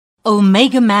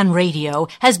Omegaman Radio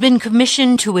has been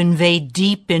commissioned to invade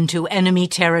deep into enemy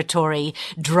territory,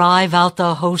 drive out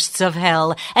the hosts of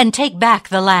hell, and take back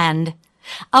the land.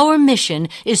 Our mission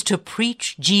is to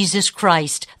preach Jesus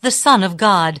Christ, the Son of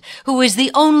God, who is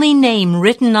the only name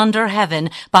written under heaven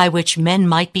by which men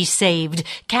might be saved,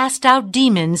 cast out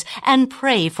demons, and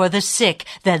pray for the sick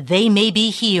that they may be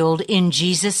healed in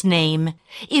Jesus' name.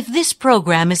 If this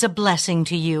program is a blessing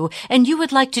to you and you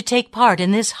would like to take part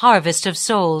in this harvest of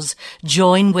souls,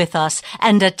 join with us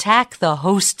and attack the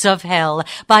hosts of hell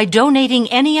by donating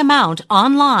any amount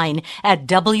online at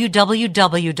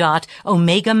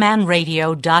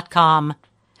www.omegamanradio.com.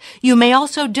 You may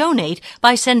also donate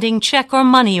by sending check or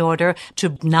money order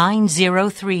to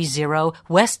 9030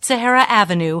 West Sahara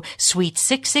Avenue, Suite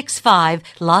 665,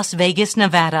 Las Vegas,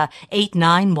 Nevada,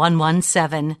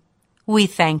 89117. We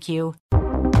thank you.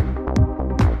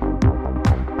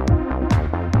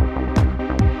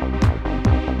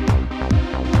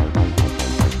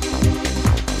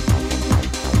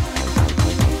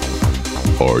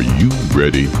 Are you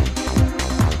ready?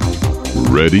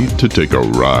 Ready to take a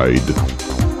ride?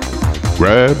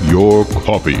 Grab your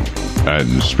coffee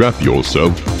and strap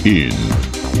yourself in,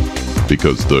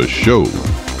 because the show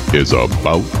is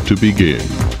about to begin.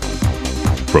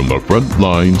 From the front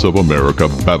lines of America,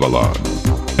 Babylon,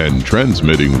 and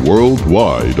transmitting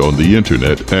worldwide on the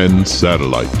internet and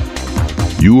satellite,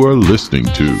 you are listening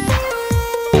to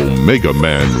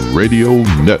Omegaman Radio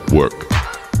Network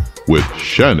with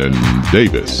Shannon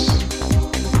Davis.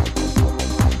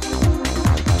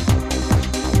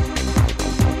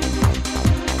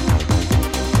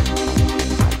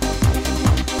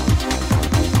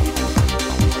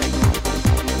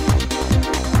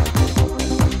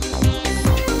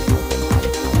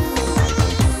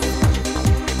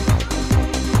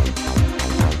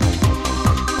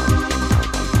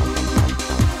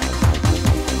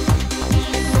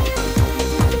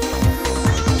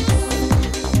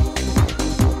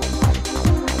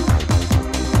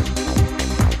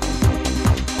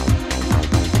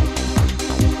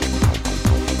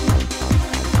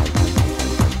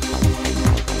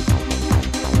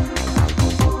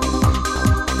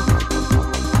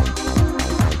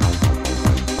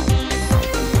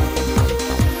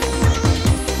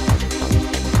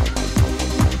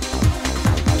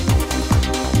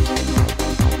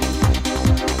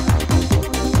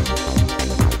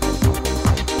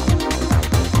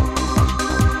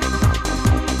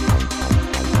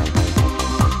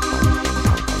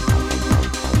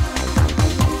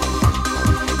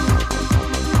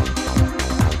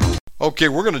 Okay,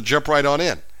 we're going to jump right on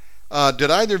in. Did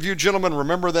either of you gentlemen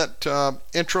remember that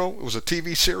intro? It was a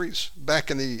TV series back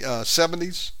in the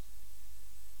 70s.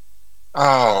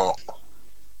 Oh.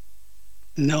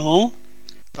 No.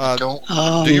 Don't.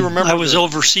 Do you remember? I was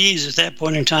overseas at that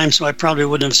point in time, so I probably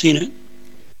wouldn't have seen it.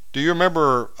 Do you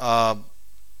remember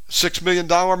 $6 Million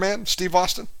Man, Steve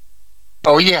Austin?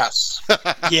 Oh, yes.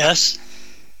 Yes.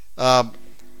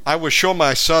 I was showing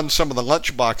my son some of the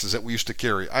lunch boxes that we used to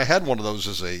carry. I had one of those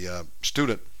as a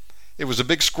student. It was a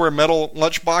big square metal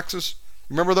lunch boxes.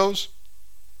 Remember those?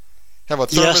 Have a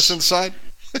thermos inside?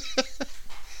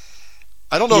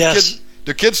 I don't know if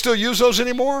do kids still use those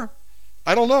anymore?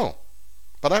 I don't know.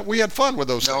 But we had fun with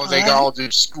those. No, they all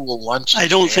do school lunch. I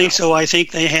don't think so. I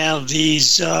think they have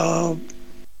these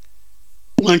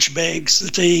lunch bags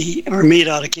that they are made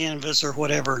out of canvas or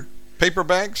whatever. Paper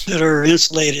bags? That are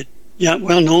insulated. Yeah,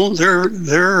 well, no, they're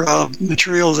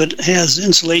material that has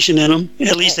insulation in them.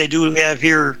 At least they do have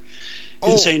here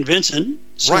in St. Vincent,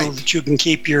 so that you can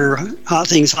keep your hot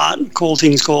things hot and cold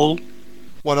things cold.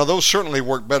 Well, now those certainly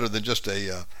work better than just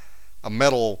a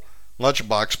metal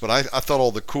lunchbox, but I thought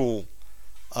all the cool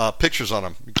pictures on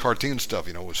them, cartoon stuff,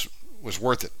 was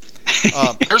worth it.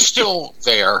 They're still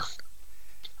there.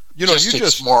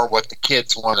 It's more what the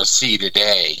kids want to see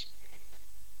today.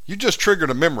 You just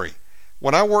triggered a memory.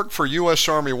 When I worked for U.S.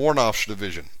 Army Warrant Officer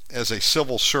Division as a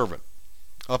civil servant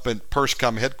up in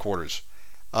PERSCOM headquarters,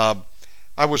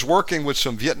 I was working with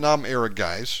some Vietnam-era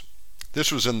guys.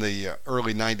 This was in the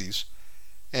early 90s,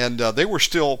 and they were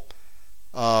still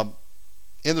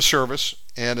in the service.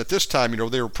 And at this time,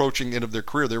 they were approaching the end of their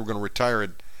career. They were going to retire,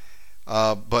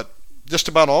 but just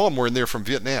about all of them were in there from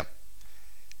Vietnam.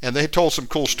 And they told some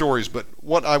cool stories. But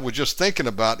what I was just thinking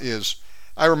about is,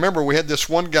 I remember we had this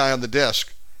one guy on the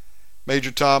desk,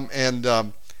 Major Tom, and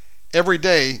every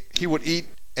day he would eat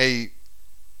the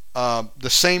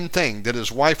same thing that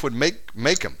his wife would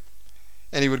make him,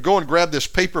 and he would go and grab this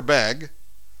paper bag,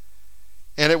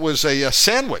 and it was a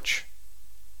sandwich.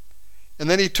 And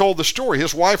then he told the story.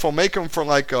 His wife will make them for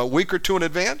like a week or two in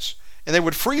advance, and they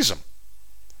would freeze them.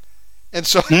 And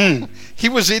so he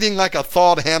was eating like a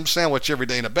thawed ham sandwich every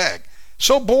day in a bag.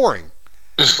 So boring.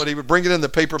 But he would bring it in the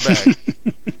paper bag.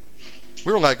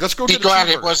 We were like, let's go get a cheeseburger. Be glad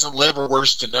it wasn't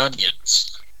liverwurst and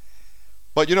onions.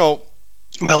 But, you know...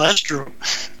 Well, that's true.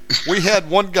 We had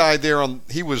one guy there,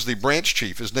 he was the branch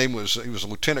chief. His name was, he was a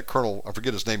lieutenant colonel. I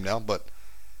forget his name now, but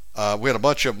we had a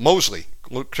bunch of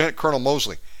Lieutenant Colonel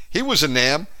Mosley. He was in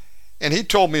NAM, and he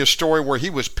told me a story where he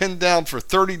was pinned down for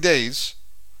 30 days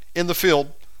in the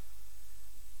field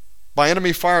by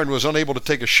enemy fire and was unable to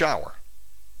take a shower.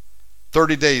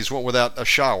 30 days went without a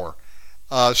shower.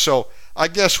 So I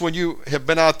guess when you have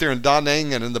been out there in Da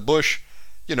Nang and in the bush,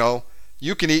 you know,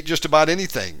 you can eat just about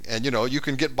anything. And, you know, you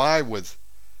can get by with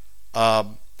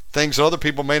things that other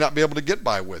people may not be able to get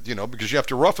by with, you know, because you have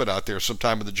to rough it out there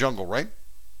sometime in the jungle, right?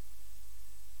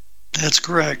 That's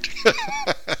correct.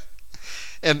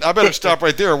 And I better stop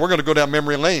right there. We're going to go down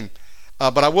memory lane.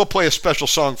 But I will play a special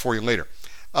song for you later.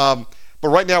 But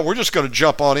right now, we're just going to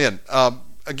jump on in.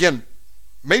 Again,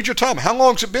 Major Tom, how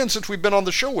long has it been since we've been on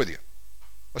the show with you?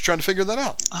 I was trying to figure that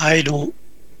out. I don't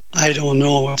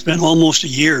know. It's been almost a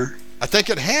year. I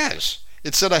think it has.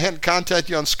 It said I hadn't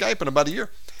contacted you on Skype in about a year.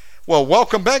 Well,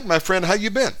 welcome back, my friend. How you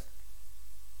been?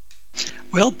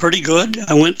 Well, pretty good.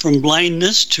 I went from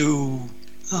blindness to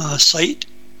sight,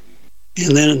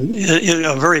 and then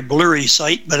a very blurry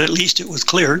sight, but at least it was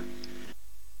clear.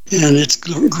 And it's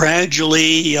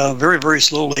gradually, very, very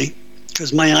slowly,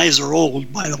 because my eyes are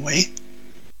old, by the way,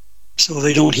 so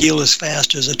they don't heal as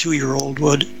fast as a 2-year-old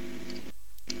would.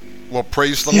 Well,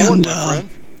 praise the Lord, my friend.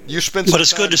 You spent some but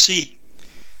it's time. good to see.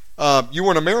 You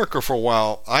were in America for a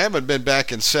while. I haven't been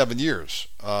back in 7 years.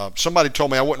 Somebody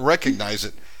told me I wouldn't recognize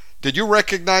it. Did you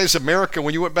recognize America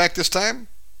when you went back this time?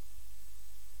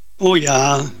 Oh,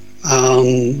 yeah.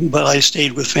 But I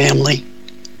stayed with family.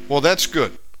 Well, that's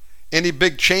good. Any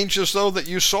big changes, though, that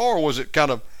you saw, or was it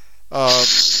kind of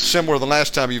similar the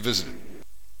last time you visited?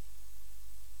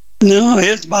 No,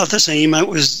 it's about the same. I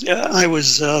was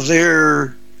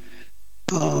there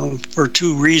for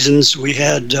 2 reasons. We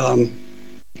had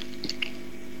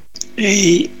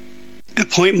a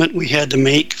appointment we had to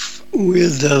make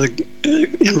with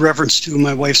in reference to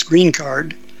my wife's green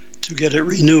card to get it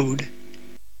renewed,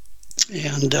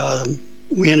 and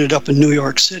we ended up in New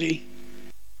York City,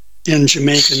 in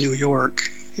Jamaica, New York,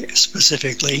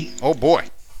 specifically. Oh boy!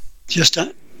 Just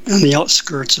on the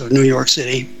outskirts of New York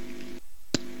City,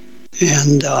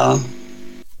 and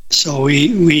so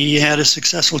we had a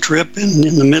successful trip, and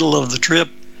in the middle of the trip,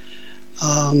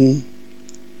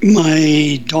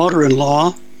 my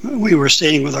daughter-in-law, we were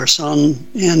staying with our son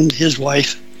and his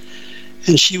wife,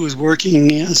 and she was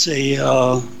working as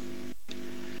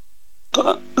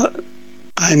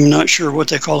I'm not sure what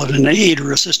they call it, an aide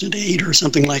or assistant aide or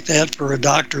something like that for a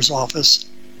doctor's office.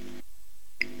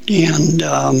 And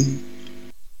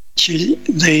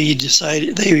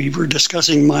they were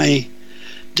discussing my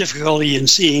difficulty in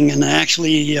seeing, and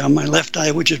actually my left eye,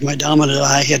 which is my dominant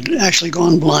eye, had actually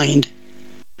gone blind.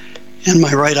 And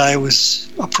my right eye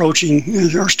was approaching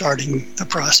or starting the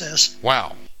process.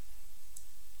 Wow.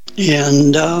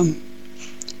 And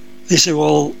they said,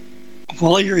 well,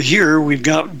 while you're here, we've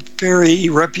got very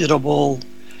reputable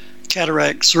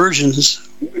cataract surgeons.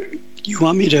 You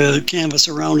want me to canvass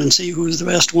around and see who's the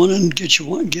best one and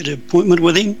get an appointment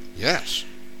with him? Yes.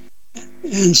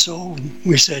 And so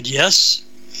we said yes.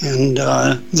 And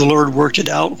the Lord worked it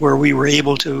out where we were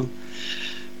able to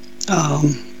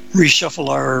reshuffle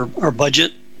our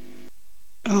budget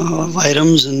of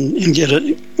items and get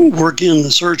it work in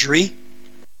the surgery.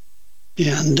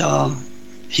 And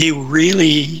he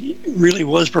really, really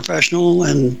was professional,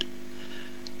 and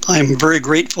I'm very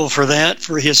grateful for that,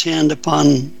 for his hand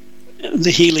upon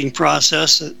the healing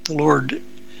process that the Lord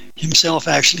himself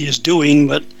actually is doing,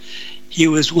 but he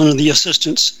was one of the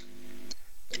assistants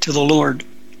to the Lord.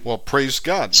 Well, praise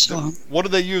God. So, what do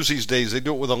they use these days? They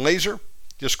do it with a laser?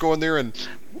 Just go in there and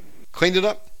clean it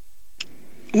up?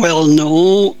 Well,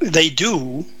 no, they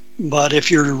do, but if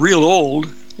you're real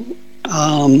old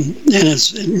and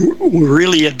it's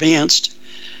really advanced,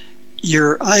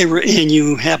 your eye, and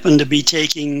you happen to be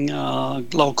taking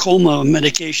glaucoma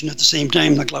medication at the same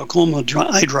time, the glaucoma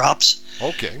eye drops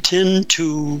tend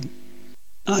to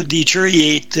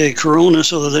deteriorate the corona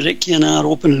so that it cannot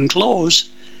open and close,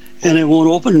 and it won't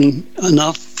open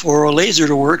enough for a laser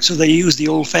to work, so they use the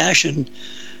old-fashioned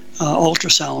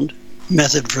ultrasound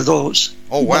method for those.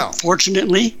 Oh, wow. But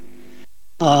fortunately,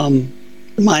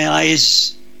 my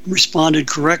eyes responded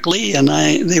correctly, and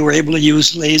they were able to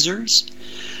use lasers.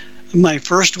 My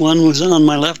first one was on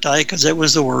my left eye because that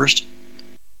was the worst.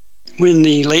 When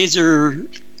the laser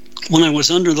when I was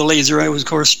under the laser, I was, of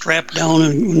course, strapped down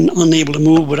and unable to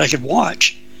move, but I could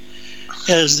watch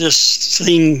as this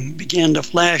thing began to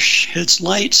flash its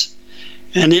lights,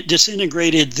 and it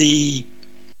disintegrated the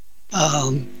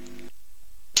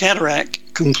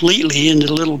cataract completely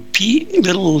into little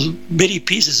bitty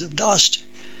pieces of dust,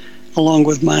 along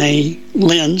with my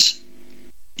lens.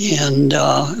 And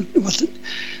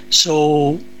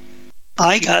so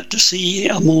I got to see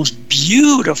a most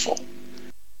beautiful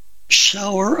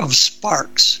shower of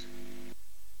sparks,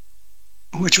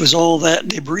 which was all that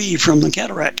debris from the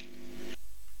cataract.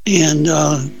 And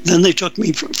then they took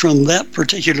me from that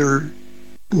particular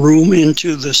room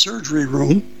into the surgery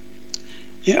room,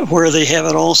 where they have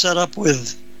it all set up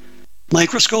with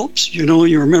microscopes. You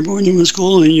remember when you were in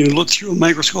school and you looked through a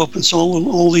microscope and saw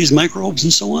all these microbes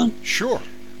and so on? Sure.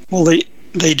 Well,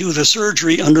 they do the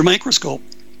surgery under microscope.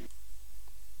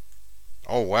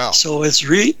 Oh, wow. So it's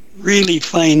really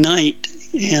finite,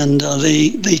 and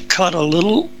they cut a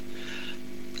little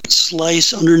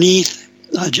slice underneath.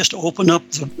 Just open up,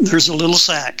 there's a little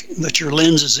sac that your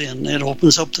lens is in. It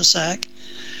opens up the sac,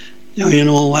 I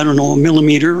don't know, a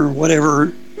millimeter or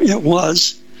whatever it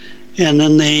was, and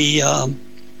then they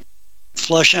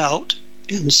flush out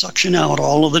and suction out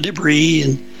all of the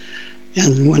debris,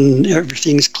 and when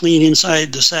everything's clean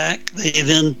inside the sac, they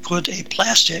then put a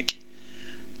plastic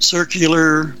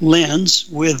circular lens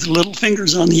with little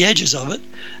fingers on the edges of it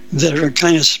that are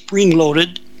kind of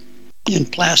spring-loaded in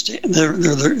plastic.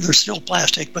 They're still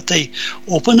plastic, but they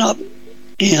open up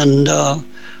and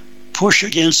push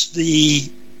against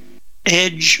the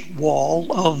edge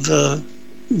wall of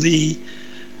the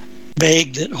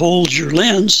bag that holds your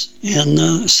lens,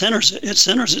 and centers it. It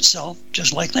centers itself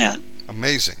just like that.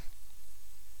 Amazing.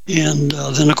 And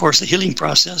then, of course, the healing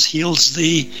process heals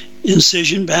the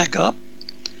incision back up,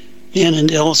 and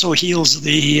it also heals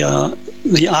the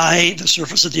eye, the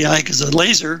surface of the eye, because the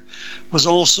laser was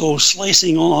also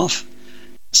slicing off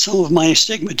some of my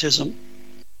astigmatism.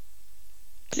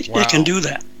 Wow. It can do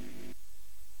that,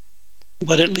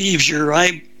 but it leaves your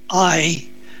eye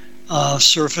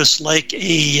surface like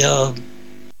a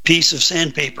piece of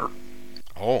sandpaper.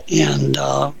 Oh.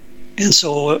 And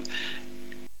so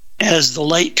as the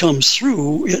light comes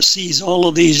through, it sees all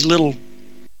of these little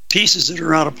pieces that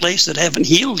are out of place that haven't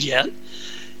healed yet,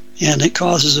 and it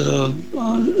causes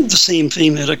the same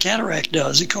thing that a cataract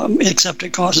does, except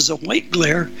it causes a white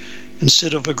glare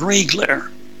instead of a gray glare.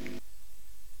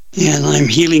 And I'm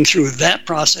healing through that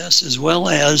process, as well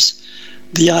as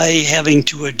the eye having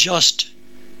to adjust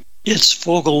its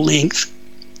focal length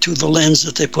to the lens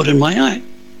that they put in my eye.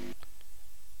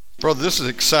 Brother, this is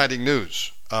exciting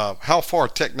news. How far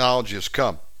technology has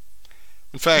come.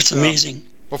 In fact, it's amazing.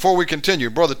 Before we continue,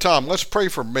 Brother Tom, let's pray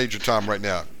for Major Tom right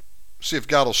now. See if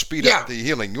God will speed up the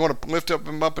healing. You want to lift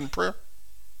him up in prayer?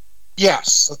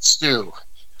 Yes, let's do.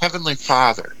 Heavenly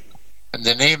Father, in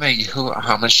the name of Yahuwah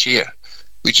HaMashiach,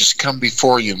 we just come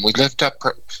before you and we lift up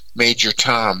Major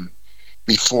Tom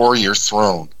before your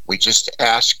throne. We just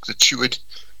ask that you would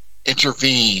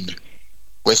intervene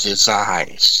with his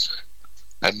eyes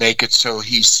and make it so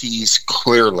he sees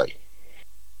clearly,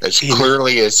 as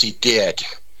clearly as he did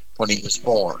when he was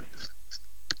born.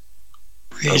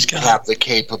 Praise God. Have the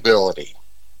capability.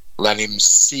 Let him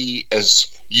see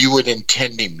as you would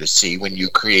intend him to see when you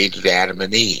created Adam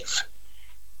and Eve.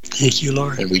 Thank you,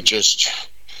 Lord. And we just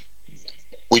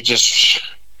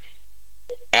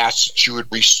ask that you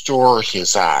would restore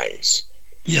his eyes.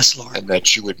 Yes, Lord. And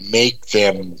that you would make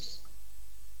them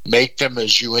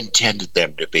as you intended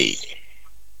them to be.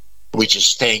 We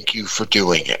just thank you for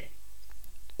doing it.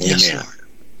 Yes, Amen. Lord.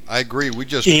 I agree. We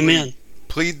just Amen.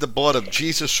 plead the blood of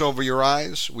Jesus over your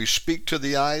eyes. We speak to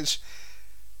the eyes.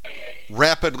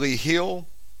 Rapidly heal.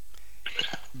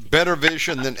 Better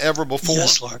vision than ever before.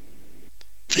 Yes, Lord.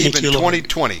 Thank Even you, Lord.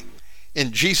 2020.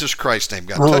 In Jesus Christ's name,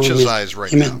 God. Touch his eyes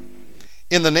right now.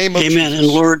 In the name of Jesus. Jesus. And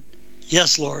Lord,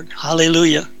 yes, Lord.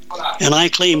 Hallelujah. And I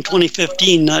claim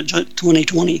 2015, not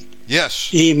 2020. Yes.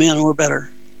 Amen, or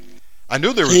better. I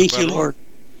knew there was Thank a better you, Lord.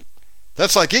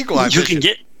 That's like eagle eye vision.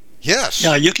 Yes.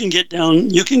 Yeah, you can get down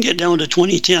to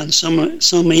 2010.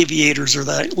 Some aviators are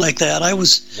like that. I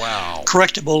was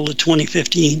correctable to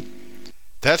 2015.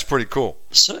 That's pretty cool.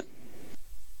 So,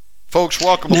 folks,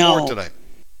 welcome aboard today.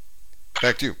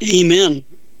 Back to you. Amen.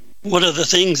 One of the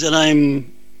things that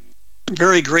I'm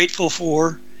very grateful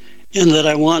for, and that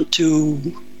I want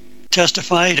to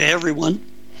testify to everyone,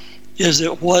 is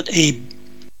that what a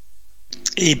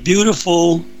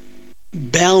beautiful,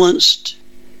 balanced,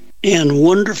 and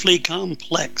wonderfully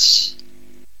complex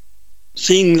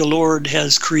thing the Lord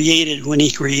has created when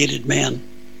he created man.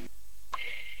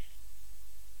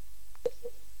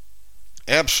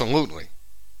 Absolutely.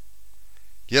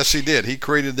 Yes, he did. He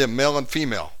created them male and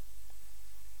female.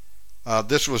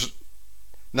 This was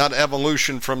not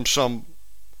evolution from some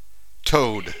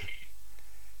toad.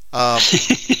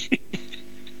 In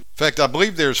fact, I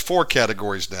believe there's 4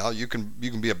 categories now. You can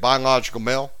be a biological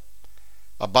male,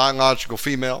 a biological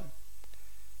female.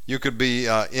 You could be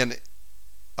in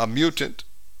a mutant,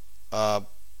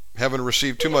 having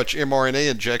received too much mRNA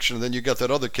injection, and then you got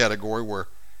that other category where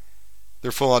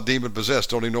they're full on demon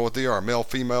possessed, don't even know what they are, male,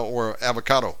 female, or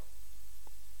avocado.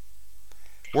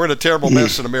 We're in a terrible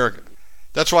mess in America.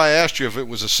 That's why I asked you if it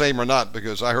was the same or not,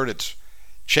 because I heard it's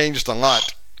changed a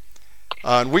lot.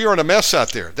 And we are in a mess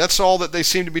out there. That's all that they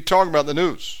seem to be talking about in the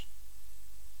news.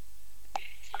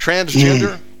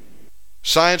 Transgender.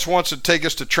 Science wants to take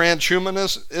us to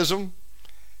transhumanism,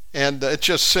 and it's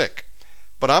just sick.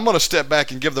 But I'm going to step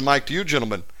back and give the mic to you,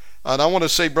 gentlemen. And I want to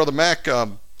say, Brother Mack, I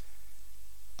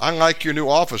like your new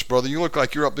office, brother. You look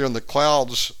like you're up there in the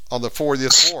clouds on the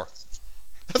 40th floor.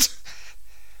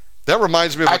 That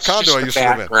reminds me of a condo I used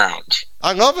to live in.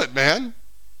 I love it, man.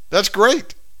 That's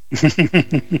great.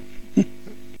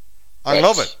 I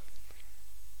love it.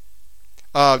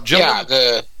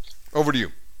 Gentlemen, over to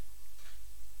you.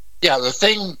 Yeah, the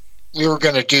thing we were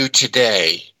going to do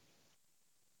today,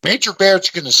 Major Baird's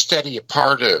going to study a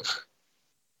part of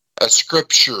a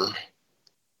scripture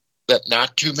that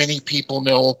not too many people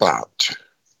know about.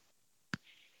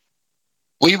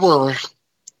 We were,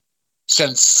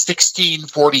 since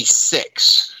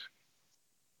 1646,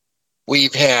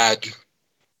 we've had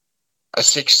a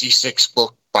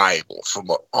 66-book Bible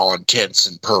from all intents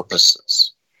and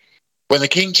purposes. When the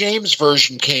King James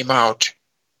Version came out,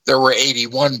 there were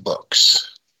 81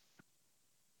 books.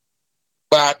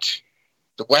 But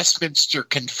the Westminster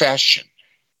Confession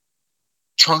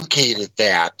truncated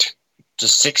that to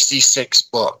 66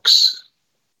 books.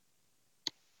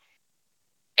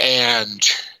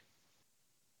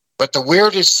 But the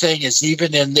weirdest thing is,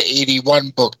 even in the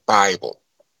 81-book Bible,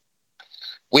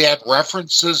 we had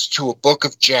references to a book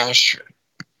of Jasher,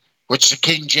 which the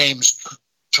King James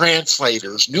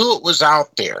translators knew it was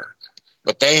out there,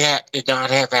 but they did not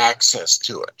have access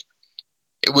to it.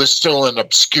 It was still in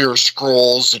obscure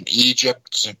scrolls in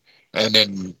Egypt and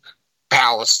in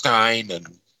Palestine,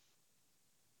 and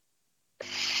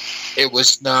it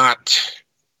was not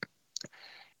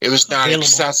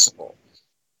accessible.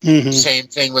 Mm-hmm. Same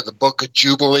thing with the Book of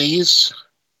Jubilees,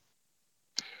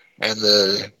 and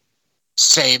the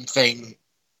same thing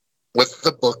with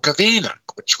the Book of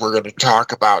Enoch, which we're going to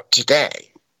talk about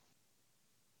today.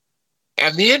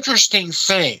 And the interesting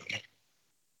thing,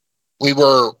 we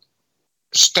were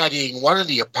studying one of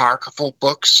the apocryphal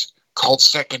books called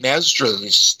Second Ezra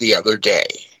the other day.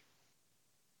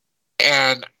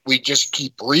 And we just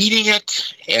keep reading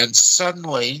it, and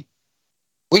suddenly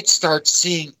we'd start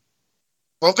seeing,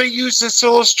 well, they use this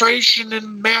illustration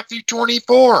in Matthew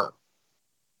 24.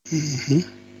 Mm-hmm.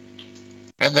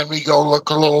 And then we go look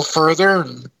a little further,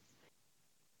 and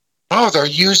they're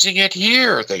using it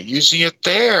here. They're using it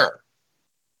there.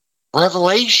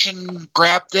 Revelation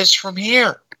grabbed this from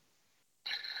here.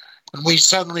 And we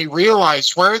suddenly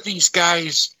realize, where are these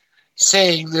guys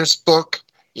saying this book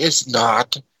is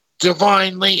not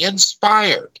divinely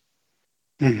inspired?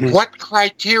 Mm-hmm. What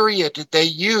criteria did they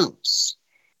use?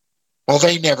 Well,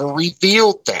 they never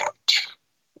revealed that.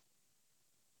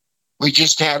 We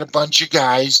just had a bunch of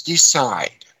guys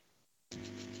decide.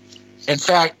 In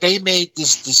fact, they made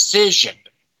this decision.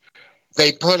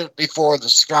 They put it before the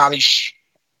Scottish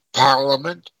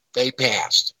Parliament. They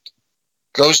passed it.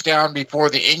 Goes down before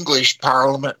the English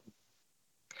Parliament.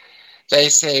 They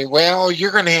say, well,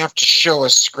 you're going to have to show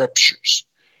us scriptures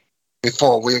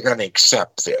before we're going to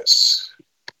accept this.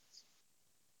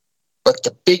 But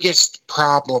the biggest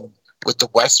problem with the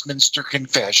Westminster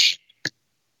Confession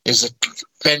is it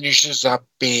finishes up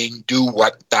being do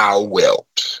what thou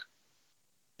wilt,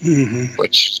 mm-hmm.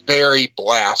 which is very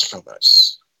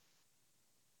blasphemous.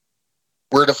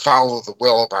 We're to follow the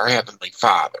will of our Heavenly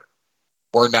Father.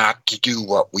 We're not to do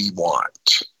what we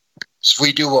want. If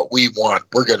we do what we want,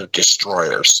 we're going to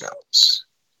destroy ourselves.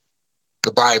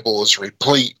 The Bible is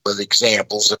replete with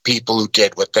examples of people who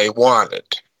did what they wanted.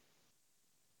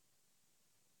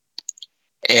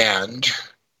 And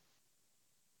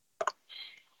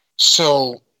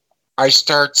so I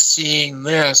start seeing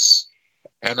this,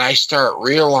 and I start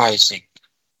realizing,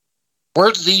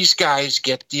 where do these guys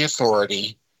get the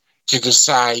authority to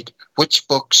decide which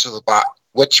books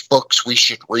we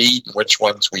should read and which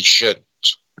ones we shouldn't?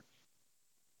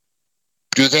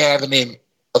 Do they have any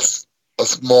of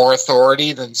more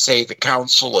authority than, say, the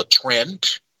Council of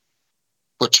Trent,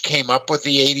 which came up with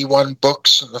the 81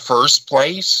 books in the first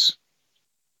place?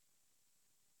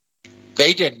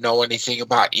 They didn't know anything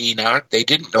about Enoch. They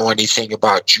didn't know anything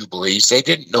about Jubilees. They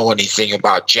didn't know anything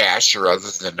about Jasher other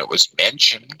than it was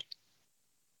mentioned.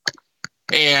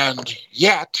 And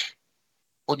yet,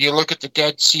 when you look at the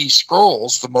Dead Sea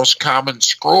Scrolls, the most common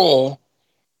scroll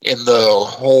in the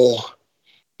whole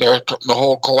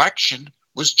collection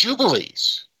was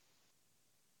Jubilees.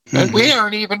 And we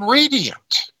aren't even reading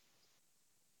it.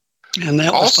 And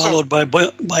that was followed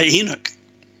by Enoch.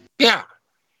 Yeah.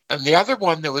 And the other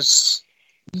one that was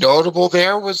notable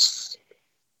there was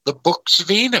the books of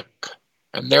Enoch.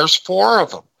 And there's 4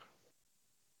 of them.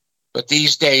 But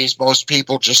these days, most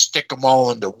people just stick them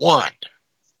all into one,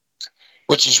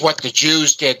 which is what the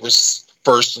Jews did with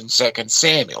 1st and 2nd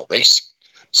Samuel. They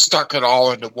stuck it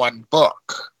all into one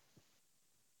book.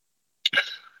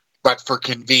 But for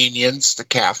convenience, the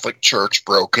Catholic Church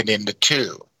broke it into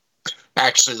 2.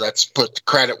 Actually, let's put the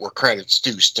credit where credit's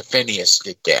due. Stephanius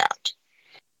did that.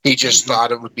 He just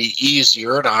thought it would be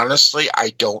easier, and honestly,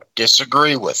 I don't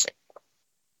disagree with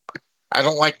it. I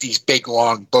don't like these big,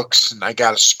 long books, and I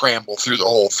got to scramble through the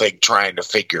whole thing trying to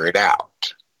figure it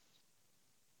out.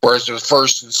 Whereas with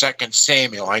 1st and 2nd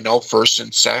Samuel, I know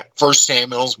 1st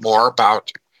Samuel's more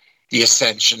about the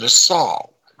ascension of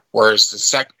Saul, whereas the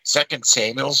 2nd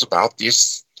Samuel's about the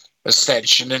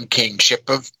ascension and kingship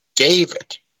of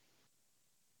David.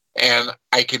 And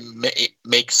I can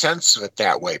make sense of it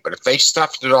that way. But if they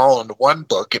stuffed it all into one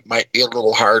book, it might be a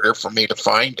little harder for me to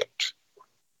find it.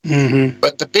 Mm-hmm.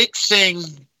 But the big thing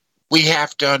we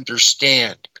have to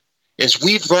understand is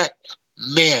we've let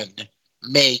men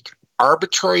make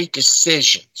arbitrary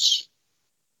decisions,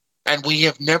 and we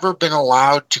have never been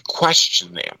allowed to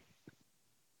question them.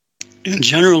 And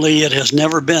generally, it has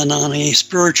never been on a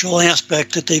spiritual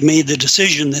aspect that they've made the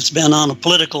decision. That's been on a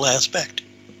political aspect.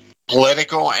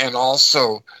 Political, and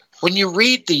also when you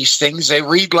read these things, they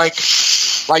read like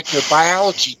your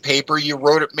biology paper you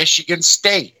wrote at Michigan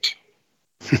State.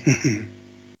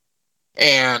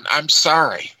 And I'm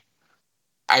sorry,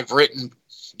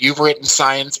 you've written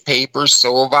science papers,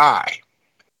 so have I.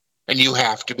 And you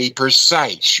have to be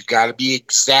precise. You got to be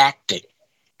exacting.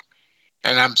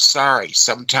 And I'm sorry,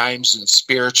 sometimes in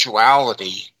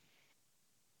spirituality,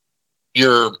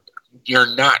 you're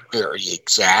not very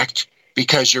exact,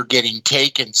 because you're getting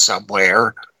taken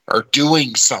somewhere or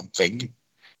doing something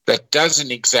that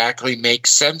doesn't exactly make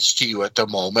sense to you at the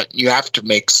moment. You have to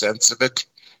make sense of it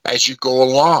as you go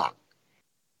along.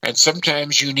 And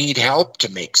sometimes you need help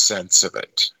to make sense of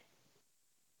it.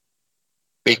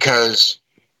 Because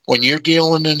when you're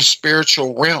dealing in the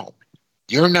spiritual realm,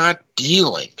 you're not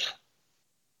dealing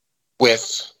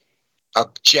with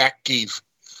objective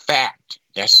fact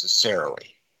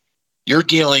necessarily. You're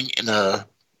dealing in a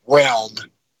realm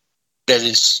that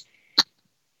is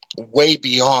way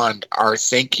beyond our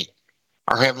thinking.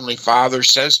 Our Heavenly Father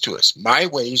says to us, my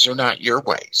ways are not your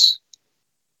ways.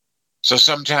 So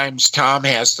sometimes Tom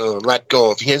has to let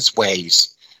go of his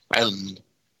ways and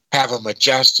have them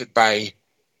adjusted by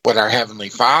what our Heavenly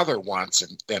Father wants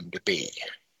them to be.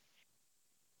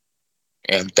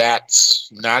 And that's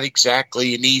not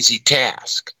exactly an easy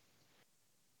task.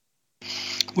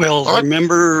 Well,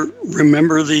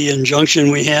 remember the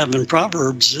injunction we have in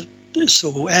Proverbs that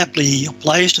so aptly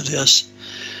applies to this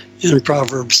in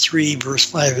Proverbs 3, verse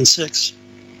 5 and 6.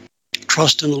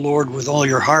 Trust in the Lord with all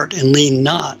your heart and lean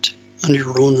not on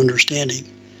your own understanding.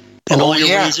 In all your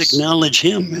ways acknowledge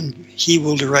him, and he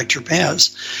will direct your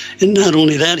paths. And not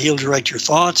only that, he'll direct your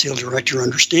thoughts, he'll direct your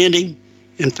understanding.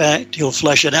 In fact, he'll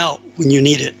flesh it out when you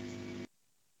need it.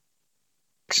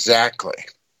 Exactly.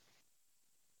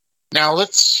 Now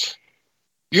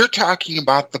you're talking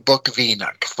about the Book of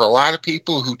Enoch. For a lot of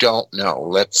people who don't know,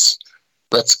 let's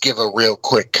give a real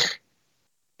quick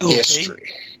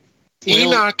history. Well,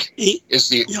 Enoch is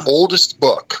the oldest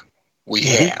book we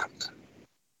have.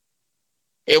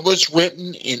 It was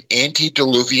written in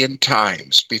antediluvian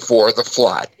times before the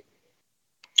flood.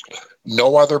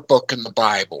 No other book in the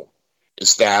Bible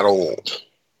is that old.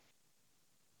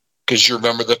 Because you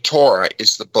remember the Torah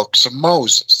is the books of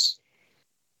Moses.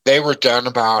 They were done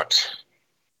about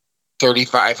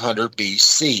 3500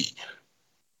 BC.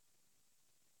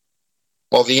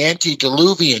 Well, the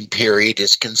antediluvian period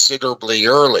is considerably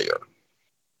earlier.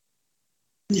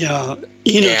 Yeah,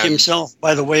 Enoch himself,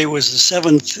 by the way, was the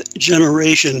 7th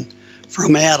generation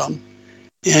from Adam.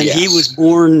 And he was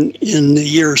born in the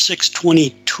year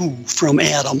 622 from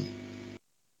Adam.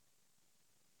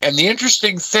 And the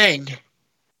interesting thing,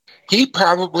 he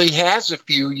probably has a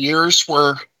few years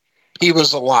where he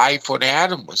was alive when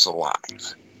Adam was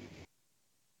alive.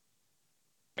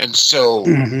 And so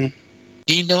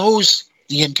he knows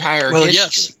the entire history.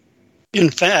 Yes. In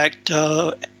fact,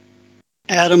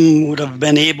 Adam would have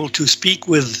been able to speak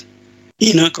with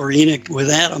Enoch or Enoch with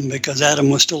Adam because Adam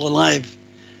was still alive.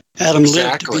 Adam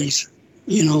lived to be,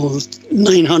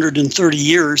 930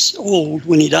 years old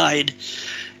when he died.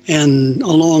 And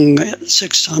along that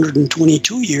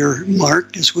 622-year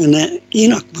mark is when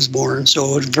Enoch was born. So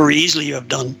it would very easily have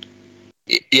done.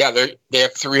 Yeah, they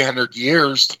have 300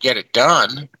 years to get it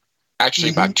done.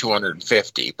 Actually, about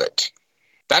 250, but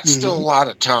that's still a lot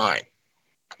of time.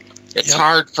 It's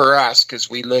hard for us because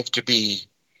we live to be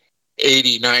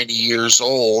 80, 90 years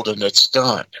old, and it's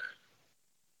done.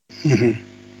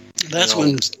 That's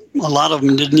when a lot of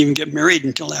them didn't even get married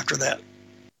until after that.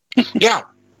 Yeah.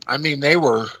 I mean, they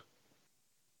were,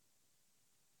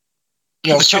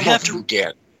 some of them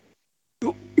did.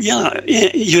 Yeah,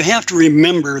 you have to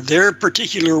remember their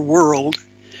particular world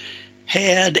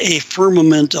had a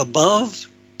firmament above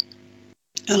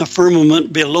and a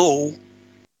firmament below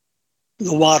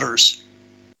the waters.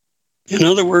 In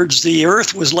other words, the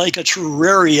earth was like a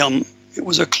terrarium. It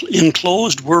was an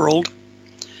enclosed world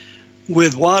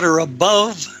with water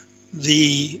above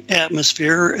the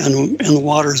atmosphere and the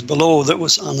waters below that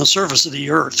was on the surface of the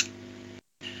earth.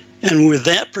 And with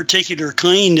that particular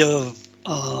kind of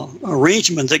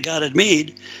arrangement that God had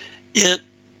made, it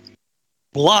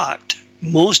blocked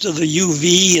most of the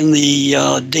UV and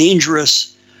the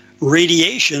dangerous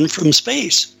radiation from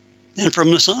space and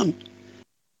from the sun.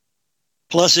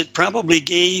 Plus, it probably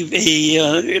gave the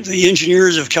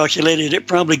engineers have calculated it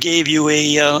probably gave you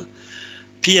a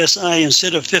PSI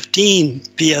instead of 15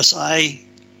 PSI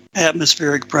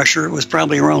atmospheric pressure. It was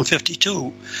probably around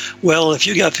 52. Well, if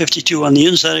you got 52 on the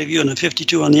inside of you and a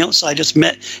 52 on the outside,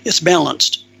 it's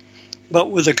balanced.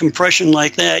 But with a compression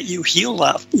like that, you heal a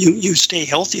lot. You stay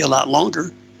healthy a lot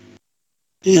longer,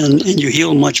 and you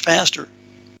heal much faster.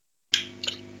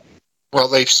 Well,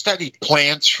 they've studied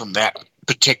plants from that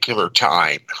particular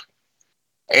time,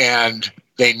 and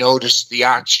they noticed the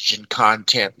oxygen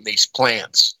content in these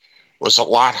plants was a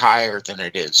lot higher than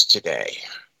it is today.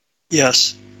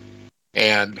 Yes.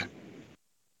 And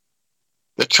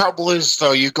the trouble is,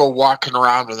 though, you go walking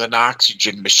around with an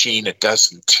oxygen machine, it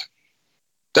doesn't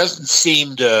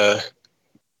seem to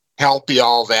help you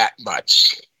all that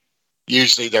much.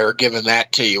 Usually they're giving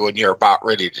that to you when you're about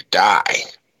ready to die.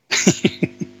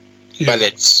 Yeah.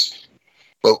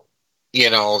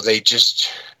 They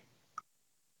just,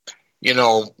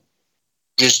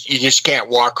 you just can't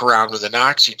walk around with an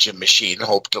oxygen machine and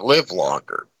hope to live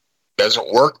longer. It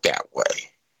doesn't work that way.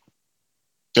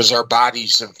 Because our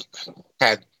bodies have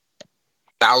had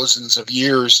thousands of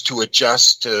years to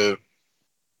adjust to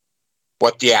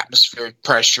what the atmospheric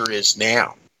pressure is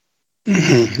now.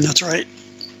 That's right.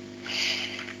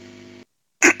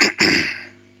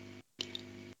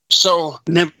 So,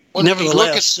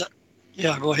 nevertheless,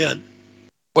 yeah, go ahead.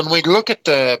 When we look at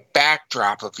the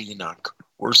backdrop of Enoch,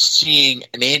 we're seeing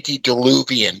an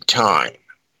antediluvian time.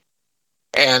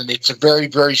 And it's a very,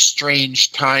 very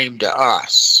strange time to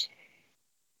us.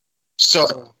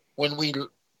 So when we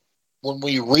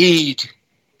read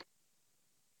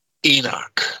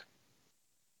Enoch,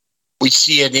 we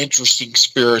see an interesting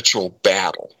spiritual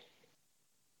battle.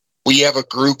 We have a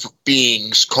group of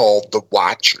beings called the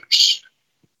Watchers.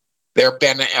 They're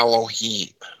Bene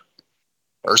Elohim,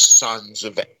 or sons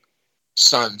of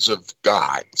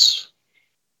gods.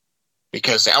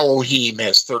 Because Elohim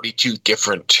has 32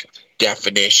 different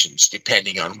definitions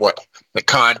depending on what the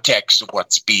context of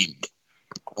what's being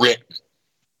written.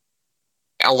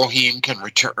 Elohim can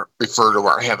refer to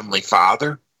our Heavenly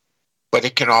Father, but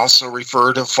it can also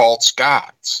refer to false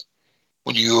gods.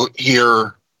 When you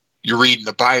read in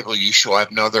the Bible, you shall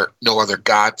have no other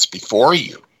gods before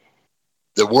you.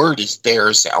 The word is there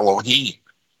is Elohim.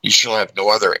 You shall have no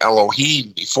other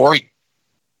Elohim before you.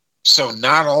 So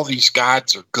not all these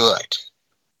gods are good.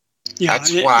 Yeah,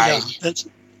 that's why.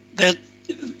 Yeah,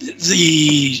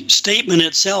 the statement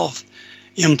itself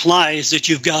implies that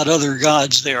you've got other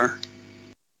gods there.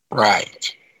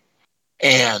 Right.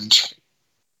 And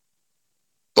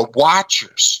the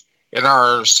Watchers in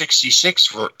our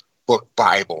 66 book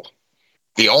Bible,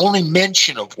 the only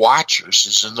mention of Watchers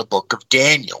is in the book of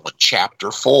Daniel in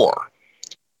chapter 4.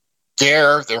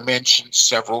 They're mentioned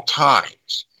several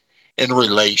times in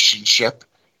relationship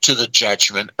to the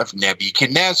judgment of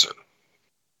Nebuchadnezzar,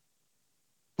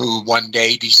 who one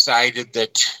day decided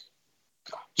that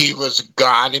he was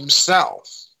God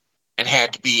himself and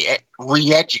had to be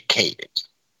re-educated.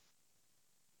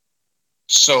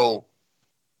 So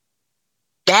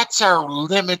that's our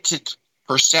limited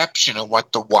perception of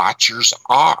what the Watchers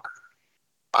are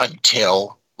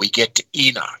until we get to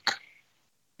Enoch.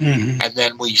 Mm-hmm. And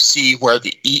then we see where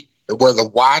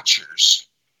the Watchers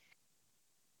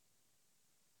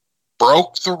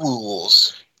broke the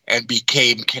rules and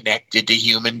became connected to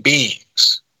human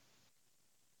beings.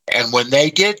 And when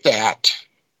they did that,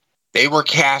 they were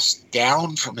cast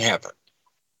down from heaven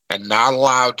and not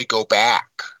allowed to go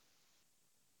back.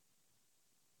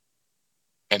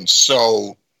 And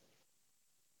so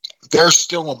they're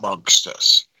still amongst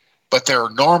us, but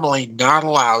they're normally not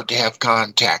allowed to have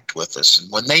contact with us.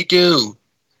 And when they do,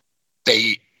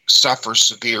 they suffer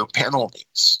severe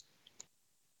penalties.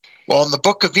 Well, in the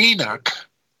book of Enoch,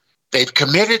 they've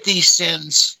committed these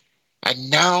sins, and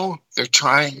now they're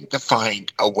trying to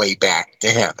find a way back to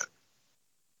heaven.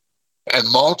 And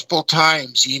multiple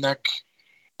times Enoch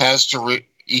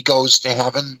he goes to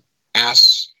heaven,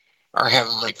 asks our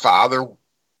Heavenly Father,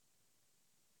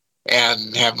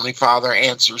 and Heavenly Father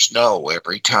answers no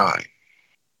every time.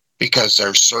 Because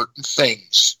there's certain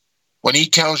things, when he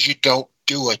tells you don't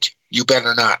do it, you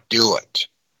better not do it.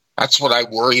 That's what I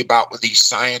worry about with these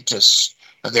scientists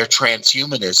and their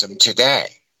transhumanism today.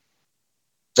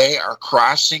 They are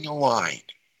crossing a line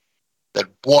that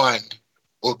one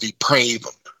will deprave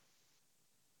them.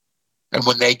 And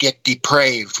when they get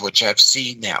depraved, which I've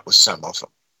seen that with some of them,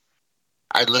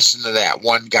 I listen to that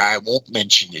one guy, I won't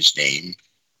mention his name,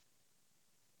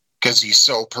 because he's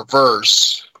so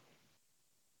perverse.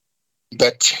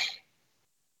 But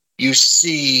you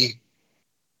see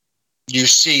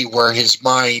where his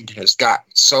mind has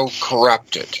gotten so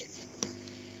corrupted.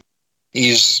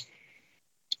 He's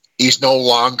no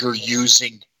longer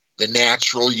using the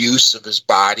natural use of his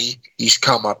body. He's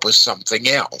come up with something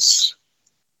else.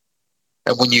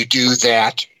 And when you do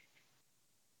that,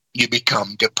 you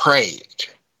become depraved.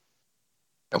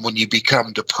 And when you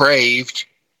become depraved,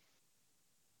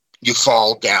 you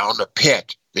fall down a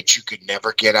pit that you could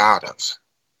never get out of.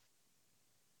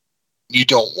 You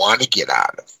don't want to get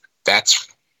out of. That's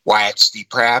why it's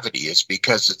depravity, is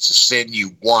because it's a sin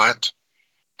you want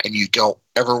and you don't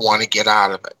ever want to get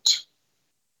out of it.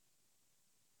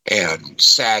 And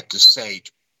sad to say,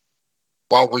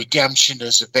 while redemption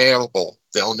is available,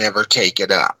 they'll never take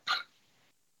it up.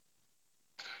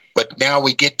 But now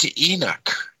we get to Enoch.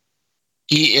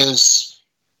 He is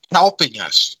helping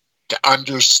us to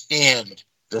understand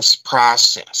this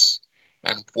process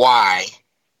and why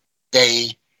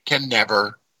they can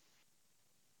never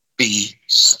be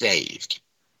saved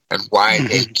and why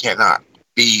they cannot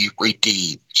be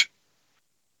redeemed,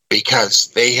 because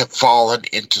they have fallen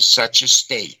into such a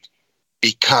state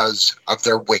because of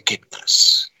their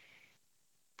wickedness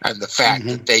and the fact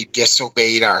that they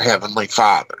disobeyed our Heavenly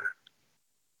Father.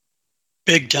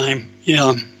 Big time,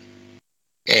 yeah.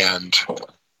 And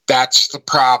that's the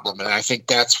problem, and I think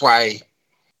that's why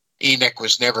Enoch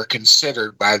was never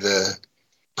considered by the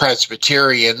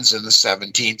Presbyterians in the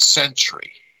 17th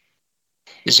century.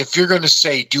 Is if you're going to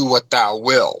say, do what thou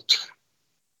wilt,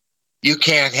 you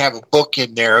can't have a book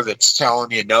in there that's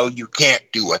telling you, no, you can't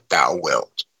do what thou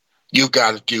wilt. You've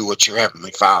got to do what your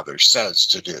Heavenly Father says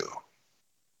to do.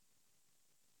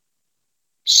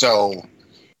 So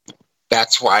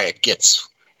that's why it gets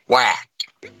whacked.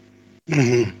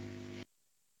 Mm-hmm.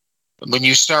 When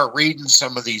you start reading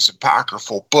some of these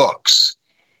apocryphal books,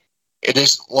 it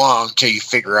isn't long till you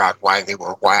figure out why they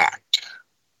were whacked.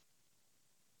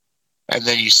 And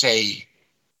then you say,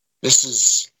 this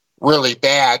is really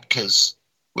bad, because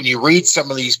when you read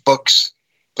some of these books,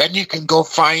 then you can go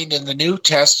find in the New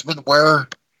Testament where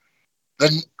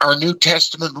our New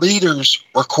Testament leaders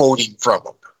were quoting from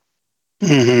them.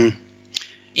 Mm-hmm.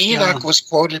 Enoch was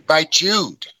quoted by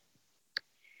Jude.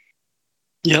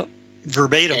 Yep,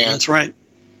 verbatim, that's right.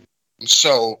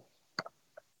 So,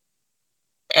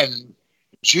 and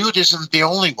Jude isn't the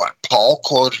only one. Paul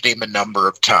quoted him a number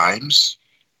of times.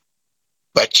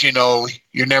 But,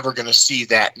 you're never going to see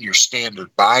that in your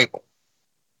standard Bible.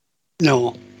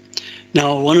 No.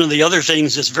 Now, one of the other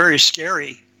things that's very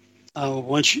scary,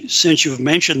 since you've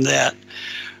mentioned that,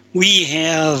 we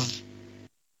have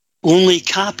only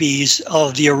copies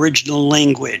of the original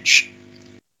language,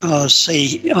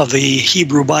 say, of the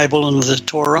Hebrew Bible and the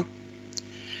Torah.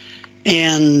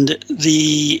 And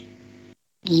the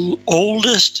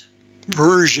oldest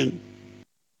version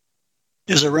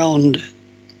is around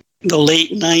the late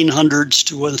 900s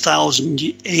to 1000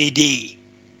 AD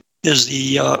is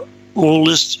the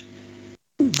oldest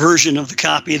version of the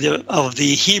copy of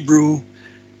the Hebrew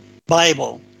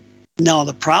Bible. Now,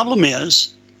 the problem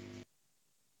is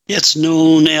it's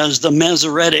known as the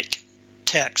Masoretic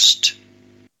text.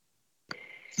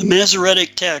 The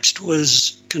Masoretic text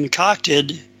was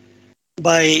concocted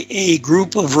by a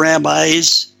group of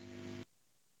rabbis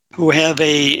who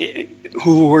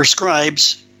were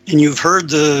scribes. And you've heard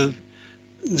the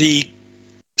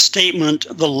statement,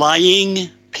 the lying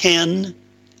pen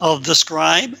of the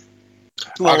scribe.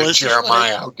 Out of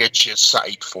Jeremiah, I'll get you a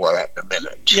site for that in a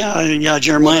minute. Yeah,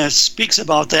 Jeremiah speaks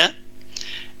about that.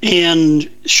 And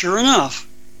sure enough,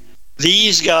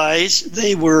 these guys,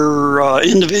 they were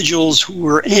individuals who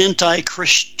were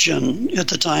anti-Christian at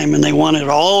the time, and they wanted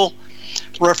all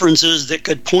references that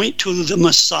could point to the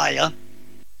Messiah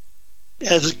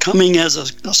as coming as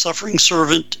a suffering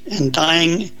servant and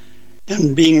dying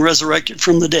and being resurrected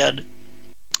from the dead.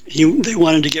 They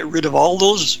wanted to get rid of all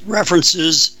those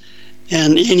references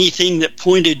and anything that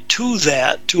pointed to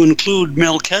that, to include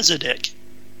Melchizedek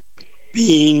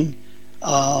being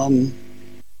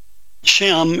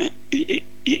Shem.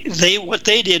 What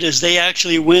they did is they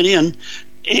actually went in.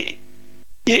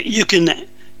 You can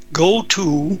go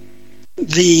to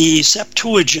the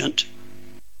Septuagint,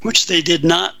 which they did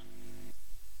not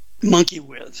monkey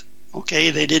with.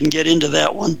 Okay, they didn't get into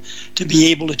that one to be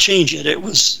able to change it. It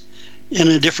was in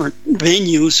a different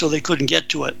venue, so they couldn't get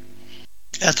to it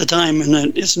at the time.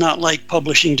 And it's not like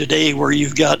publishing today, where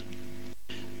you've got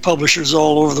publishers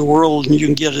all over the world and you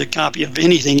can get a copy of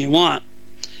anything you want.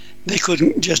 They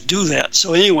couldn't just do that.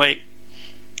 So anyway,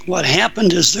 what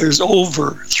happened is there's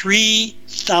over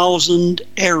 3,000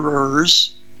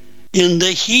 errors in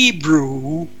the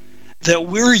Hebrew that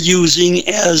we're using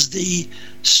as the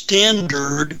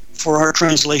standard for our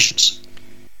translations.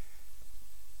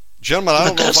 Gentlemen, I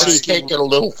don't know if let's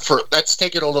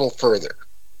take it a little further.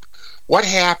 What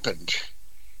happened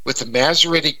with the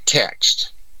Masoretic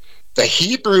text? The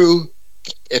Hebrew,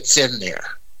 it's in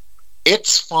there.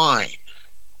 It's fine.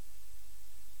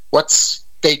 What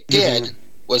they did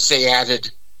was they added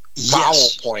vowel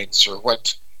points, or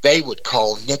what they would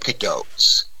call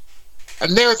nicodos.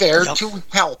 And they're there to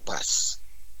help us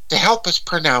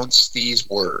pronounce these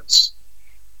words.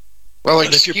 Well,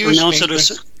 but if you pronounce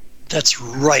it, that's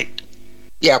right.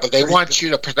 Yeah, but they want you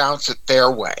to pronounce it their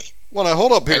way. Well, now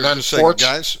hold up here just a second,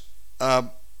 guys.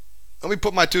 Let me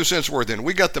put my 2 cents worth in.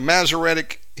 We got the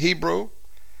Masoretic Hebrew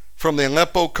from the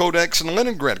Aleppo Codex and the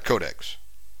Leningrad Codex.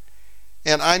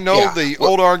 And I know the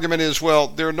old argument is, well,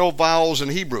 there are no vowels in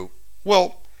Hebrew.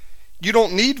 Well, you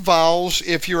don't need vowels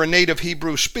if you're a native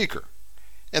Hebrew speaker.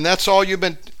 And that's all you've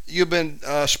been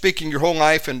speaking your whole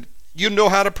life, and you know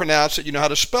how to pronounce it, you know how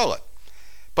to spell it.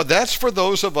 But that's for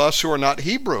those of us who are not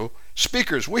Hebrew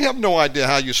speakers. We have no idea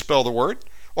how you spell the word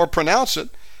or pronounce it.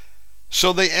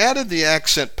 So they added the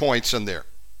accent points in there.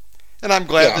 And I'm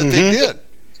glad that they did.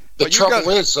 The trouble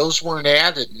is, those weren't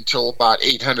added until about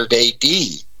 800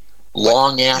 A.D.,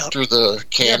 long after the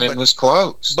canon was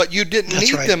closed. But you didn't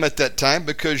need them at that time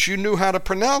because you knew how to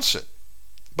pronounce it.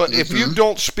 But if you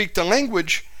don't speak the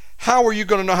language, how are you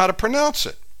going to know how to pronounce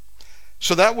it?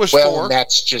 So that was and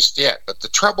that's just it. But the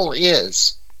trouble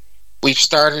is, we've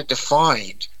started to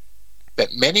find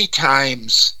that many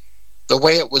times the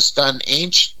way it was done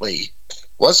anciently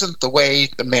wasn't the way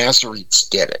the Masoretes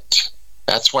did it.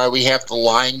 That's why we have the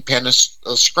lying pen of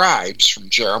scribes from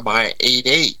Jeremiah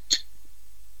 8:8.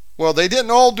 Well, they didn't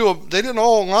all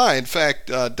lie. In fact,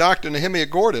 Dr. Nehemiah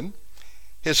Gordon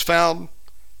has found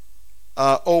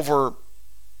over,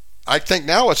 I think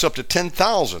now it's up to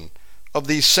 10,000 of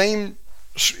these same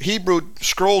Hebrew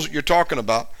scrolls that you're talking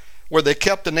about, where they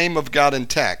kept the name of God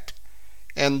intact,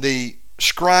 and the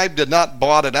scribe did not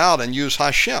blot it out and use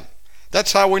Hashem.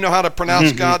 That's how we know how to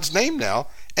pronounce God's name now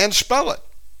and spell it.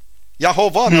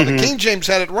 Yahovah. Now, the King James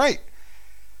had it right.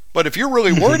 But if you're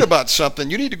really worried about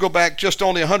something, you need to go back just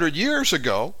only 100 years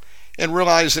ago and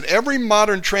realize that every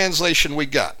modern translation we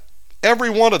got, every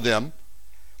one of them,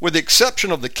 with the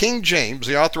exception of the King James,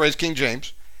 the authorized King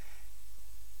James,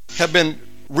 have been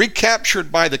recaptured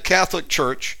by the Catholic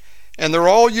Church, and they're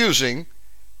all using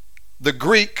the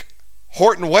Greek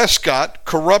Horton Westcott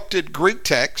corrupted Greek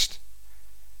text,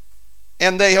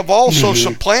 and they have also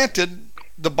supplanted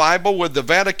the Bible with the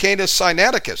Vaticanus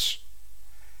Sinaiticus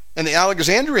and the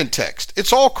Alexandrian text.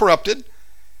 It's all corrupted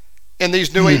in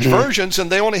these New Age versions, and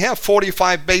they only have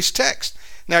 45 base text.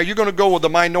 Now, you're going to go with the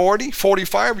minority,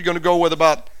 45, you're going to go with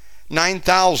about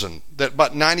 9,000 that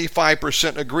about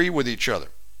 95% agree with each other.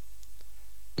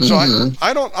 So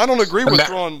I don't agree with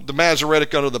throwing the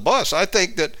Masoretic under the bus. I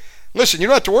think that, listen, you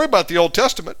don't have to worry about the Old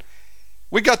Testament.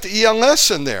 We got the ELS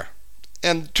in there.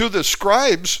 And to the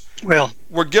scribes,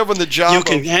 we're given the job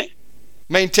of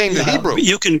maintaining the Hebrew.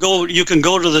 You can go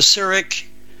to the Syriac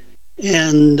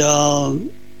and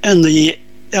the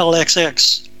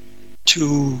LXX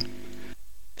to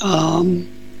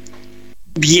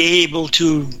be able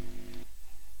to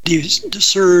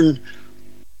discern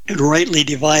and rightly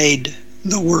divide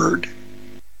the word.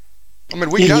 I mean,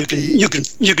 you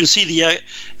can see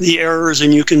the errors,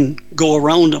 and you can go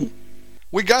around them.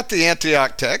 We got the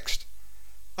Antioch text.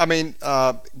 I mean,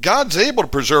 God's able to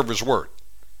preserve his word.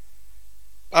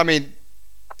 I mean,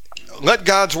 let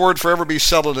God's word forever be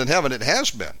settled in heaven. It has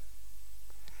been.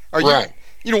 Right.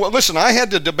 You know what? Listen, I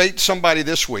had to debate somebody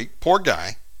this week. Poor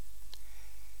guy.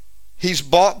 He's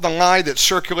bought the lie that's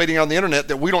circulating on the internet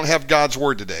that we don't have God's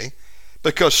word today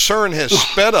because CERN has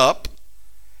sped up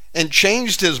and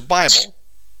changed his Bible.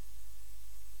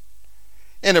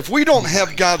 And if we don't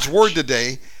have God's word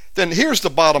today, then here's the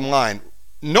bottom line.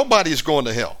 Nobody's going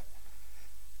to hell.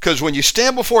 Because when you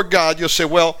stand before God, you'll say,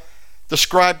 well, the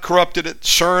scribe corrupted it.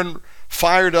 CERN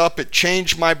fired up. It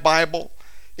changed my Bible.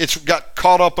 It's got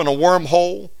caught up in a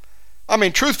wormhole. I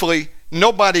mean, truthfully,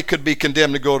 nobody could be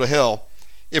condemned to go to hell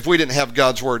if we didn't have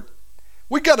God's word.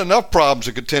 We got enough problems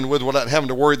to contend with without having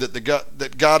to worry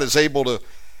that God is able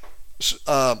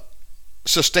to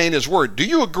sustain his word. Do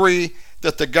you agree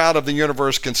that the God of the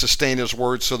universe can sustain his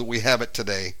word so that we have it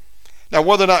today? Now,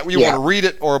 whether or not you want to read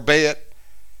it or obey it,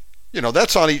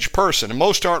 that's on each person. And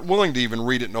most aren't willing to even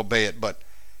read it and obey it. But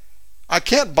I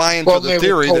can't buy into the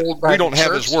theory that we don't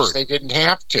have his word. They didn't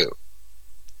have to.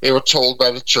 They were told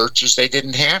by the churches they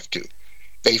didn't have to.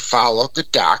 They followed the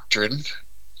doctrine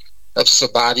of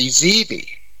Sabati Zevi.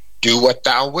 Do what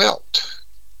thou wilt.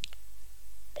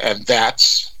 And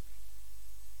that's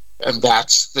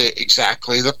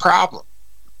exactly the problem.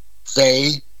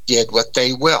 They did what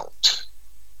they willed.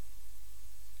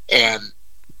 And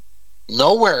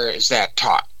nowhere is that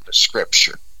taught in the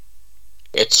scripture.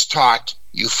 It's taught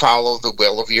you follow the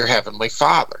will of your heavenly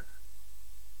Father.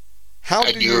 How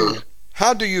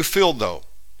do you feel, though,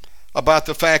 about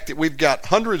the fact that we've got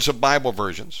hundreds of Bible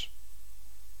versions,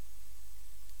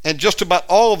 and just about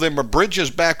all of them are bridges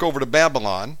back over to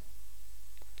Babylon,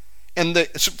 and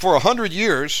for 100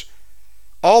 years,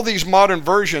 all these modern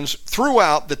versions threw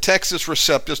out the Textus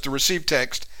Receptus, the received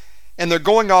text, and they're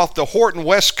going off the Horton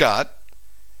Westcott.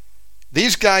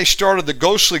 These guys started the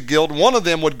Ghostly Guild. One of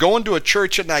them would go into a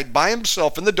church at night by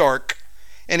himself in the dark,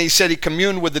 and he said he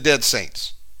communed with the dead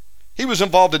saints. He was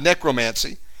involved in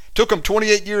necromancy. Took him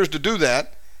 28 years to do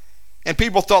that, and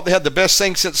people thought they had the best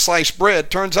thing since sliced bread.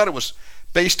 Turns out it was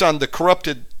based on the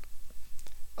corrupted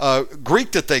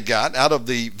Greek that they got out of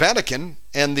the Vatican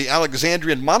and the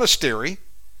Alexandrian monastery.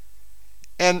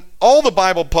 And all the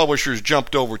Bible publishers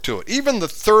jumped over to it. Even the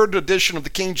third edition of the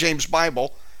King James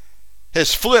Bible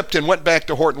has flipped and went back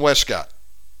to Horton Westcott.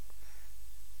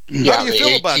 How do you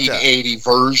feel about that? The 1880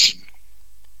 version.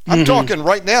 I'm talking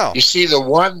right now. You see, the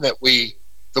one that we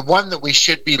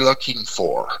should be looking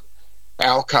for,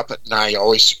 Al Cuppett and I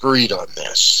always agreed on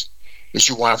this, is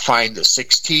you want to find the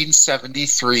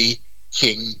 1673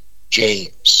 King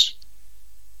James.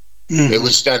 It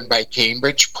was done by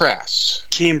Cambridge Press.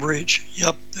 Cambridge,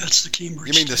 yep, that's the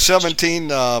Cambridge. You mean the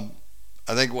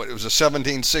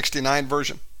 1769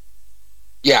 version?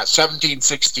 Yeah,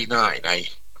 1769.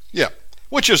 Yeah,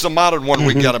 which is the modern one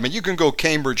we got. I mean, you can go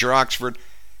Cambridge or Oxford,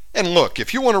 and look,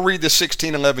 if you want to read the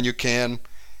 1611, you can.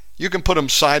 You can put them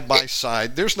side by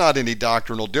side. There's not any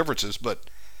doctrinal differences, but,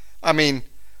 I mean,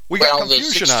 we got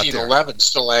confusion out there. The 1611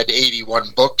 still had 81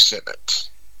 books in it.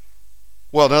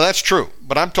 Well, no, that's true.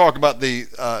 But I'm talking about the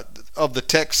of the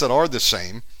texts that are the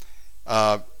same,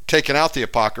 taking out the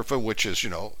Apocrypha, which is,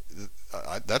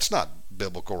 that's not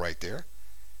biblical right there.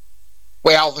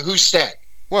 Well, who said?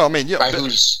 Well, I mean, yeah. By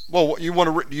who's? Well,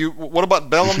 what about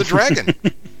Bel and the Dragon?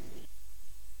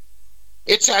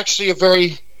 It's actually a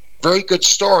very, very good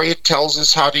story. It tells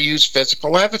us how to use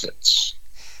physical evidence.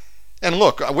 And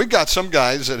look, we've got some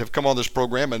guys that have come on this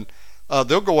program, and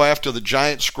they'll go after the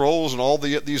giant scrolls and all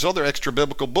these other extra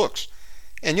biblical books.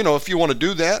 And, if you want to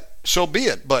do that, so be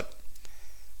it. But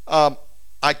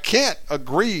I can't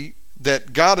agree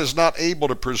that God is not able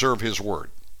to preserve his word.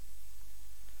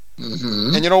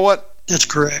 And you know what? That's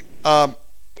correct.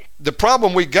 The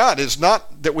problem we got is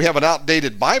not that we have an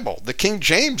outdated Bible. The King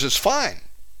James is fine.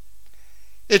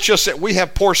 It's just that we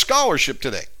have poor scholarship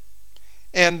today.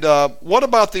 And what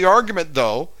about the argument,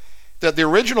 though, that the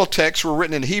original texts were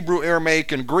written in Hebrew,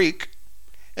 Aramaic, and Greek,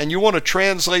 and you want to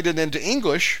translate it into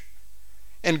English,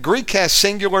 and Greek has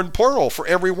singular and plural for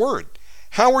every word?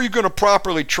 How are you going to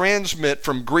properly transmit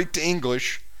from Greek to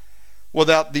English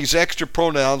without these extra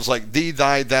pronouns like thee,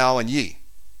 thy, thou, and ye?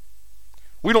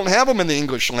 We don't have them in the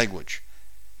English language.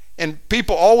 And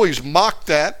people always mock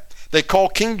that. They call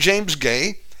King James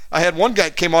gay. I had one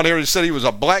guy came on here and said he was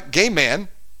a black gay man.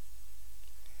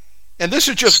 And this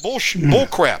is just bull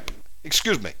crap.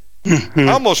 Excuse me.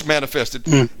 I almost manifested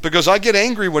because I get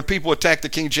angry when people attack the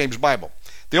King James Bible.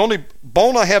 The only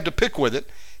bone I have to pick with it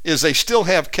is they still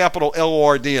have capital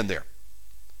L-O-R-D in there.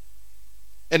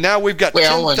 And now we've got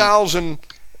 10,000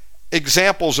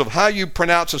 examples of how you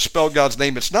pronounce and spell God's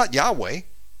name. It's not Yahweh.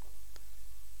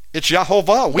 It's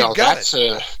Yahovah. We've got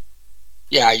it.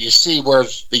 Yeah, you see where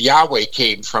the Yahweh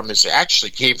came from is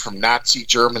actually came from Nazi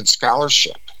German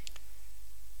scholarship.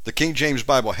 The King James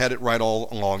Bible had it right all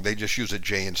along. They just use a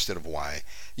J instead of Y.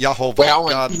 Yahovah,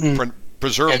 God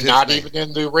preserved his name. And not even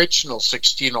in the original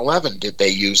 1611 did they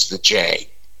use the J.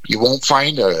 You won't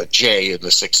find a J in the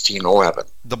 1611.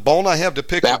 The bone I have to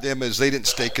pick with them is they didn't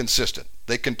stay consistent.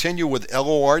 They continue with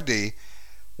Lord,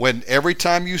 when every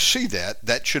time you see that,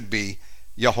 that should be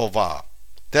Yahovah.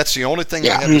 That's the only thing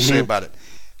I have to say about it.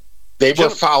 They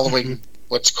were following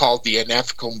what's called the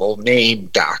ineffable name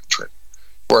doctrine,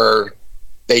 where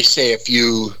they say if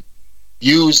you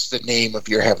use the name of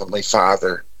your Heavenly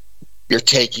Father, you're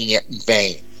taking it in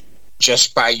vain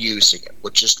just by using it,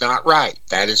 which is not right.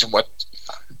 That isn't what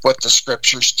the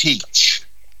scriptures teach.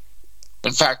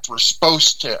 In fact, we're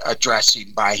supposed to address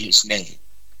him by his name.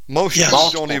 Most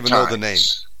Jews don't even know the name.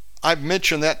 I've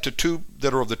mentioned that to two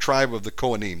that are of the tribe of the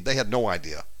Kohanim. They had no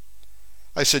idea.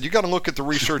 I said, you got to look at the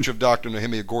research of Dr.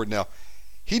 Nehemiah Gordon now.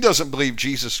 He doesn't believe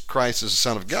Jesus Christ is the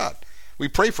Son of God. We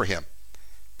pray for him.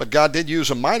 But God did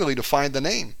use him mightily to find the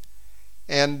name.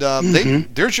 And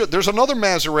there's another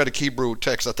Masoretic Hebrew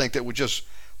text, I think, that would just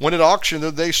went at auction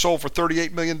that they sold for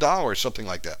 $38 million, something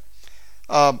like that.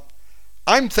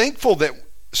 I'm thankful that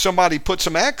somebody put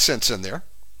some accents in there.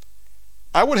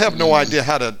 I would have no idea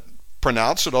how to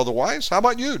pronounce it otherwise. How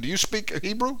about you? Do you speak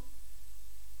Hebrew?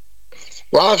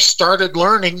 Well, I've started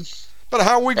learning. But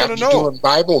how are we going to know? Doing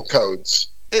Bible codes.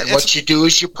 And what you do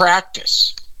is you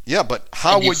practice. Yeah, but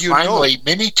how would you know?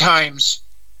 Many times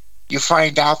you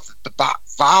find out that the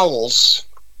vowels,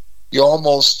 you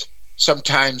almost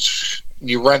sometimes,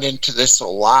 you run into this a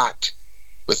lot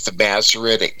with the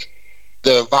Masoretic.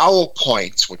 The vowel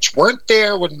points, which weren't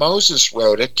there when Moses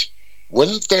wrote it,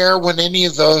 weren't there when any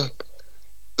of the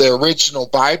original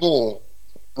Bible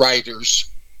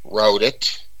writers wrote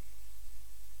it.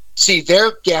 See,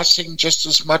 they're guessing just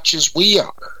as much as we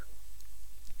are.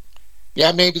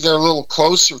 Yeah, maybe they're a little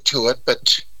closer to it,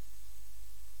 but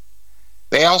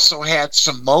they also had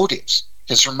some motives.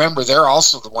 Because remember, they're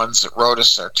also the ones that wrote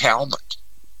us our Talmud.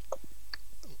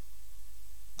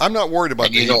 I'm not worried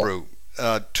about the Hebrew.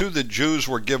 The Jews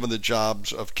were given the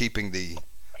jobs of keeping the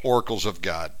oracles of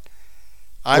God.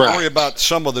 I worry about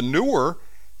some of the newer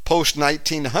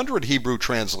post-1900 Hebrew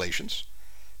translations,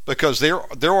 because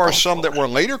there are some that were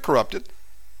later corrupted.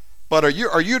 But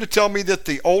are you to tell me that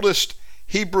the oldest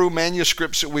Hebrew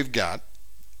manuscripts that we've got,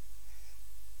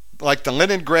 like the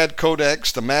Leningrad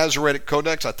Codex, the Masoretic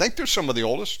Codex, I think they're some of the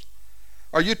oldest.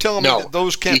 Are you telling me that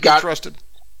those can't be trusted?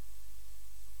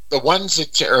 The ones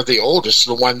that are the oldest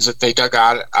are the ones that they dug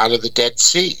out of the Dead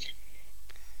Sea.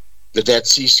 The Dead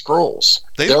Sea Scrolls.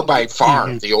 They're by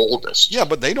far the oldest. Yeah,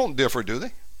 but they don't differ, do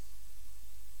they?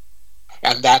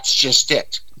 And that's just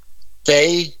it.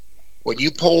 When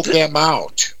you pulled them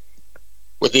out,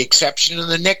 with the exception of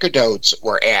the Nicododes that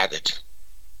were added,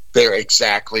 they're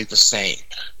exactly the same.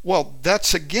 Well,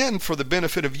 that's again for the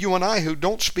benefit of you and I who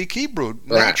don't speak Hebrew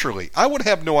naturally. Right. I would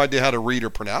have no idea how to read or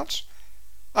pronounce.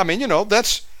 I mean,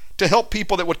 that's to help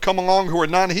people that would come along who are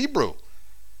non-Hebrew.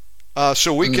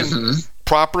 So we can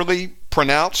properly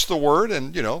pronounce the word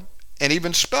and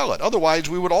even spell it. Otherwise,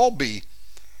 we would all be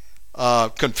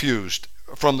confused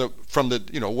from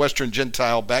the Western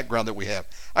Gentile background that we have.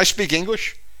 I speak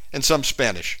English and some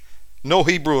Spanish. No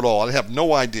Hebrew at all. I have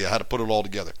no idea how to put it all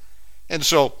together. And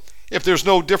so, if there's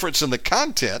no difference in the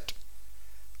content,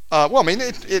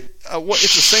 it's the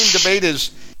same debate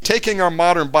as taking our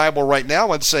modern Bible right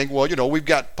now and saying, we've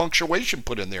got punctuation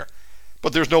put in there,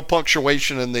 but there's no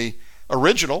punctuation in the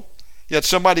original. Yet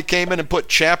somebody came in and put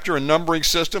chapter and numbering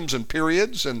systems and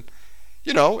periods, and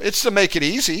it's to make it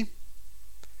easy.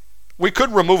 We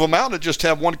could remove them out and just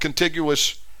have one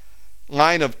contiguous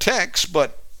line of text,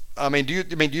 but do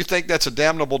you think that's a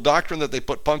damnable doctrine that they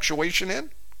put punctuation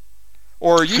in?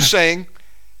 Or are you saying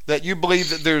that you believe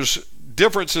that there's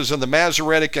differences in the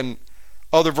Masoretic and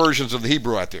other versions of the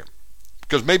Hebrew out there?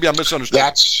 Because maybe I misunderstood.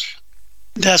 That's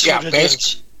what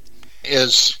it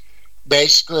is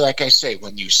basically, like I say,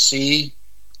 when you see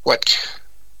what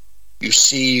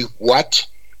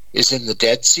is in the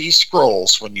Dead Sea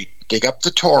Scrolls, when you dig up the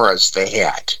Torahs they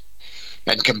had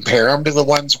and compare them to the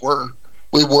ones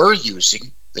we were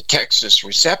using, the Textus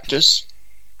Receptus,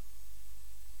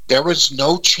 there was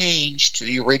no change to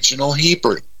the original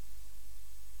Hebrew.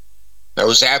 There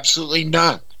was absolutely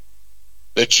none.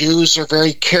 The Jews are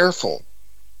very careful.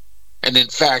 And in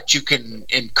fact, you can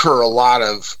incur a lot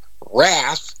of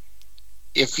wrath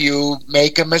if you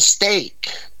make a mistake.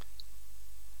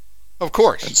 Of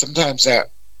course. And sometimes that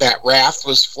wrath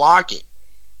was flogging.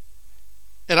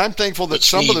 And I'm thankful that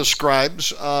some of the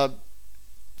scribes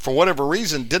for whatever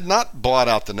reason, did not blot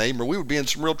out the name, or we would be in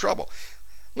some real trouble.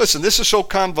 Listen, this is so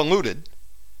convoluted,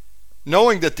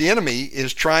 knowing that the enemy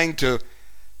is trying to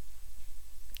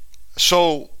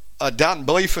sow a doubt and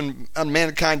belief in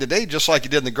mankind today, just like he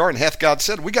did in the garden. Hath God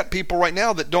said? We got people right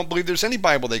now that don't believe there's any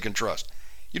Bible they can trust.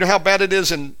 You know how bad it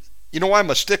is, and you know why I'm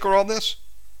a sticker on this?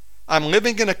 I'm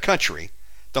living in a country,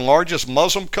 the largest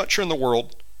Muslim country in the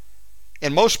world,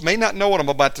 and most may not know what I'm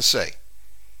about to say.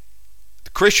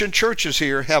 The Christian churches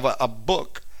here have a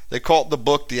book. They call it the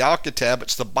book, the Al-Kitab.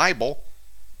 It's the Bible,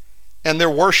 and they're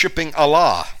worshiping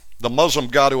Allah, the Muslim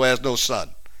God who has no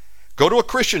son. Go to a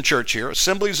Christian church here,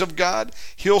 Assemblies of God,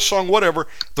 Hillsong, whatever.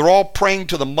 They're all praying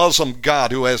to the Muslim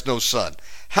God who has no son.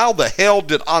 How the hell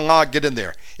did Allah get in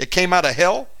there? It came out of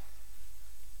hell?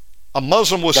 A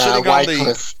Muslim was sitting on the...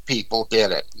 Wycliffe people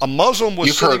did it. A Muslim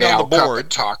was sitting on the board. You've heard Al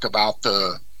talk about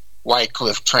the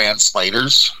Wycliffe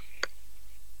translators.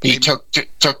 He took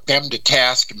them to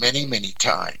task many, many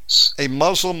times. A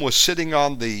Muslim was sitting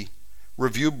on the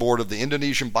review board of the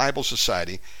Indonesian Bible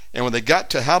Society, and when they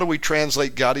got to how do we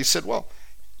translate God, he said, well,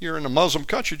 you're in a Muslim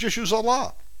country, just use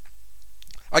Allah.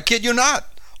 I kid you not.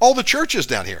 All the churches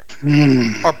down here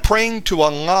are praying to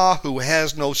Allah who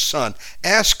has no son.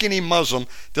 Ask any Muslim,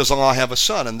 does Allah have a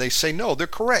son? And they say no. They're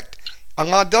correct.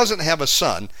 Allah doesn't have a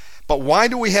son. But why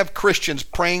do we have Christians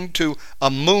praying to a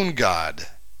moon god?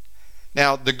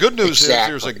 Now, the good news is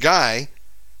there's a guy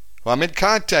who I'm in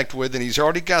contact with, and he's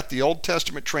already got the Old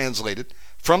Testament translated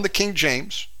from the King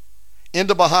James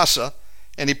into Bahasa,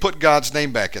 and he put God's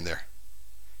name back in there.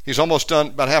 He's almost done,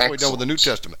 about halfway done with the New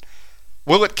Testament.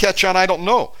 Will it catch on? I don't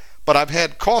know. But I've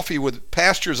had coffee with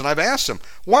pastors, and I've asked them,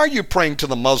 why are you praying to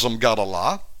the Muslim God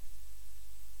Allah?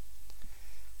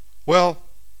 Well,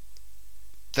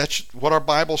 that's what our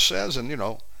Bible says, and,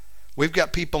 we've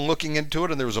got people looking into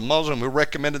it, and there was a Muslim who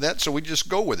recommended that, so we just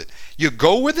go with it. You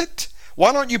go with it?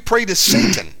 Why don't you pray to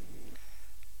Satan?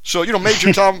 So,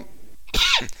 Major Tom,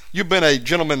 you've been a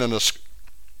gentleman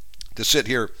to sit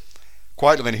here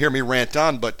quietly and hear me rant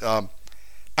on, but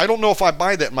I don't know if I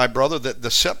buy that, my brother, that the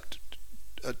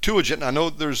Septuagint, I know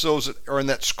there's those that are in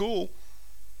that school,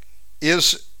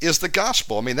 is the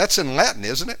gospel. I mean, that's in Latin,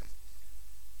 isn't it?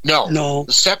 No.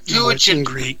 The Septuagint, it's in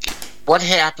Greek. What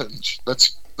happened?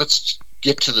 Let's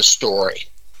get to the story.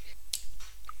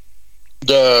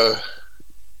 The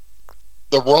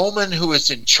Roman who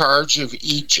was in charge of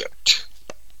Egypt,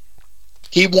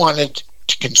 he wanted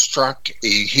to construct a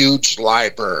huge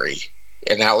library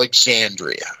in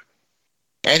Alexandria.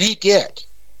 And he did.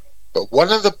 But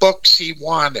one of the books he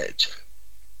wanted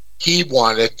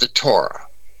the Torah.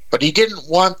 But he didn't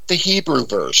want the Hebrew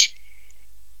version,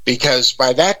 because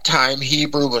by that time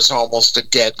Hebrew was almost a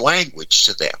dead language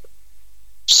to them.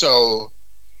 So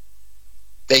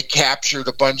they captured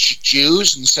a bunch of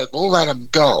Jews and said, we'll let them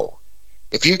go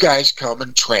if you guys come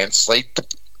and translate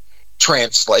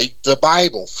the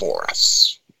Bible for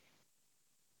us.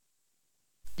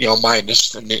 Minus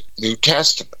the New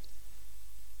Testament.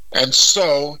 And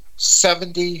so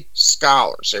 70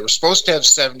 scholars, they were supposed to have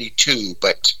 72,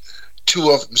 but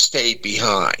 2 of them stayed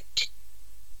behind.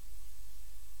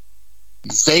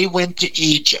 They went to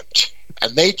Egypt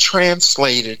and they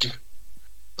translated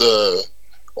the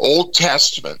Old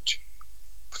Testament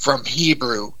from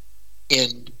Hebrew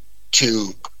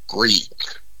into Greek.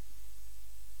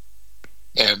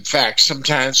 And in fact,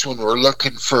 sometimes when we're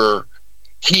looking for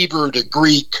Hebrew to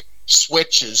Greek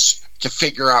switches to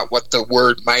figure out what the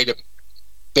word might have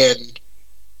been,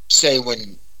 say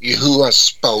when Yahuwah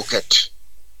spoke it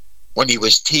when he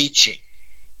was teaching,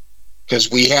 because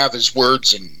we have his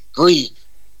words in Greek,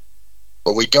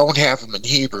 but we don't have them in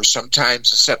Hebrew.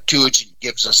 Sometimes the Septuagint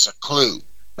gives us a clue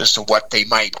as to what they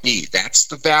might be. That's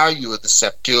the value of the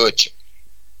Septuagint.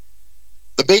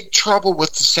 The big trouble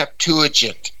with the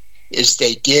Septuagint is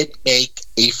they did make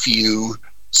a few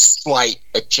slight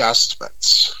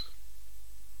adjustments.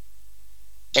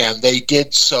 And they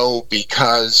did so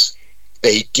because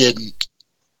they didn't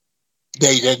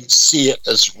see it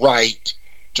as right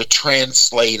to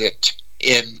translate it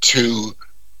into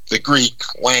the Greek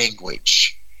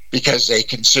language, because they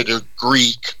considered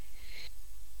Greek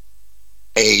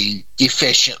a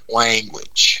deficient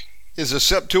language. Is the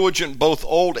Septuagint both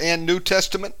Old and New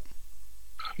Testament?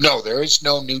 No, there is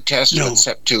no New Testament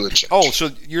Septuagint. Oh, so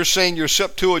you're saying your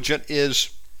Septuagint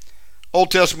is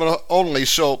Old Testament only,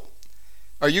 so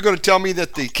are you going to tell me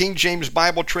that the King James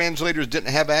Bible translators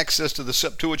didn't have access to the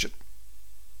Septuagint?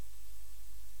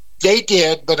 They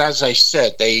did, but as I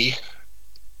said,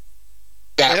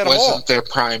 that wasn't their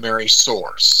primary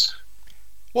source.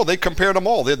 Well, they compared them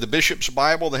all. They had the Bishop's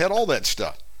Bible. They had all that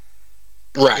stuff.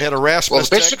 Right. They had Erasmus. Well,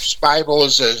 the Bishop's Bible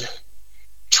is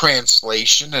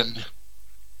translation, and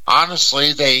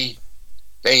honestly, they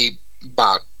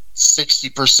about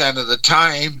 60% of the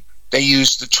time they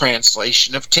use the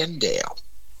translation of Tyndale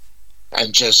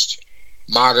and just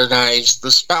modernize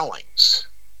the spellings.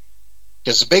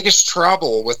 Because the biggest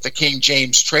trouble with the King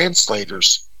James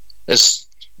translators is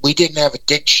we didn't have a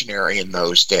dictionary in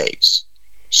those days,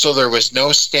 so there was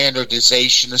no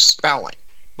standardization of spelling.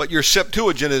 But your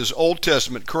Septuagint is Old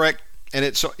Testament, correct? And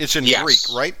it's in Yes. Greek,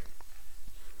 right?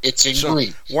 It's in So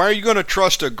Greek. why are you going to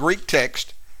trust a Greek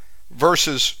text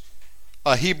versus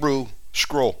a Hebrew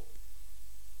scroll?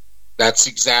 That's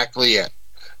exactly it.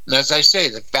 And as I say,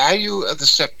 the value of the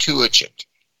Septuagint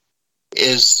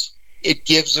is it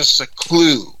gives us a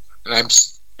clue, and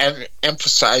I'm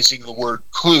emphasizing the word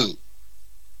clue,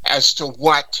 as to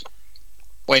what,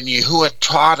 when Yahuwah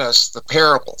taught us the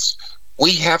parables,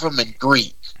 we have them in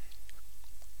Greek.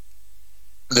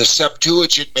 The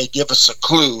Septuagint may give us a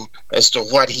clue as to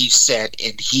what he said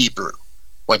in Hebrew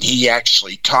when he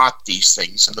actually taught these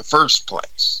things in the first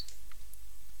place.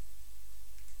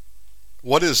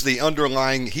 What is the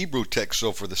underlying Hebrew text,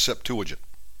 so for the Septuagint?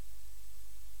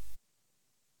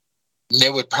 And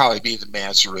it would probably be the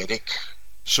Masoretic.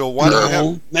 So why do you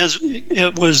have...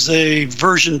 It was a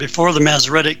version before the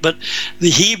Masoretic, but the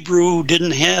Hebrew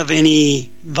didn't have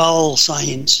any vowel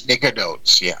signs.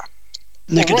 Nicodotes, yeah.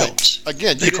 Nicodotes. Right.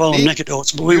 Again, they call them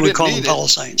Nicodotes, but we would call them vowel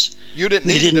signs. You didn't.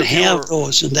 They didn't have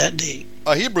those in that day.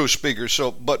 A Hebrew speaker.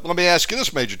 So, but let me ask you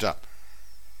this, Major Tom.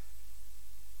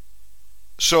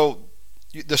 So,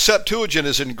 the Septuagint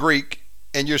is in Greek,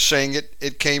 and you're saying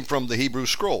it came from the Hebrew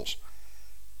scrolls,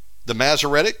 the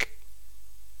Masoretic.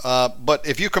 But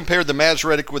if you compare the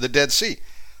Masoretic with the Dead Sea,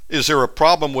 is there a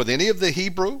problem with any of the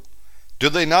Hebrew? Do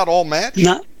they not all match?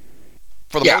 Not.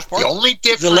 For the most part? The only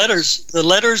difference... The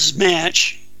letters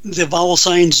match, the vowel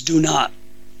signs do not.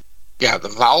 Yeah, the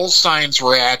vowel signs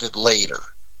were added later,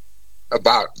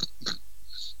 about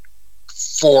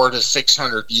 400 to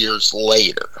 600 years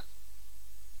later.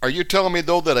 Are you telling me,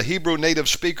 though, that a Hebrew native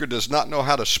speaker does not know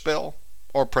how to spell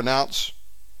or pronounce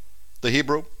the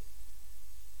Hebrew?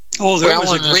 Oh, there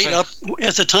was a great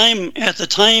at the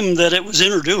time that it was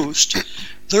introduced,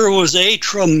 there was a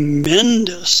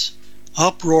tremendous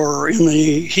uproar in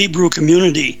the Hebrew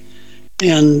community,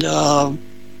 and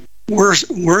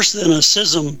worse than a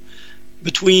schism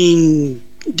between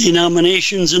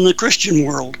denominations in the Christian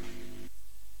world.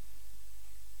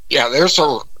 Yeah,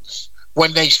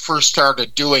 when they first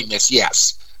started doing this,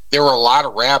 yes, there were a lot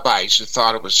of rabbis who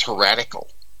thought it was heretical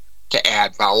to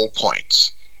add vowel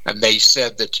points. And they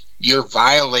said that you're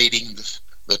violating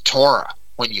the Torah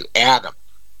when you add them.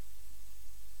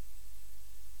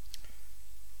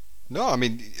 No, I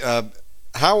mean,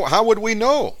 how would we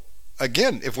know?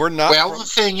 Again, if we're not the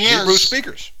thing Hebrew is,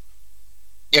 speakers.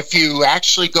 If you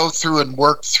actually go through and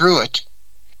work through it,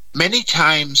 many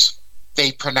times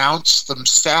they pronounce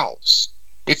themselves.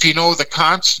 If you know the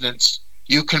consonants,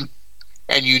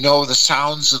 and you know the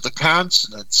sounds of the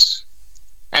consonants,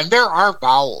 and there are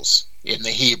vowels in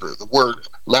the Hebrew. The word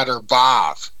letter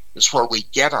Vav is where we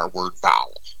get our word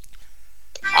vowel.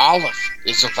 Aleph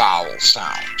is a vowel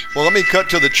sound. Well, let me cut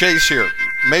to the chase here.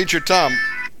 Major Tom,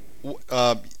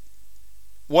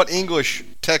 what English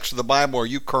text of the Bible are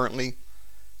you currently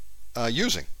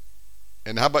using?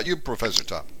 And how about you, Professor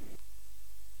Tom?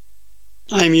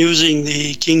 I'm using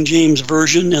the King James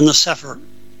Version and the Sefer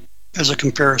as a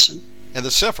comparison. And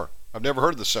the Sefer. I've never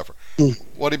heard of the Sefer.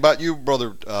 What about you,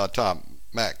 Brother Tom,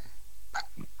 Mack?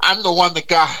 I'm the one that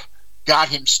got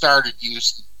him started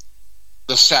using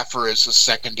the Sefer as a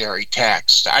secondary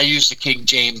text. I use the King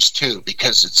James too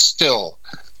because it's still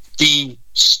the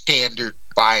standard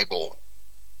Bible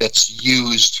that's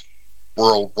used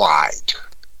worldwide.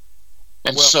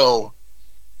 And so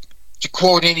to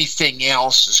quote anything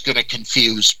else is going to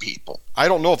confuse people. I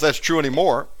don't know if that's true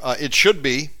anymore. It should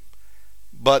be,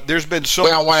 but there's been so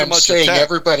what so I'm much saying, attack.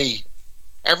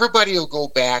 Everybody will go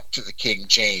back to the King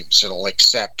James and will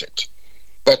accept it.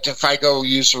 But if I go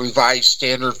use a Revised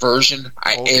Standard Version,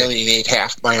 I alienate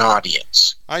half my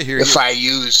audience. I hear you. If I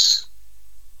use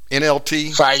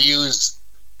NLT, if I use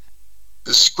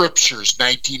the Scriptures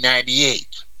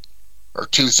 1998 or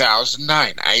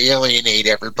 2009, I alienate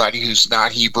everybody who's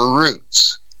not Hebrew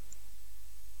roots.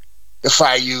 If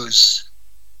I use,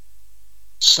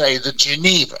 say, the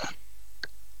Geneva,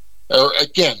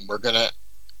 again, we're going to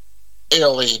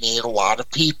alienate a lot of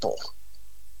people.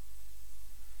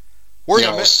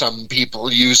 Some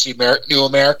people use the New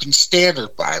American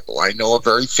Standard Bible. I know a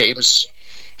very famous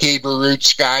Hebrew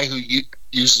roots guy who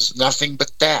uses nothing but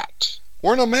that.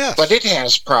 We're in a mess. But it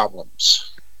has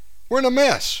problems. We're in a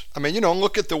mess. I mean,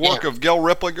 look at the work of Gil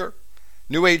Rippliger,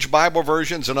 New Age Bible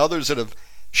versions and others that have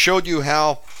showed you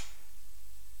how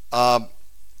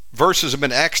verses have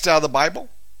been axed out of the Bible.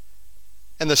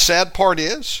 And the sad part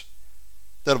is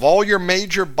that of all your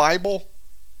major Bible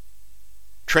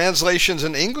translations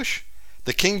in English,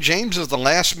 the King James is the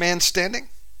last man standing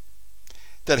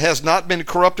that has not been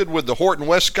corrupted with the Horton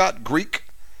Westcott Greek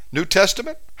New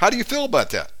Testament. How do you feel about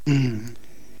that?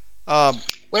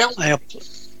 Well,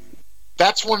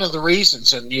 that's one of the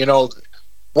reasons. And,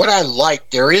 what I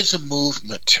like, there is a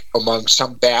movement among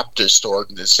some Baptist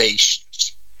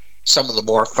organizations, some of the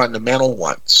more fundamental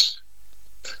ones.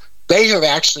 They have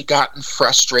actually gotten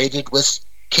frustrated with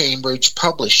Cambridge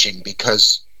Publishing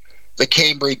because the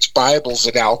Cambridge Bibles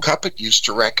that Al Cuppett used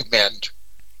to recommend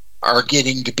are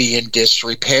getting to be in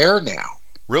disrepair now.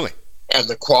 Really? And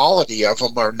the quality of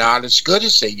them are not as good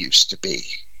as they used to be.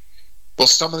 Well,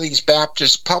 some of these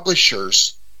Baptist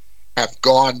publishers have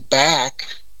gone back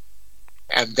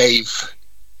and they've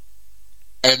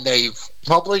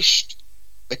published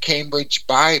the Cambridge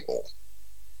Bible,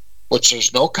 which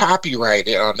there's no copyright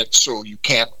on it, so you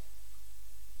can't.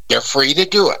 They're free to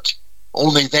do it.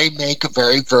 Only they make a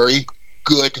very, very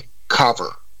good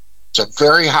cover. It's a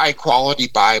very high quality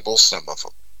Bible, some of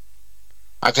them.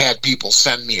 I've had people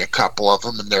send me a couple of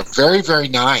them, and they're very, very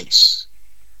nice.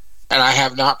 And I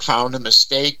have not found a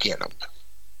mistake in them.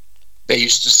 They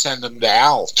used to send them to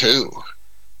Al, too.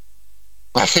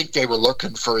 I think they were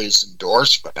looking for his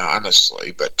endorsement,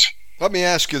 honestly, but... Let me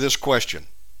ask you this question.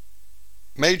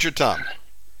 Major Tom,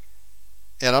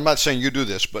 and I'm not saying you do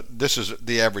this, but this is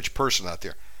the average person out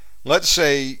there. Let's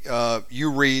say you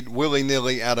read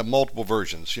willy-nilly out of multiple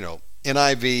versions,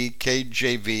 NIV,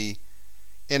 KJV,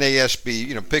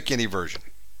 NASB, pick any version.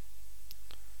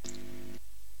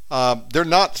 They're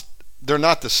not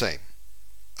the same.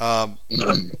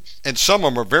 And some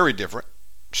of them are very different.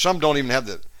 Some don't even have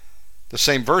the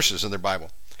same verses in their Bible.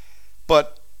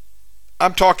 But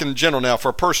I'm talking in general now for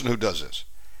a person who does this.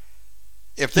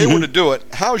 If they were to do it,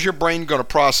 how's your brain going to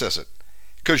process it?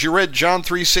 Because you read John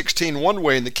 3:16 one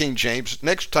way in the King James,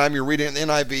 next time you're reading it in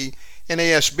NIV,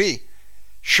 NASB.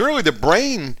 Surely the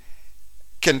brain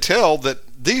can tell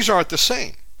that these aren't the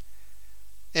same.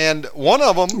 And one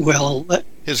of them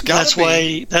has got to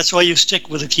be... That's why you stick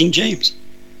with the King James.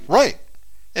 Right.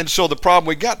 And so the problem,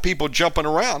 we got people jumping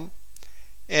around,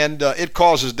 and it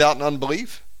causes doubt and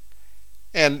unbelief.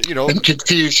 And, and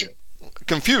confusion.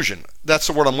 Confusion. That's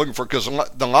the word I'm looking for, because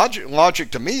the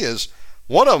logic to me is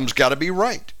one of them's got to be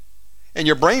right. And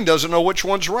your brain doesn't know which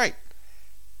one's right.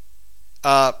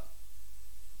 The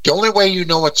only way you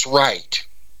know it's right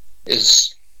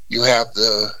is you have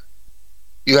the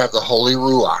Holy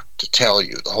Ruach to tell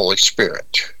you, the Holy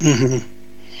Spirit. Mm-hmm.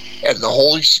 And the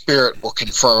Holy Spirit will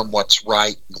confirm what's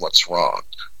right and what's wrong.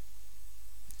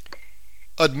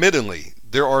 Admittedly,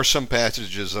 there are some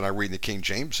passages that I read in the King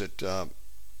James that are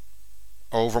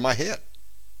over my head.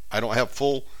 I don't have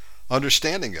full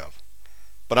understanding of.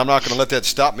 But I'm not going to let that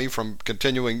stop me from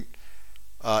continuing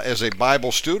as a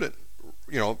Bible student,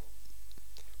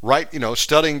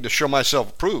 studying to show myself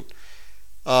approved.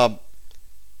 But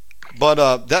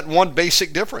that one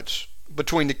basic difference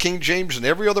between the King James and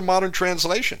every other modern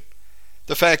translation,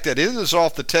 the fact that it is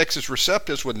off the Textus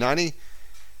Receptus with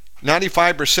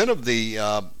 95% of the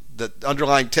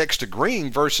underlying text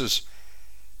agreeing versus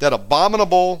that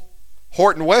abominable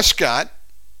Horton Westcott.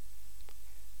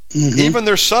 Mm-hmm. Even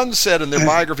their sons said in their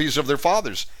biographies of their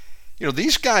fathers,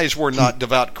 these guys were not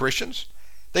devout Christians.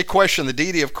 They questioned the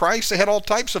deity of Christ. They had all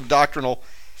types of doctrinal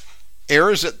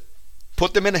errors that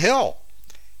put them in hell.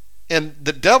 And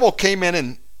the devil came in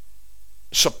and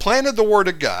supplanted the Word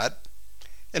of God.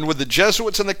 And with the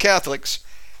Jesuits and the Catholics,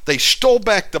 they stole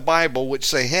back the Bible,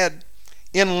 which they had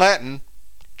in Latin,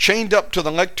 chained up to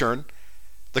the lectern.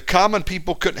 The common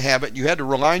people couldn't have it. You had to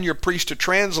rely on your priest to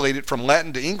translate it from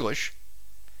Latin to English.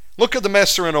 Look at the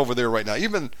mess they're in over there right now.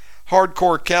 Even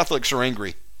hardcore Catholics are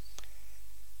angry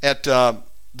at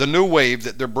the new wave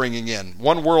that they're bringing in.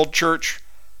 One world church,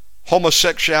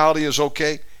 homosexuality is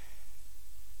okay.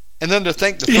 And then to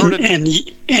think the third... And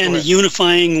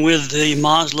unifying with the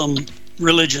Muslim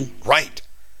religion. Right.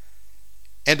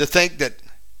 And to think that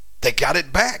they got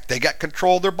it back. They got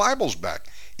control of their Bibles back.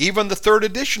 Even the third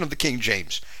edition of the King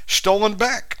James, stolen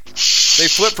back. They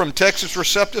flipped from Textus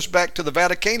Receptus back to the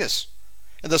Vaticanus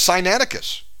and the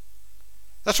Sinaiticus.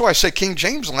 That's why I say King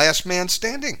James, last man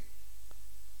standing.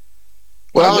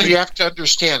 Well, you have to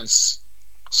understand,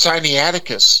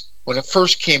 Sinaiticus, when it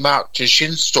first came out,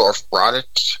 Tischendorf brought it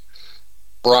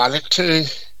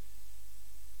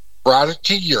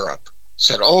to Europe.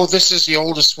 Said, "Oh, this is the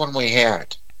oldest one we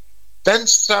had." Then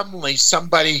suddenly,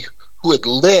 somebody who had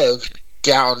lived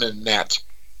down in that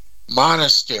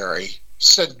monastery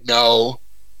said, no,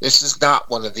 this is not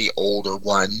one of the older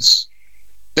ones.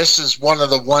 This is one of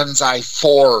the ones I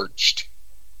forged.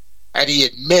 And he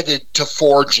admitted to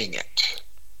forging it.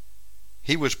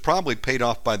 He was probably paid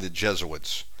off by the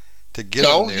Jesuits to get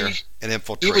in there and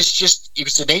infiltrate. He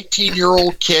was an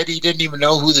 18-year-old kid. He didn't even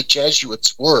know who the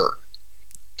Jesuits were.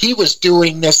 He was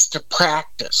doing this to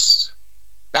practice.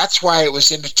 That's why it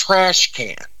was in a trash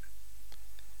can.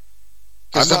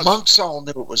 Because the monks all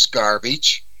knew it was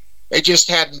garbage. They just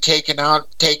hadn't taken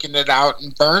it out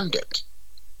and burned it.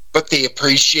 But they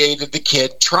appreciated the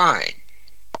kid trying.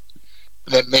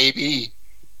 That maybe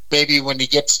when he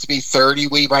gets to be 30,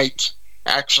 we might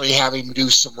actually have him do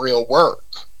some real work.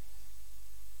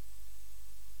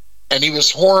 And he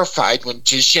was horrified when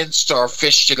Tischenstorf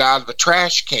fished it out of a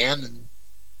trash can and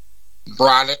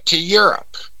brought it to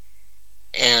Europe.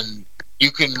 And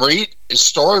you can read, his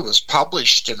story was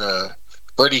published in a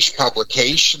British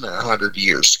publication 100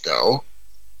 years ago.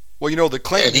 Well, the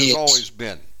claim has always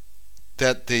been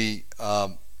that the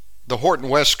Horton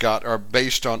Westcott are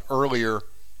based on earlier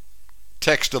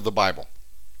text of the Bible.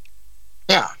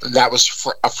 Yeah, and that was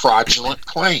a fraudulent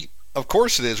claim. Of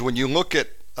course it is. When you look at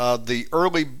the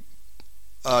early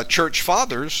church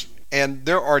fathers, and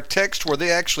there are texts where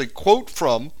they actually quote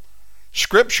from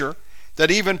Scripture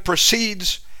that even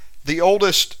precedes the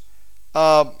oldest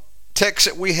text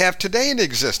that we have today in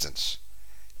existence.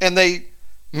 And they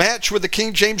match with the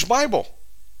King James Bible,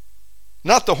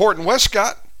 not the Horton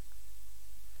Westcott.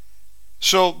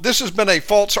 So this has been a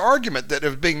false argument that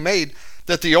is being made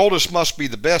that the oldest must be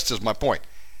the best, is my point.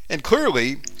 And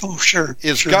clearly,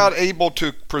 is God able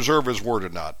to preserve his word or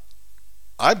not?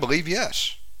 I believe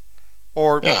yes.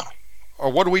 Or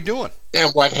what are we doing?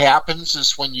 And what happens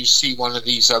is when you see one of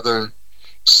these other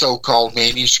so-called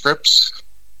manuscripts,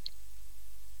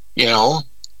 you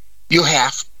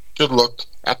have to look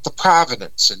at the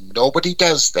provenance, and nobody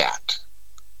does that.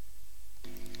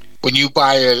 When you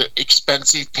buy an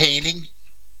expensive painting,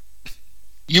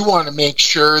 you want to make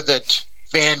sure that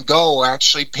Van Gogh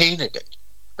actually painted it,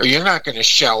 or you're not going to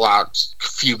shell out a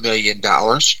few $1 million.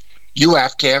 You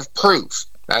have to have proof.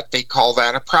 That they call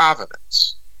that a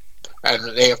provenance. And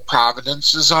they have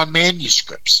provenances on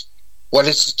manuscripts. What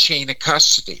is the chain of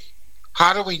custody?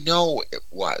 How do we know it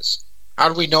was? How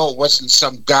do we know it wasn't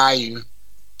some guy who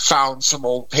found some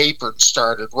old paper and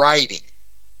started writing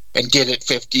and did it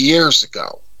 50 years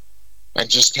ago and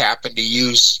just happened to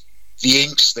use the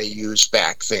inks they used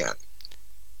back then?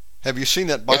 Have you seen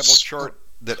that Bible chart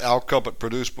that Al Cuppet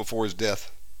produced before his death?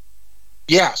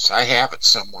 Yes, I have it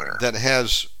somewhere. That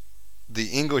has the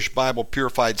English Bible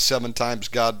purified 7 times.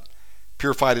 God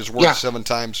purified his word 7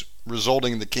 times,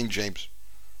 resulting in the King James.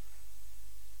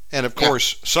 And of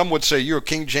course, some would say, you're a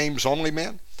King James only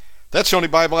man? That's the only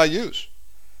Bible I use.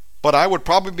 But I would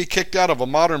probably be kicked out of a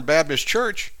modern Baptist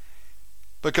church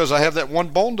because I have that one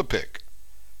bone to pick.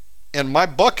 And my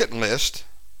bucket list,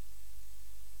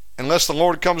 unless the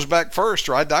Lord comes back first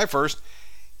or I die first,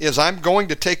 is I'm going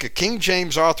to take a King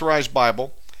James authorized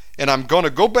Bible and I'm going to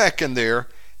go back in there,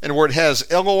 and where it has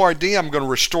L-O-R-D, I'm going to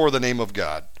restore the name of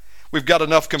God. We've got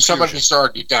enough confusion. Somebody's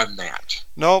already done that.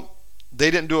 No,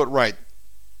 they didn't do it right.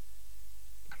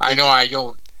 I know I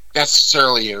don't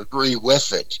necessarily agree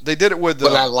with it. They did it with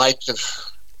but I like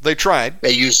they tried.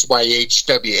 They used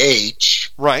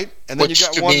YHWH. Right. And then which you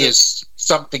got to one me is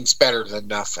something's better than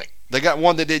nothing. They got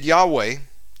one that did Yahweh,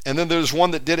 and then there's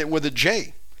one that did it with a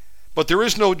J. But there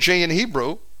is no J in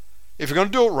Hebrew. If you're going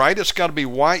to do it right, it's got to be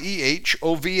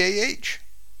YEHOVAH.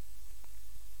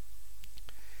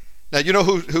 Now, you know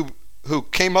who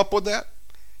came up with that?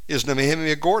 Is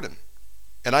Nehemiah Gordon.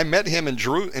 And I met him in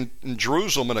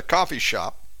Jerusalem in a coffee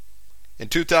shop in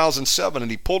 2007, and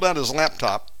he pulled out his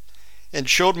laptop and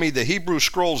showed me the Hebrew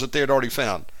scrolls that they had already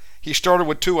found. He started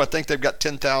with 2. I think they've got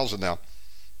 10,000 now,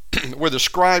 where the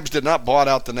scribes did not blot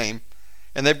out the name.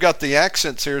 And they've got the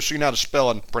accents here so you know how to spell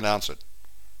and pronounce it.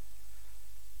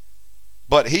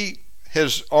 But he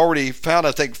has already found,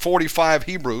 I think, 45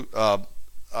 Hebrew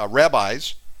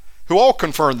rabbis who all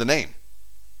confirmed the name.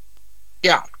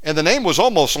 Yeah. And the name was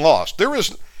almost lost. There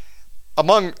is,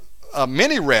 among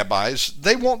many rabbis,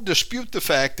 they won't dispute the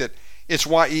fact that it's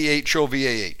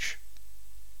YEHOVAH.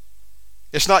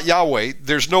 It's not Yahweh.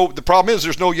 The problem is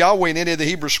there's no Yahweh in any of the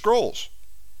Hebrew scrolls.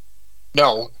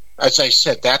 No, as I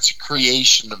said, that's a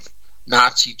creation of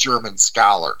Nazi German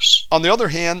scholars. On the other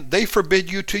hand, they forbid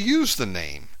you to use the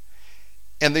name.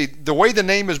 And the way the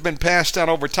name has been passed down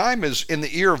over time is in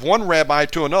the ear of one rabbi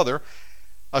to another,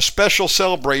 a special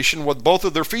celebration with both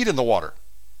of their feet in the water.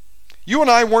 You and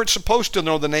I weren't supposed to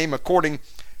know the name according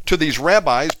to these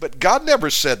rabbis, but God never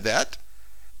said that.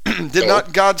 Did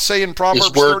not God say in Proverbs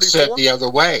 34? His word said the other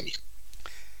way.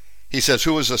 He says,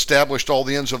 who has established all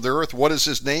the ends of the earth? What is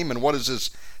his name, and what is his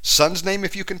son's name,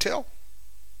 if you can tell?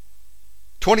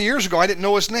 20 years ago, I didn't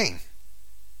know his name.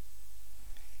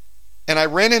 And I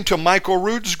ran into Michael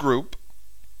Rood's group,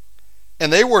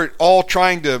 and they were all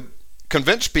trying to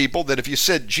convince people that if you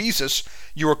said Jesus,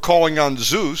 you were calling on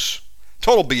Zeus.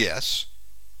 Total BS.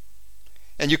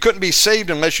 And you couldn't be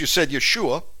saved unless you said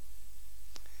Yeshua.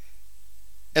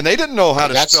 And they didn't know how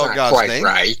to spell God's name. That's not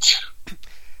quite right.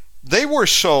 They were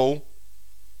so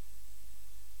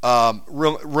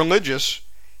religious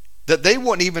that they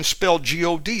wouldn't even spell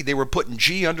G-O-D. They were putting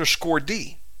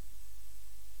G_D.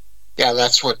 Yeah,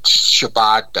 that's what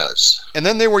Shabbat does. And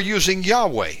then they were using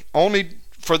Yahweh, only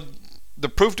for the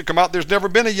proof to come out. There's never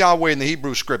been a Yahweh in the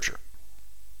Hebrew Scripture.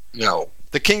 No.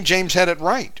 The King James had it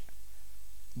right,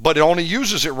 but it only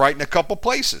uses it right in a couple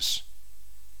places.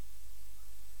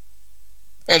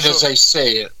 And as I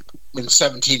say, in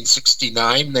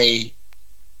 1769, they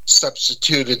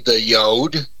substituted the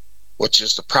Yod, which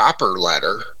is the proper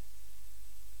letter,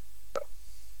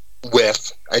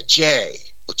 with a J,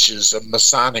 which is a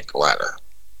Masonic letter.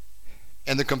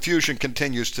 And the confusion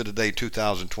continues to today,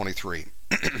 2023.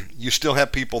 You still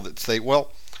have people that say,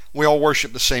 well, we all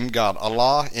worship the same God.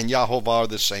 Allah and Yahovah are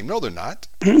the same. No, they're not.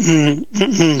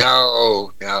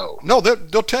 No. No,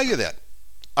 they'll tell you that.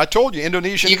 I told you,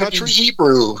 Indonesian Even country. in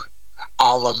Hebrew,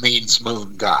 Allah means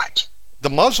moon god. The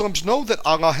Muslims know that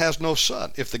Allah has no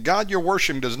son. If the God you're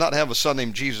worshiping does not have a son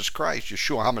named Jesus Christ,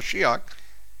 Yeshua HaMashiach,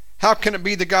 how can it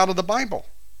be the God of the Bible?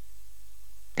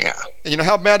 Yeah. And you know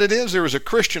how bad it is? There was a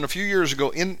Christian a few years ago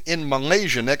in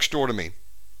Malaysia next door to me,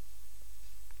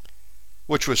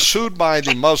 which was sued by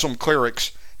the Muslim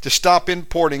clerics to stop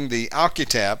importing the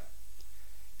Alkitab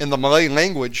in the Malay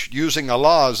language using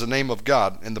Allah as the name of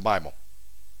God in the Bible.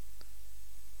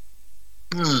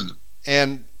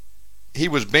 And he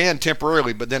was banned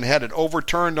temporarily, but then had it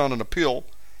overturned on an appeal,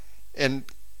 and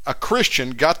a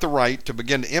Christian got the right to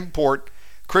begin to import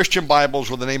Christian Bibles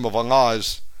with the name of Allah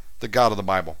as the God of the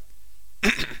Bible.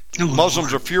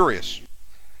 Muslims are furious.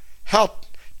 How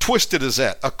twisted is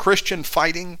that? A Christian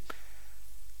fighting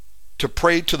to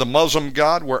pray to the Muslim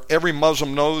God, where every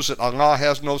Muslim knows that Allah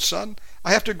has no son?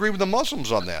 I have to agree with the Muslims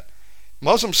on that.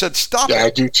 Muslims said, stop it.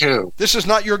 I do too. This is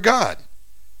not your God.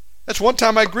 That's one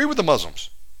time I agree with the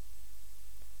Muslims.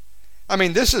 I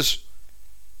mean, this is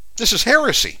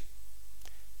heresy.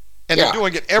 And they're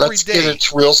doing it every day.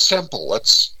 It's real simple.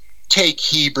 Let's take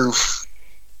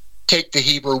the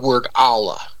Hebrew word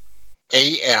Allah.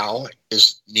 A-L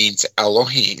means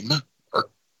Elohim, or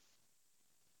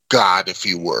God, if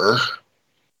you were.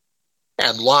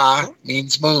 And La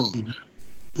means moon.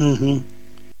 Mm-hmm.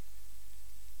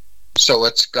 So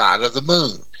it's God of the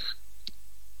moon.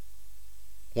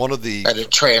 And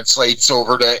it translates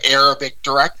over to Arabic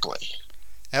directly.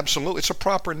 Absolutely. It's a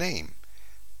proper name.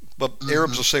 But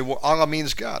Arabs will say, well, Allah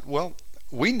means God. Well,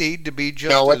 we need to be just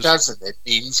No, it doesn't. It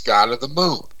means God of the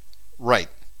moon. Right.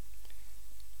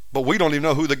 But we don't even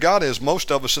know who the God is,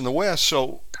 most of us in the West,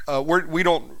 so we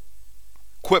don't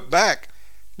quip back.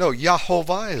 No,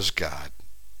 Yahovah is God.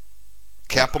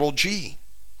 Capital G.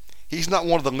 He's not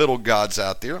one of the little gods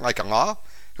out there, like Allah,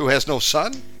 who has no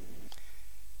son.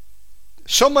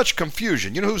 So much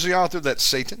confusion. You know who's the author of that?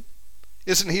 Satan.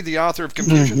 Isn't he the author of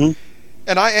confusion? Mm-hmm.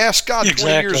 And I asked God 20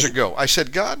 Exactly. years ago, I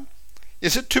said, God,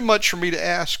 is it too much for me to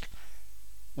ask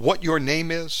what your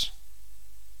name is?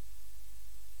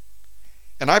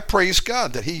 And I praise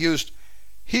God that he used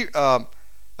a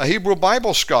Hebrew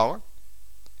Bible scholar,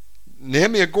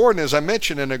 Nehemiah Gordon, as I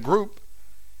mentioned, in a group,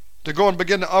 to go and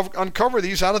begin to uncover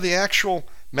these out of the actual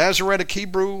Masoretic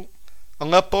Hebrew,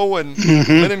 Aleppo, and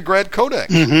Leningrad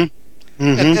Codex.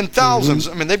 And thousands.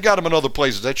 I mean, they've got them in other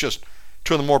places. That's just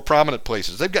two of the more prominent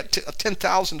places. They've got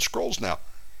 10,000 scrolls now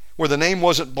where the name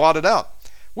wasn't blotted out.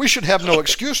 We should have no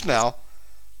excuse now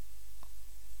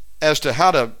as to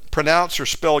how to pronounce or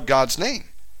spell God's name.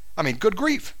 I mean, good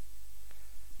grief.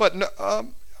 But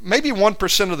maybe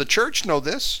 1% of the church know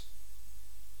this.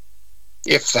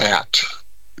 If that.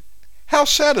 How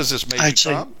sad is this, maybe,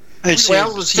 Tom? I'd say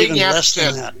Well, the it's thing even you have less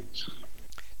than to- that.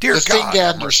 Dear The thing God. to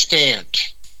understand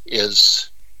is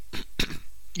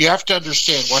you have to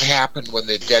understand what happened when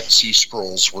the Dead Sea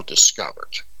Scrolls were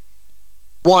discovered.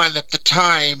 One, at the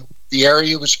time, the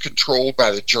area was controlled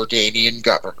by the Jordanian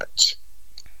government.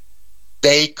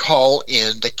 They call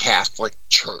in the Catholic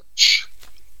Church,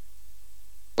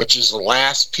 which is the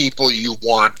last people you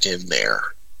want in there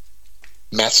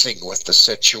messing with the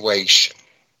situation.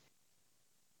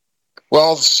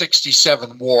 Well, the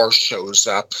 67 war shows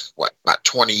up, about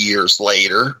 20 years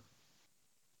later,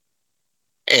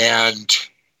 and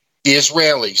the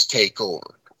Israelis take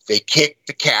over. They kick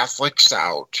the Catholics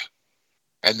out,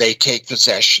 and they take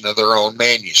possession of their own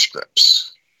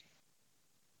manuscripts.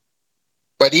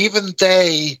 But even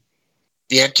the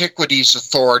Antiquities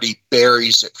Authority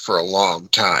buries it for a long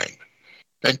time,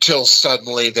 until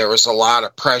suddenly there was a lot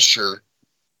of pressure.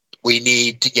 We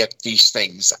need to get these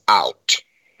things out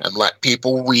and let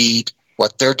people read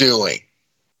what they're doing.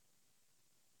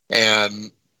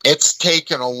 And it's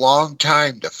taken a long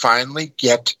time to finally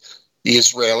get the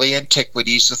Israeli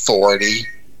Antiquities Authority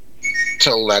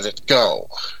to let it go.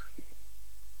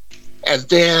 And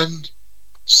then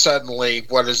suddenly,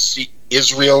 what does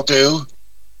Israel do?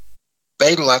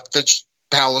 They let the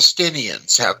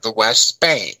Palestinians have the West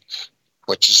Bank,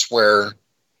 which is where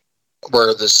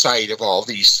the site of all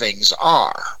these things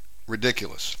are.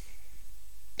 Ridiculous.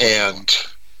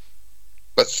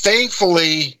 But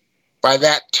thankfully, by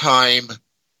that time,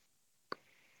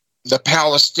 the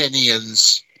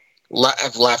Palestinians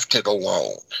have left it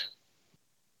alone.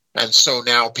 And so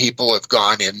now people have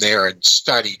gone in there and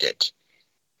studied it.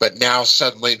 But now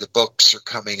suddenly the books are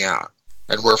coming out.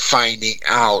 And we're finding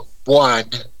out,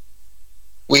 one,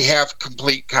 we have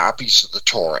complete copies of the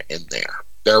Torah in there.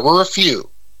 There were a few.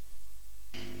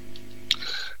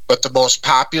 But the most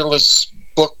populous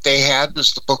book they had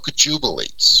was the Book of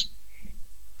Jubilees.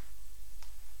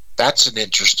 That's an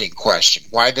interesting question.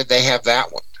 Why did they have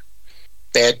that one?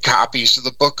 They had copies of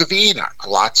the Book of Enoch,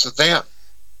 lots of them.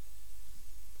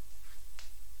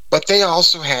 But they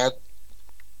also had,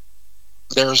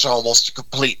 there's almost a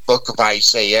complete book of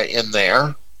Isaiah in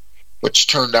there, which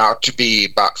turned out to be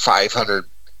about 500,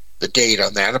 the date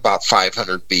on that, about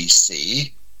 500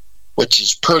 BC, which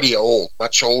is pretty old,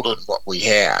 much older than what we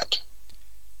had.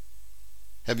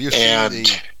 Have you seen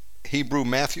the Hebrew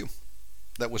Matthew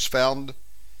that was found?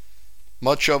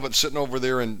 Much of it sitting over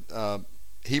there in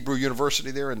Hebrew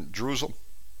University there in Jerusalem.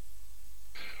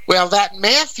 Well, that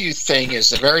Matthew thing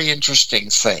is a very interesting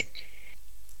thing.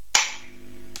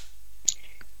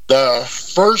 The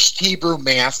first Hebrew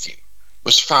Matthew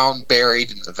was found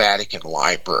buried in the Vatican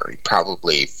Library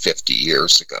probably 50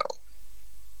 years ago.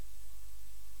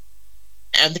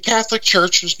 And the Catholic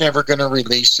Church was never going to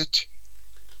release it.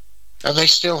 And they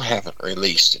still haven't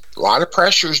released it. A lot of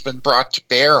pressure has been brought to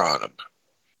bear on them.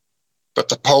 But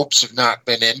the popes have not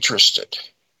been interested.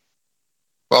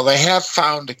 Well, they have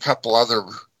found a couple other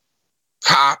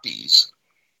copies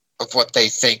of what they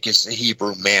think is the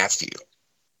Hebrew Matthew.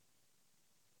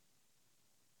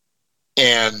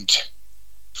 And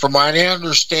from what I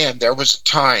understand, there was a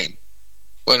time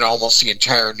when almost the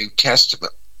entire New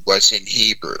Testament was in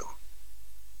Hebrew.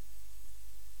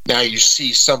 Now you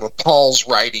see some of Paul's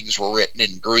writings were written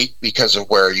in Greek because of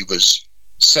where he was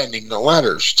sending the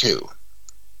letters to.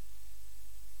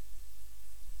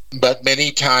 But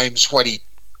many times what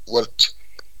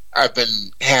I've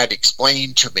been had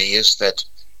explained to me is that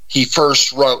he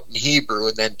first wrote in Hebrew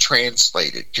and then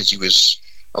translated because he was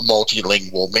a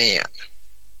multilingual man.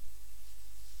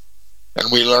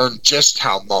 And we learned just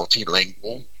how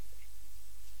multilingual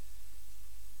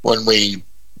when we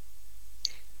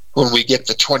get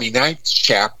the 29th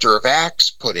chapter of Acts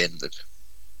put in.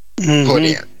 I heard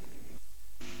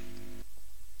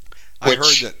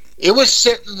that. It was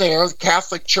sitting there. The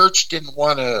Catholic Church didn't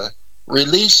want to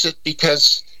release it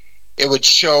because it would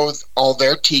show all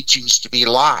their teachings to be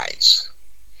lies.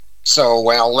 So,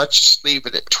 well, let's just leave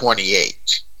it at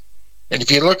 28. And if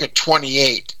you look at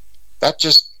 28, that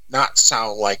just not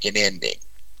sound like an ending.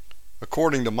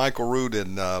 According to Michael Rood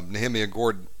and Nehemiah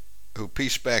Gordon, who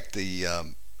pieced back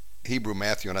the Hebrew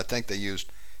Matthew, and I think they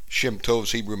used Shem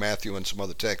Tov's Hebrew Matthew and some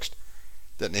other text,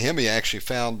 that Nehemiah actually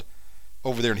found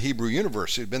over there in Hebrew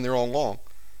University. Had been there all along.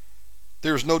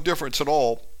 There's no difference at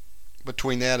all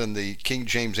between that and the King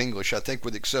James English, I think,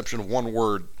 with the exception of one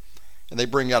word, and they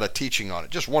bring out a teaching on it.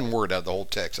 Just one word out of the whole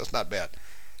text. That's not bad.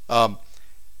 And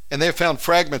they have found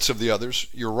fragments of the others.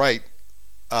 You're right,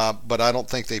 but I don't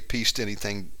think they pieced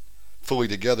anything fully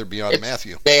together beyond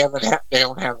Matthew. They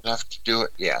don't have enough to do it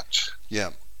yet.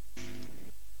 Yeah.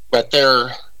 But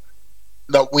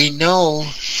we know,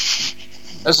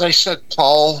 as I said,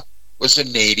 Paul was a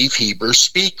native Hebrew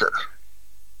speaker.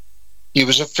 He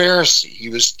was a Pharisee. He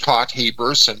was taught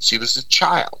Hebrew since he was a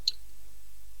child.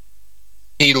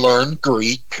 He learned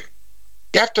Greek.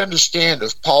 You have to understand,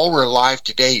 if Paul were alive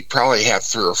today, he'd probably have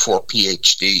 3 or 4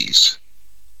 PhDs.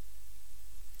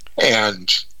 And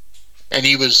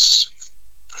he was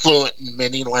fluent in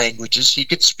many languages. He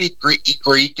could speak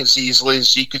Greek as easily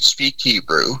as he could speak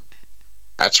Hebrew.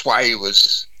 That's why he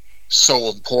was so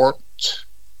important,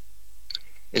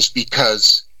 is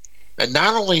because, and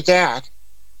not only that,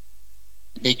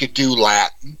 he could do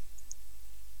Latin,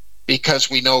 because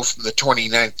we know from the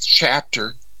 29th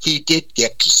chapter he did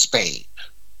get to Spain,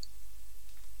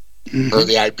 or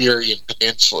the Iberian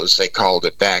Peninsula as they called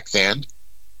it back then.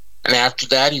 And after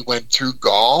that he went through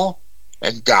Gaul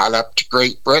and got up to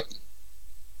Great Britain.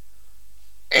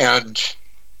 And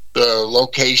the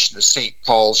location of St.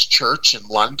 Paul's Church in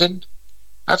London,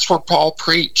 that's where Paul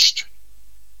preached.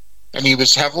 And he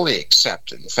was heavily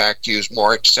accepted. In fact, he was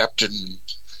more accepted in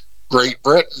Great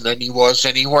Britain than he was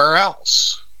anywhere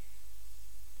else.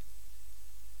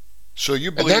 So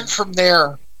you believe... And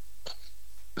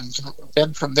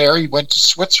then from there he went to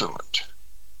Switzerland.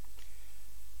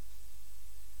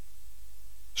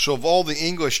 So of all the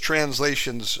English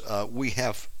translations we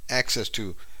have access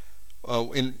to,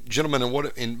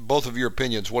 gentlemen, in both of your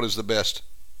opinions, what is the best?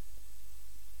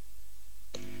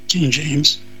 King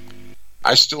James.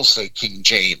 I still say King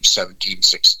James,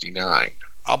 1769.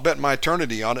 I'll bet my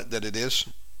eternity on it that it is.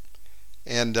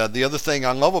 And the other thing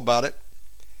I love about it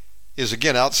is,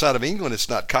 again, outside of England, it's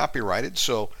not copyrighted,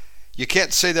 so you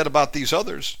can't say that about these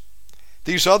others.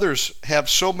 These others have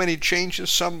so many changes,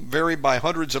 some vary by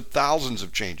hundreds of thousands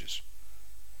of changes.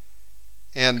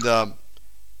 And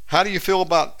how do you feel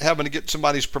about having to get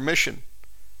somebody's permission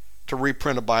to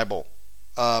reprint a Bible?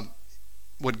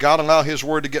 Would God allow His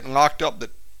Word to get locked up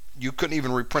that you couldn't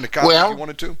even reprint a copy if you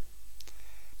wanted to?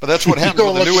 But that's what happens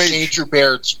with the New Age. Major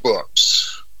Baird's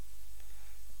books.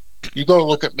 You go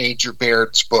look at Major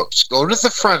Baird's books. Go to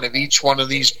the front of each one of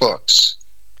these books,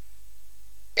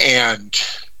 and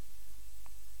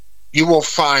you will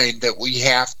find that we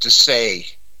have to say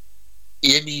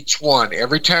in each one,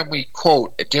 every time we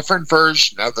quote a different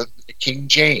version other than the King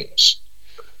James,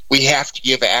 we have to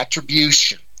give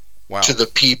attribution to the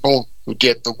people who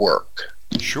did the work.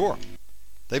 Sure.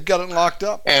 They've got it locked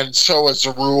up. And so as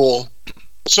a rule,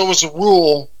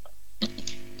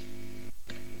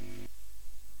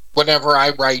 whenever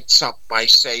I write something, I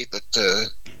say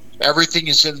that everything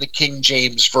is in the King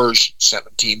James Version,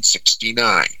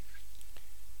 1769,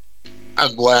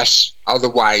 unless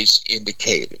otherwise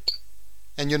indicated.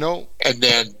 And you know... And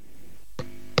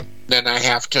then I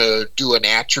have to do an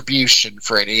attribution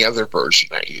for any other version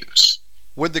I use.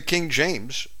 With the King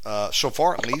James, so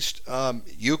far at least,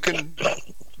 you can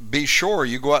be sure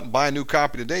you go out and buy a new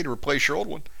copy today to replace your old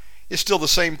one. It's still the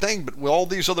same thing, but with all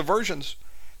these other versions,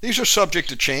 these are subject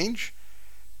to change,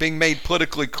 being made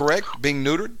politically correct, being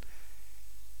neutered.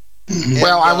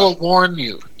 Well, I will warn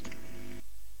you.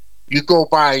 You go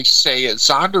by, say, a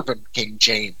Zondervan King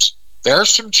James, there are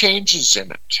some changes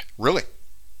in it. Really?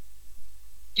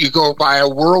 You go by a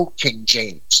World King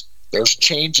James, there's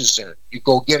changes in it. You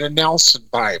go get a Nelson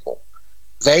Bible.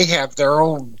 They have their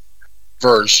own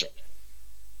version.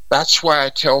 That's why I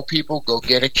tell people, go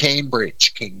get a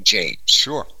Cambridge King James.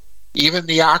 Sure. Even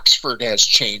the Oxford has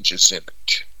changes in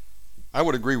it. I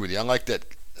would agree with you. I like that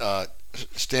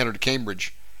Standard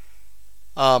Cambridge.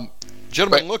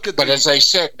 Gentlemen, look at... But as I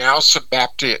said, now some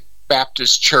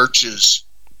Baptist churches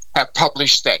have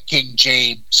published that King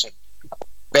James, and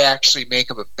they actually make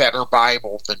them a better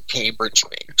Bible than Cambridge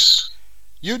makes.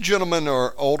 You gentlemen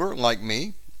are older, like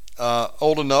me,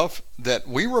 old enough that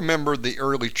we remember the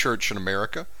early church in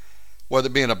America, whether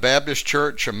it be in a Baptist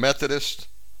church, a Methodist,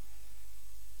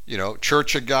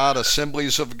 Church of God,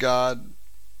 Assemblies of God.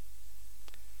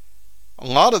 A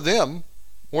lot of them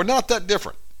were not that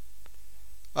different.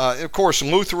 Of course,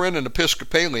 Lutheran and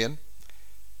Episcopalian.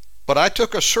 But I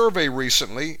took a survey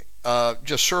recently,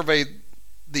 just surveyed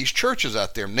these churches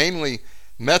out there, namely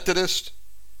Methodist,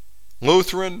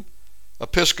 Lutheran,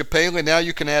 Episcopalian. Now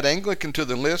you can add Anglican to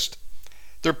the list.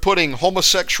 They're putting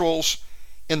homosexuals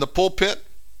in the pulpit,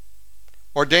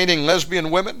 ordaining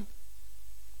lesbian women,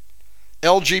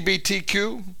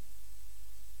 LGBTQ.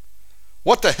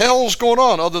 What the hell's going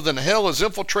on other than hell has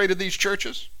infiltrated these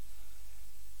churches?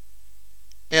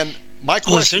 And my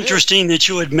question it's interesting that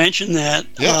you would mention that.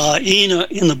 Yes. Enoch,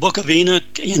 in the book of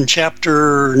Enoch, in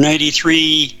chapter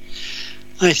 93,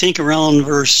 I think around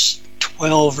verse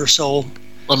 12 or so.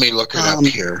 Let me look it up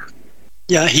here.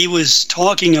 Yeah, he was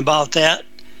talking about that.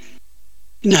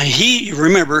 Now, he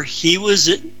was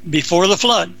before the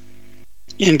flood,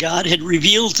 and God had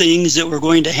revealed things that were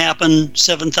going to happen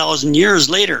 7,000 years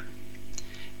later.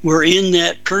 We're in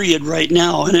that period right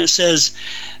now, and it says,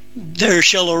 there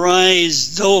shall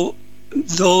arise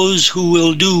those who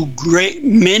will do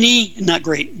many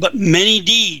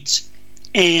deeds,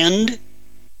 and,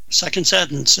 second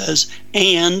sentence says,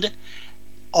 and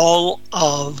all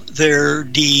of their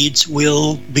deeds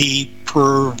will be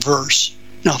perverse.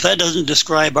 Now, if that doesn't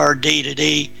describe our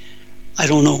day-to-day, I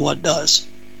don't know what does.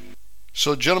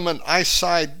 So, gentlemen, I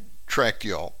sidetracked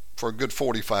y'all for a good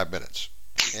 45 minutes.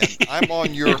 and I'm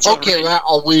on your. Okay, well,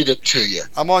 I'll read it to you.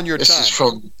 I'm on your this time. This is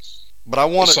from. But I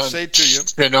want to say to you,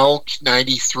 Enoch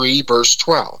 93, verse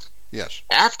 12. Yes.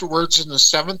 Afterwards, in the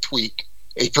 7th week,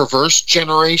 a perverse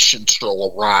generation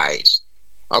shall arise.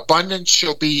 Abundant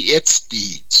shall be its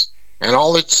deeds, and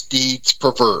all its deeds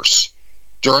perverse.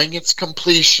 During its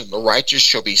completion, the righteous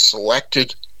shall be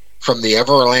selected from the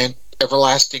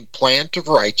everlasting plant of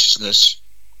righteousness,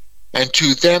 and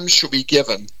to them shall be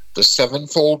given the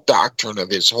sevenfold doctrine of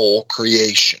his whole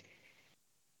creation.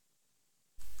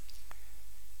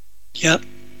 Yep.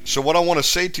 So what I want to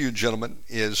say to you, gentlemen,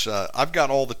 is I've got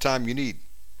all the time you need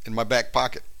in my back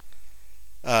pocket.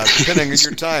 Depending on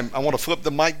your time, I want to flip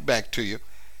the mic back to you.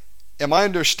 Am I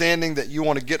understanding that you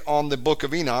want to get on the book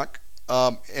of Enoch?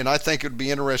 And I think it would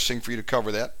be interesting for you to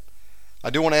cover that. I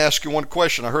do want to ask you one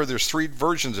question. I heard there's 3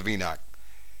 versions of Enoch.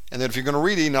 And that if you're going to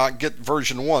read Enoch, get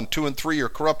version 1, 2, and 3 are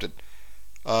corrupted.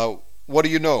 What do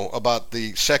you know about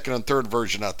the 2nd and 3rd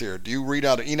version out there? Do you read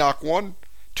out of Enoch 1,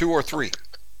 2, or 3?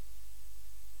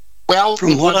 Well,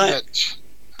 from one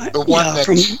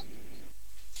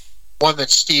that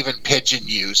Stephen Pidgeon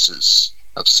uses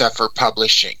of Sefer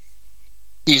Publishing.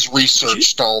 He's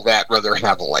researched all that rather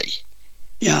heavily.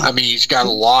 Yeah. I mean, he's got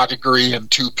a law degree and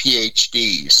 2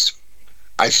 PhDs.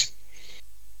 I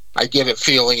get a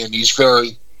feeling, and he's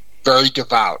very, very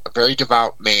devout, a very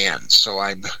devout man. So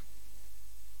I'm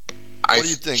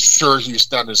sure he's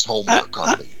done his homework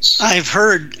on these. I've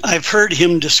heard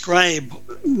him describe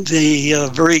the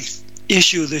very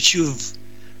issue that you've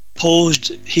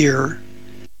posed here,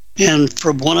 and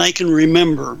from what I can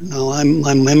remember, now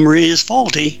my memory is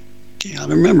faulty. You got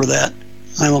to remember that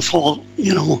I'm a fault.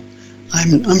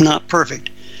 I'm not perfect,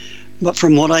 but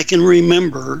from what I can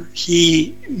remember,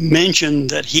 he mentioned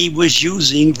that he was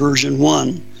using version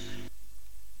 1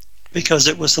 because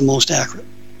it was the most accurate.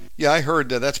 Yeah, I heard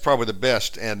that's probably the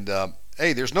best. And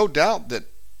hey, there's no doubt that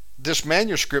this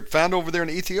manuscript found over there in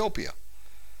Ethiopia,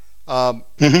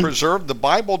 preserved. The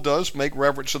Bible does make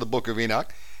reference to the book of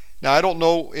Enoch. Now, I don't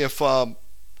know if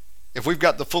we've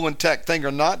got the full intact thing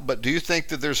or not, but do you think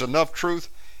that there's enough truth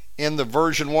in the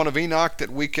version 1 of Enoch that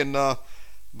we can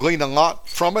glean a lot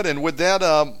from it? And with that,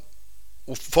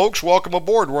 folks, welcome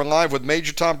aboard. We're live with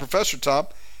Major Tom, Professor Tom.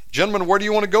 Gentlemen, where do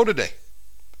you want to go today?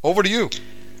 Over to you.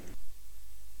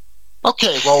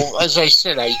 Okay, well, as I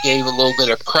said, I gave a little bit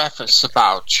of preface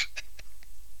about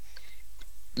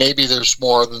maybe there's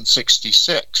more than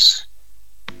 66.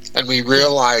 And we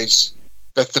realize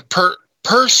that the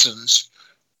persons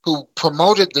who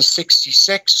promoted the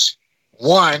 66,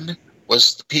 one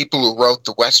was the people who wrote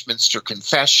the Westminster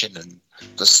Confession in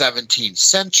the 17th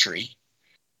century,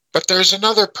 but there's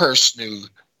another person who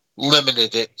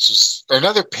limited it, or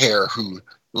another pair who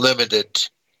limited it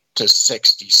to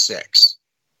 66.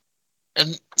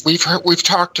 And we've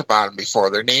talked about them before.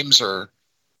 Their names are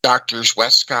Doctors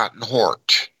Westcott and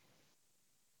Hort.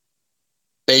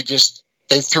 They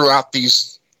threw out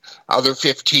these other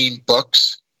 15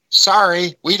 books.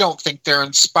 Sorry, we don't think they're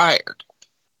inspired.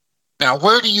 Now,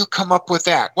 where do you come up with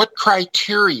that? What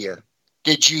criteria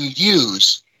did you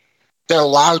use that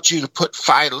allowed you to put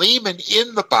Philemon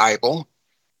in the Bible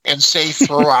and say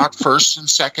throw out 1st and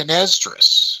 2nd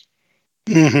Esdras?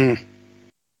 Mm-hmm.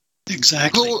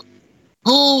 Exactly.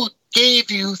 Who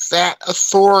gave you that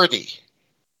authority?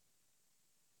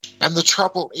 And the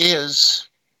trouble is,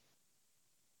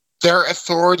 their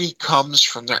authority comes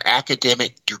from their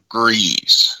academic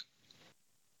degrees.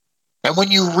 And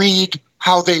when you read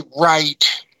how they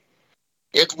write,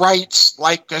 it writes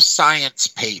like a science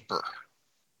paper,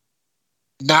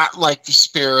 not like the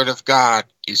Spirit of God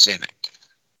is in it.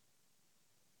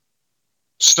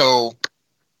 So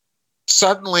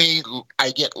suddenly I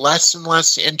get less and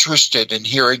less interested in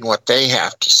hearing what they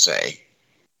have to say.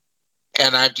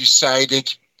 And I've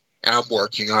decided, and I'm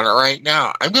working on it right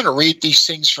now, I'm going to read these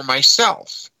things for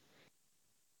myself.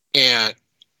 And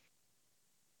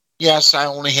yes, I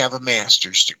only have a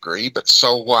master's degree, but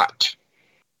so what?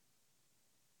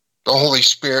 The Holy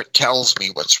Spirit tells me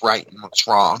what's right and what's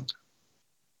wrong.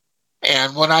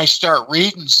 And when I start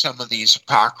reading some of these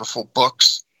apocryphal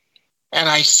books, and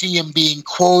I see them being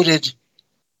quoted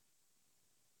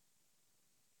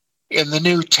in the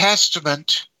New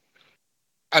Testament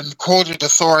and quoted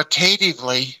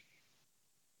authoritatively,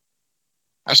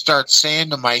 I start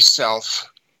saying to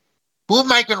myself, who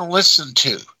am I going to listen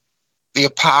to? The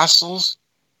apostles?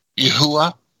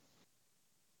 Yahuwah?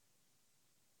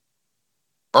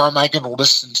 Or am I going to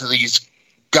listen to these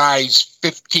guys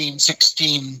 15,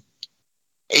 16,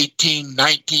 18,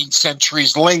 19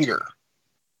 centuries later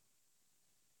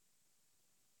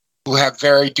who have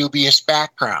very dubious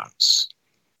backgrounds?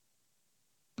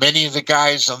 Many of the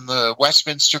guys on the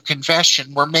Westminster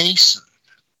Confession were Masons.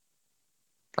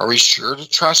 Are we sure to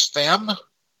trust them?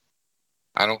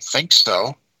 I don't think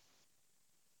so.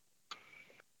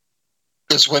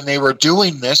 Because when they were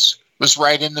doing this, it was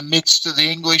right in the midst of the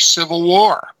English Civil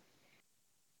War.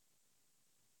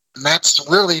 And that's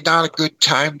really not a good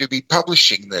time to be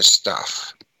publishing this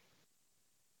stuff.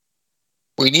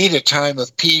 We need a time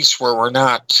of peace where we're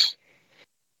not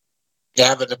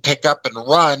having to pick up and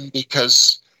run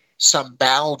because some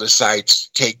battle decides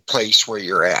to take place where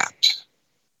you're at.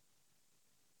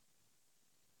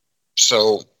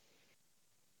 So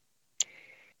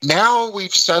now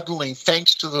we've suddenly,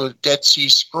 thanks to the Dead Sea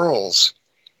Scrolls,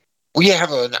 we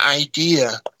have an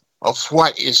idea of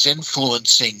what is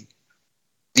influencing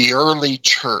the early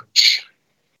church,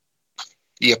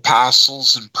 the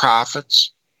apostles and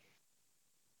prophets,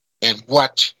 and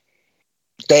what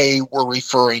they were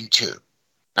referring to,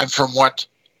 and from what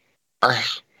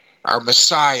our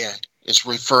Messiah is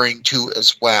referring to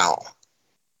as well.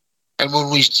 And when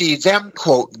we see them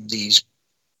quoting these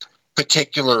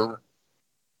particular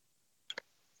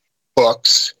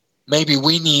books, maybe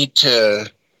we need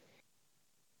to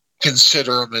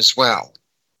consider them as well.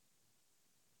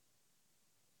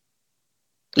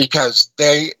 Because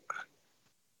the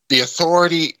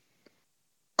authority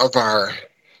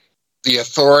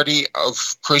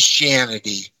of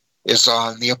Christianity is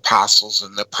on the apostles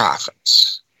and the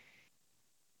prophets.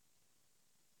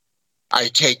 I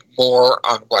take more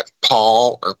on what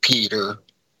Paul or Peter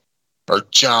or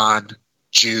John,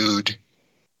 Jude,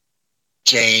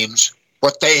 James,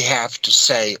 what they have to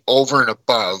say over and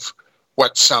above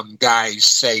what some guys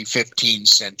say 15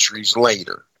 centuries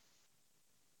later.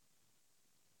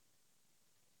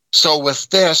 So with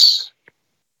this,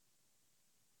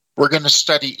 we're going to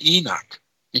study Enoch,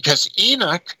 because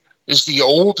Enoch is the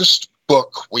oldest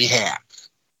book we have.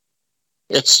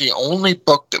 It's the only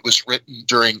book that was written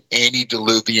during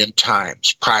antediluvian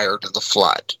times prior to the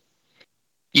flood.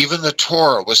 Even the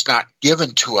Torah was not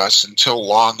given to us until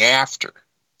long after.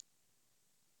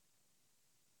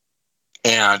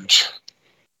 And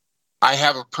I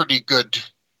have a pretty good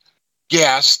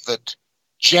guess that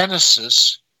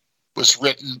Genesis was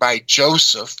written by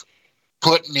Joseph,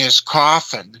 put in his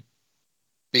coffin,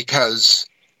 because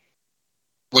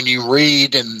when you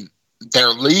read and they're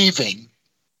leaving,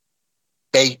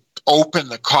 they open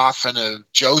the coffin of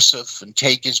Joseph and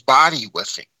take his body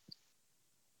with him.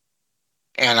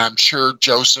 And I'm sure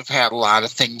Joseph had a lot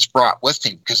of things brought with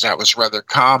him, because that was rather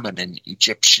common in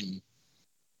Egyptian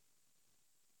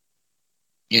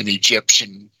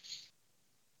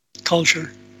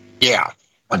culture. Yeah.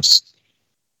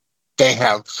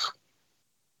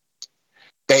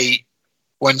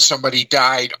 When somebody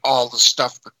died, all the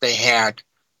stuff that they had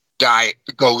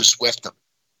goes with them.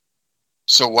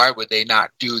 So why would they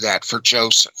not do that for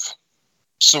Joseph?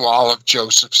 So all of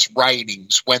Joseph's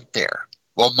writings went there.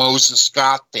 Well, Moses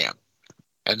got them.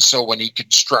 And so when he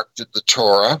constructed the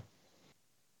Torah,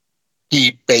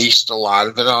 he based a lot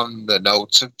of it on the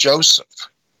notes of Joseph.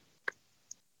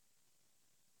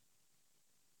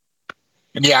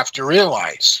 And you have to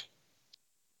realize,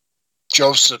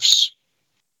 Joseph's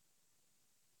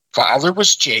father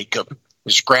was Jacob,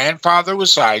 his grandfather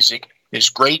was Isaac, his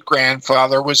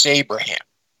great-grandfather was Abraham.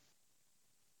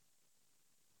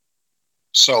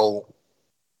 So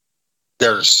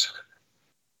there's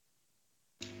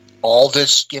all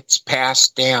this gets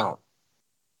passed down,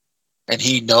 and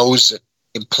he knows it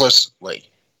implicitly.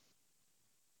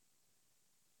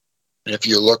 And if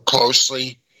you look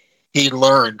closely, he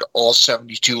learned all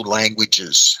 72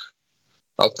 languages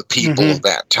of the people of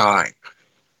that time.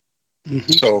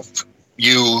 Mm-hmm. So if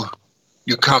you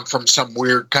come from some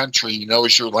weird country, he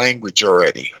knows your language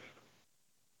already.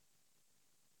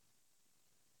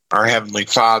 Our Heavenly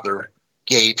Father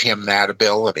gave him that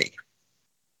ability.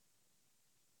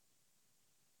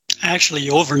 Actually,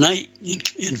 overnight,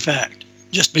 in fact,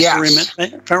 just before he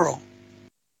met Pharaoh.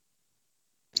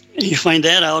 And you find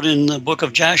that out in the book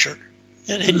of Jasher.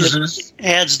 It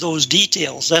adds those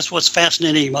details. That's what's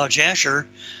fascinating about Jasher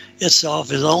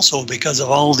itself, is also because of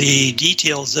all the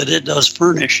details that it does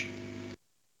furnish.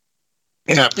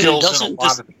 Yeah, it fills in a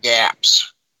lot of the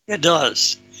gaps. It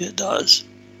does. It does.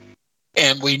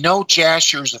 And we know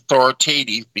Jasher's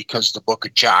authoritative because the book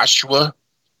of Joshua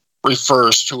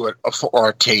refers to it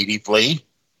authoritatively,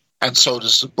 and so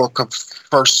does the book of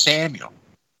 1 Samuel.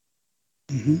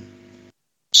 Mm-hmm.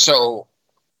 So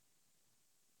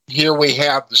here we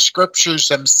have the scriptures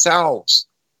themselves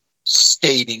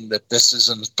stating that this is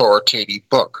an authoritative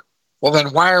book. Well, then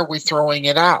why are we throwing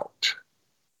it out?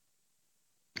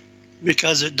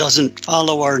 because it doesn't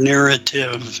follow our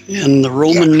narrative. And the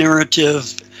Roman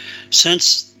narrative,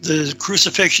 since the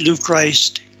crucifixion of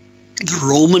Christ, the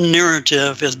Roman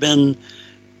narrative has been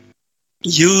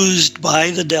used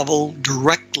by the devil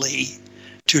directly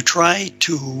to try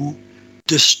to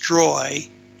destroy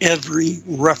every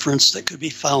reference that could be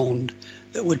found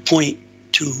that would point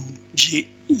to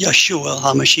Yeshua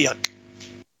HaMashiach,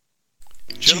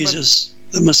 Jesus,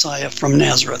 the Messiah from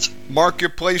Nazareth. Mark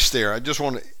your place there. I just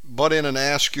want to butt in and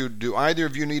ask you, do either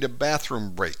of you need a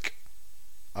bathroom break?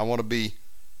 I want to be...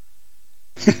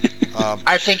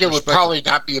 I think it would probably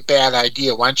not be a bad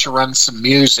idea. Why don't you run some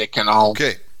music and I'll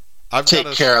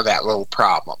take care of that little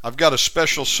problem. I've got a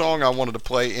special song I wanted to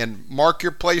play, and mark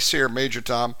your place here, Major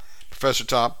Tom, Professor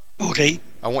Tom. Okay.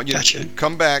 I want you to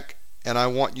come back, and I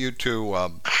want you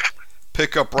to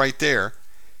pick up right there.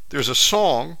 There's a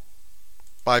song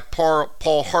by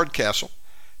Paul Hardcastle,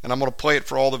 and I'm going to play it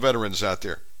for all the veterans out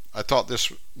there. I thought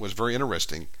this was very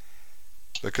interesting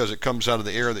because it comes out of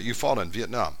the era that you fought in,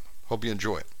 Vietnam. Hope you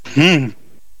enjoy it.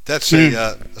 That's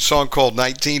a song called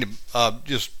 19,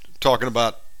 just talking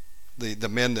about the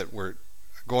men that were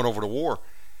going over to war,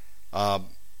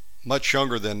 much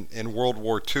younger than in World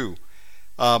War II.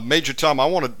 Major Tom, I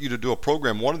wanted you to do a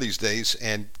program one of these days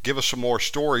and give us some more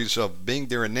stories of being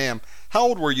there in Nam. How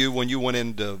old were you when you went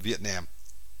into Vietnam?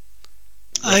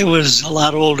 I was a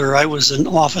lot older. I was an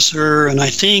officer, and I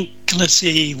think, let's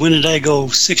see, when did I go?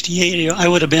 68? I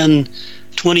would have been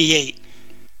 28.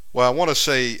 Well, I want to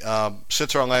say,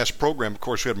 since our last program, of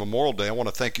course, we had Memorial Day, I want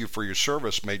to thank you for your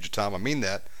service, Major Tom. I mean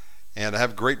that. And I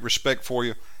have great respect for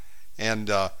you. And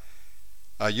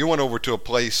you went over to a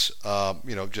place,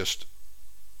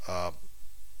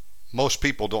 most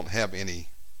people don't have any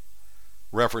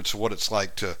reference to what it's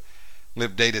like to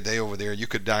live day to day over there. You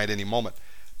could die at any moment.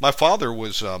 My father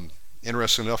was,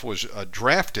 interesting enough, was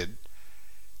drafted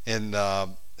in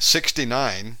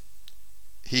 69.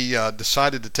 He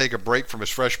decided to take a break from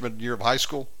his freshman year of high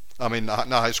school. I mean, not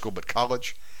high school, but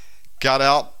college. Got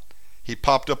out. He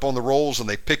popped up on the rolls, and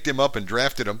they picked him up and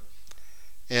drafted him.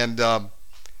 And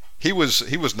he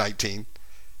was 19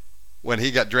 when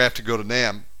he got drafted to go to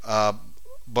Nam.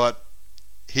 But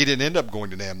he didn't end up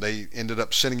going to Nam. They ended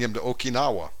up sending him to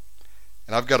Okinawa.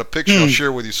 And I've got a picture I'll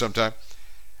share with you sometime.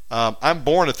 I'm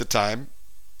born at the time.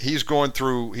 He was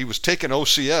taking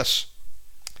OCS.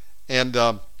 And...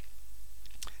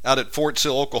 out at Fort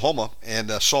Sill, Oklahoma, and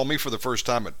saw me for the first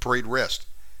time at Parade Rest.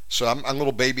 So I'm a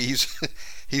little baby.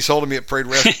 He's holding me at Parade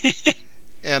Rest,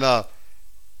 and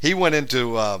he went in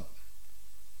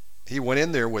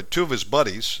there with two of his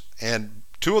buddies, and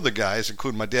two of the guys,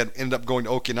 including my dad, ended up going to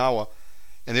Okinawa,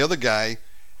 and the other guy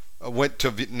went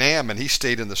to Vietnam, and he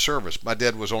stayed in the service. My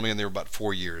dad was only in there about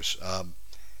 4 years.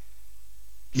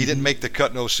 He didn't make the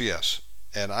cut in OCS,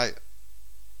 and I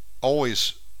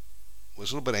always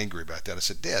was a little bit angry about that. I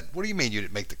said, Dad, what do you mean you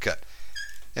didn't make the cut?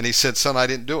 And he said, son, I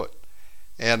didn't do it.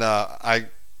 And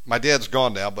my dad's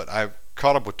gone now, but I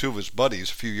caught up with two of his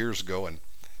buddies a few years ago, and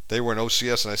they were in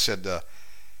OCS, and I said,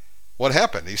 what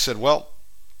happened? He said, well,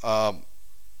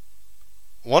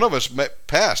 one of us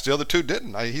passed, the other two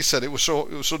didn't. He said it was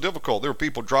so difficult. There were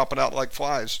people dropping out like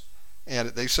flies, and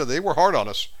they said they were hard on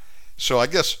us. So I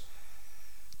guess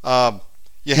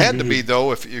you had to be,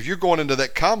 though, if you're going into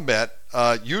that combat.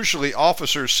 Usually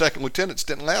officers, second lieutenants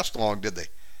didn't last long, did they?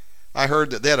 I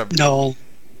heard that they had a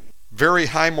very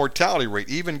high mortality rate.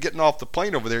 Even getting off the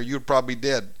plane over there, you'd probably be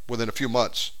dead within a few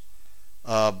months.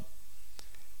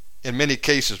 In many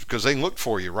cases, because they looked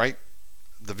for you, right?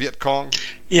 The Viet Cong?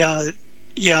 Yeah,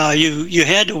 you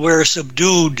had to wear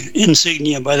subdued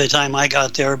insignia by the time I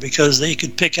got there because they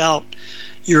could pick out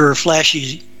your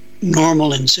flashy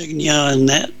normal insignia, and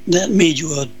that made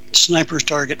you a sniper's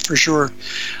target for sure.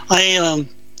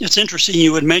 It's interesting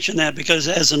you would mention that because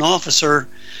as an officer,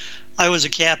 I was a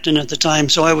captain at the time,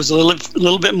 so I was a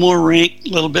little bit more ranked,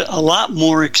 a lot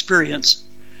more experience.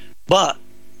 But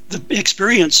the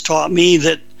experience taught me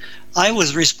that I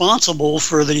was responsible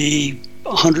for the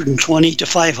 120 to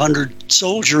 500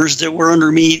 soldiers that were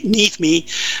underneath me,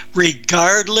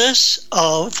 regardless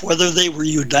of whether they were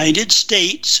United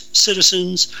States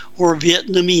citizens or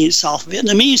South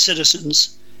Vietnamese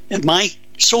citizens. And my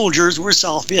soldiers were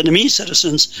South Vietnamese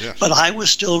citizens, yes. But I was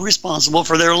still responsible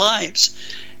for their lives.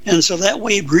 And so that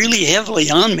weighed really heavily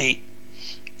on me.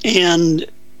 And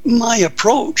my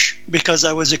approach, because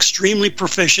I was extremely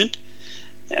proficient,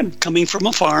 coming from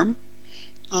a farm,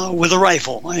 with a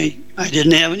rifle, I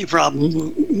didn't have any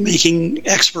problem making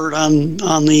expert on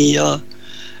the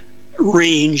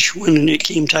range when it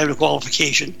came time to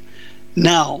qualification.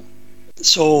 Now,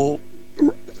 so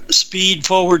speed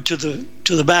forward to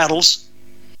the battles.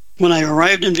 when I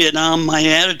arrived in Vietnam, my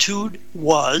attitude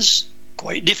was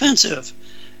quite defensive.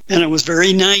 And it was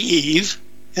very naive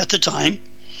at the time.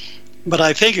 But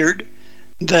I figured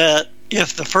that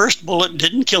if the first bullet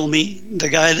didn't kill me, the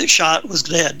guy that shot was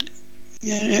dead.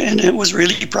 And it was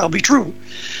really probably true.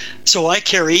 So I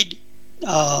carried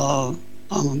our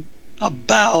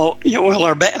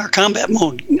combat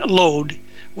mode load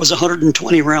was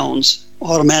 120 rounds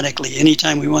automatically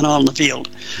anytime we went out on the field.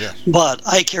 Yes. But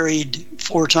I carried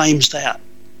 4 times that.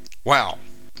 Wow.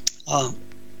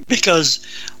 Because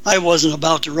I wasn't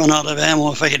about to run out of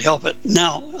ammo if I could help it.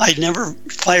 Now, I never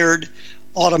fired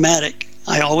automatic.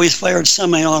 I always fired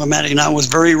semi-automatic. Now, it was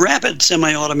very rapid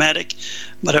semi-automatic,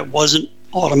 but it wasn't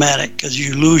automatic because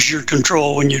you lose your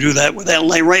control when you do that with that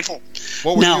light rifle.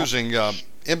 What were you using,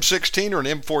 M16 or an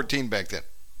M14 back then?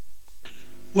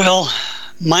 Well,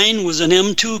 mine was an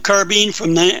M2 carbine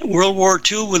from World War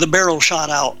II with a barrel shot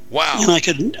out. Wow.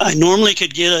 And I normally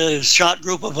could get a shot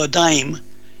group of a dime.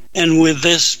 And with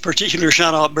this particular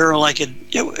shot-out barrel,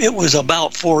 it was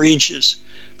about 4 inches.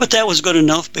 But that was good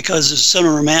enough because the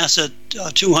center of mass at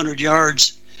 200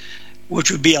 yards,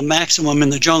 which would be a maximum in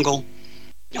the jungle,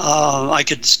 I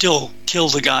could still kill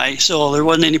the guy. So there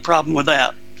wasn't any problem with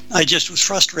that. I just was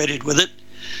frustrated with it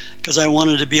because I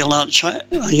wanted to be a lot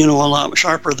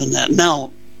sharper than that.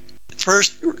 Now,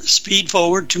 first, speed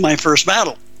forward to my first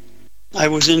battle. I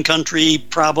was in country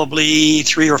probably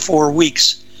 3 or 4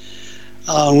 weeks.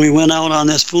 We went out on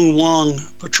this Phu Wong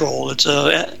patrol. It's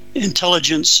a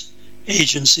intelligence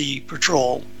agency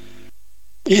patrol,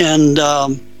 and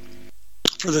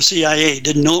for the CIA.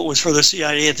 Didn't know it was for the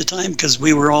CIA at the time because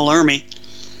we were all Army.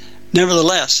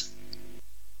 Nevertheless,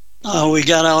 we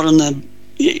got out in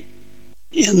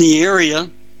the area.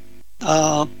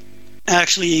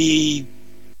 Actually,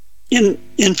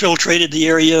 infiltrated the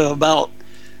area about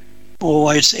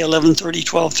I'd say 11:30,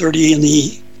 12:30 in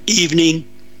the evening.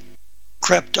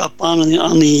 Crept up on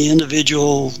the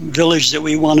individual village that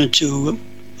we wanted to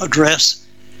address,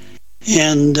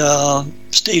 and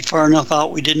stayed far enough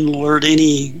out we didn't alert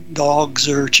any dogs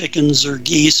or chickens or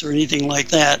geese or anything like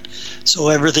that. So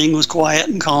everything was quiet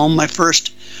and calm. My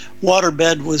first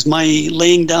waterbed was my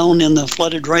laying down in the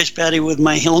flooded rice paddy with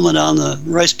my helmet on the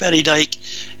rice paddy dike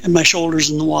and my shoulders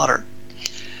in the water.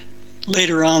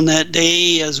 Later on that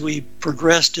day, as we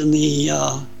progressed in the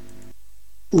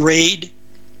raid,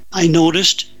 I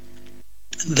noticed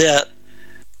that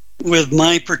with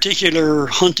my particular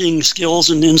hunting skills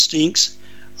and instincts,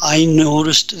 I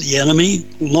noticed the enemy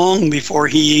long before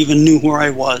he even knew where I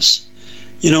was.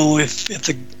 If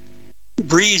the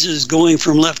breeze is going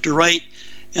from left to right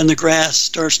and the grass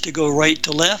starts to go right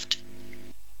to left,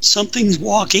 something's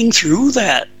walking through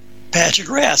that patch of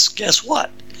grass. Guess what?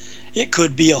 It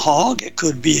could be a hog, it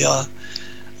could be a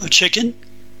chicken,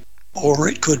 or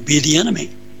it could be the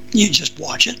enemy. You just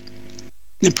watch it,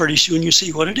 and pretty soon you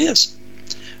see what it is.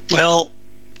 Well,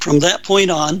 from that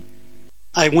point on,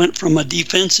 I went from a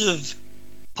defensive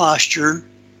posture,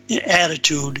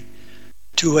 attitude,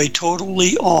 to a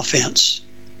totally offense.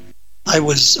 I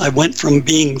went from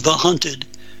being the hunted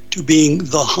to being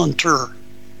the hunter.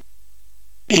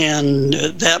 And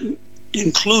that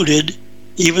included,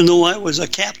 even though I was a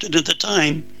captain at the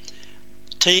time,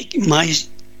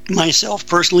 myself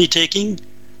personally taking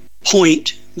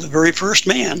point, the very first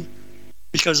man,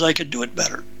 because I could do it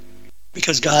better,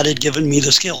 because God had given me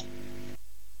the skill.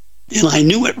 And I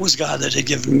knew it was God that had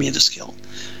given me the skill.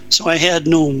 So I had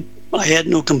no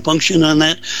compunction on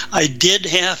that. I did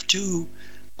have to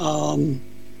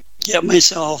get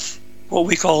myself what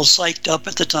we call psyched up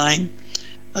at the time,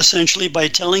 essentially by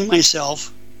telling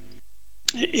myself,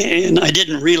 and I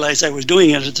didn't realize I was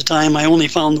doing it at the time. I only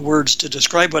found the words to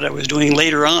describe what I was doing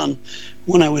later on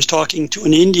when I was talking to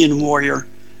an Indian warrior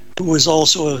who was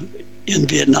also in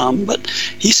Vietnam. But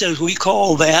he says we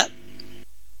call that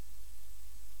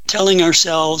telling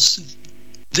ourselves,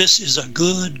 this is a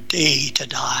good day to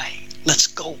die. Let's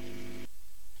go.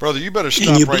 Brother, you better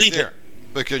stop right there,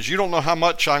 because you don't know how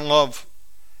much I love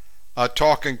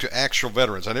talking to actual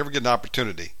veterans. I never get an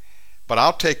opportunity. But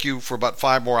I'll take you for about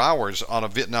 5 more hours on a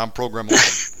Vietnam program.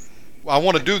 I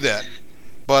want to do that,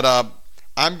 but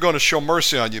I'm going to show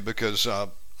mercy on you because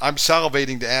I'm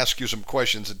salivating to ask you some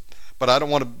questions, but I don't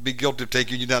want to be guilty of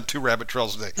taking you down 2 rabbit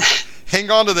trails today. Hang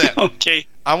on to that. Okay.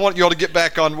 I want you all to get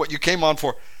back on what you came on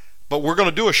for, but we're going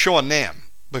to do a show on NAM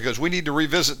because we need to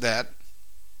revisit that.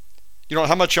 You know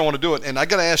how much I want to do it, and I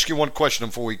got to ask you one question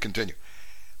before we continue.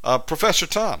 Professor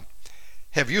Tom,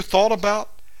 have you thought about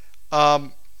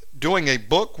doing a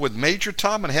book with Major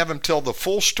Tom and have him tell the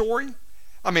full story?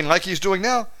 I mean, like he's doing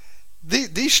now.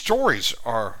 These stories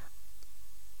are,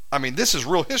 this is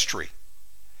real history.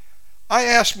 I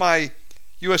asked my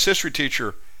U.S. history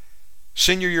teacher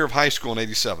senior year of high school in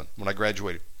 87 when I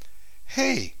graduated,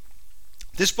 hey,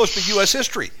 this is supposed to be U.S.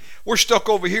 history. We're stuck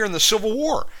over here in the Civil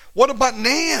War. What about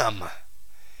Nam?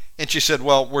 And she said,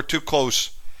 well, we're too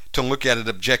close to look at it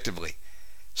objectively.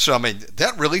 So, I mean,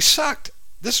 that really sucked.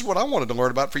 This is what I wanted to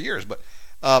learn about for years. But,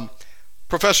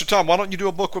 Professor Tom, why don't you do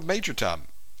a book with Major Tom?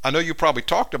 I know you probably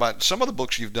talked about some of the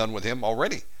books you've done with him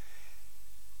already.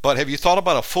 But have you thought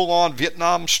about a full-on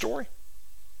Vietnam story?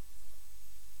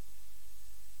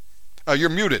 You're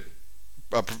muted.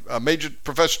 Major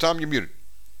Professor Tom, you're muted.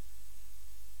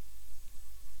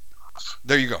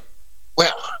 There you go.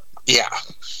 Well, yeah.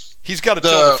 He's got to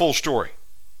tell the full story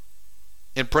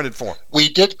in printed form. We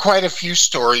did quite a few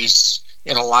stories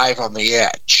in Alive on the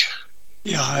Edge.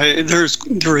 Yeah, there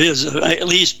is at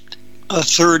least a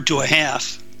third to a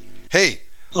half. Hey,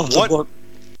 of the book.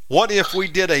 What if we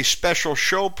did a special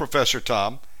show, Professor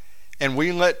Tom, and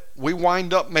we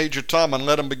wind up Major Tom and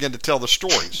let him begin to tell the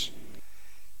stories?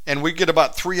 And we get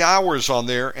about 3 hours on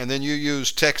there, and then you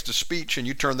use text-to-speech, and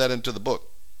you turn that into the book.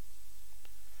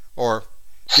 Or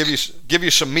give you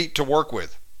some meat to work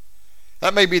with.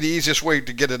 That may be the easiest way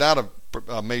to get it out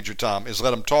of Major Tom, is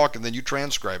let him talk, and then you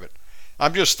transcribe it.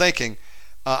 I'm just thinking,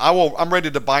 I'm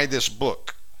ready to buy this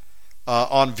book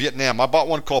on Vietnam. I bought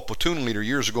one called Platoon Leader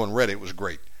years ago and read it. It was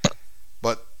great.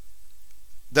 But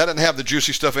that didn't have the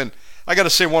juicy stuff in. I got to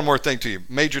say one more thing to you.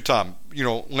 Major Tom,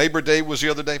 Labor Day was the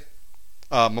other day.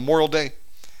 Memorial Day,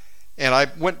 and I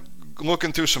went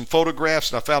looking through some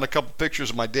photographs, and I found a couple pictures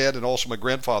of my dad and also my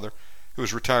grandfather, who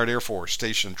was retired Air Force,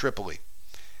 stationed in Tripoli.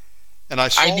 And I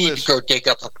need to go dig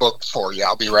up a book for you.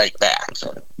 I'll be right back.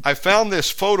 I found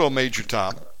this photo, Major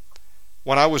Tom,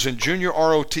 when I was in junior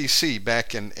ROTC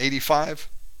back in 85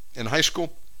 in high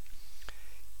school,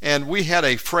 and we had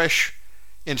a fresh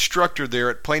instructor there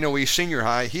at Plano East Senior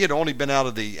High. He had only been out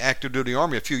of the active duty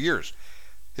Army a few years.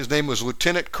 His name was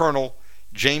Lieutenant Colonel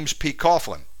James P.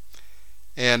 Coughlin,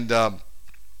 and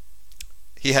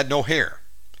he had no hair.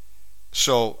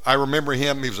 So I remember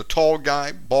him. He was a tall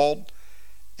guy, bald,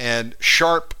 and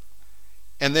sharp.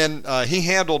 And then he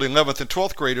handled 11th and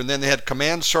 12th grade, and then they had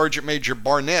Command Sergeant Major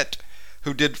Barnett,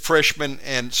 who did freshman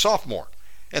and sophomore,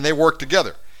 and they worked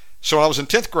together. So when I was in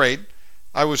 10th grade,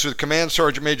 I was with Command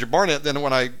Sergeant Major Barnett. Then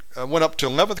when I went up to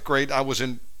 11th grade, I was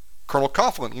in Colonel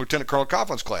Coughlin, Lieutenant Colonel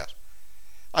Coughlin's class.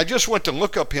 I just went to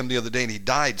look up him the other day, and he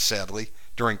died, sadly,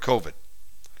 during COVID.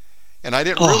 And I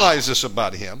didn't realize this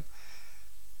about him,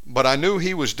 but I knew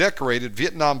he was decorated,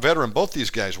 Vietnam veteran, both these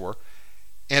guys were,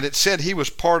 and it said he was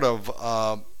part of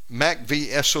Mack v.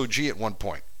 SOG at one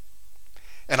point.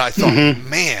 And I thought,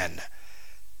 man,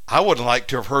 I would like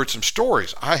to have heard some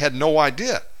stories. I had no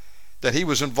idea that he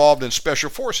was involved in Special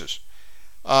Forces.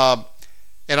 And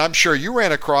I'm sure you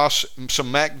ran across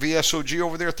some Mack v. SOG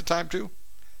over there at the time, too?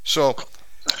 So...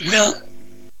 Well,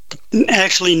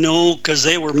 actually, no, because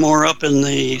they were more up in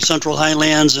the Central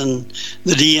Highlands and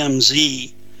the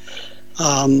DMZ.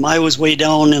 I was way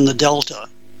down in the Delta,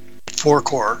 4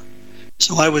 Corps.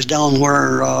 So I was down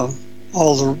where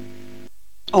all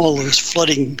this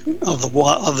flooding of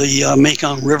the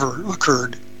Mekong River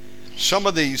occurred. Some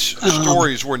of these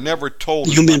stories were never told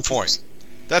at that point.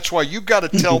 That's why you've got to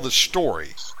tell the story.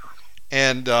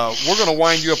 And we're going to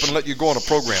wind you up and let you go on a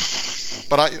program.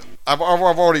 But I've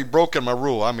already broken my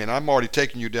rule. I mean, I'm already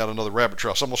taking you down another rabbit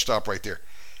trail, so I'm going to stop right there.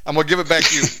 I'm going to give it back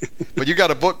to you. But you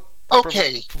got a book,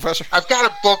 okay, Professor? I've got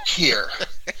a book here.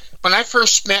 When I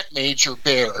first met Major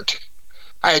Baird,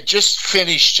 I had just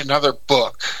finished another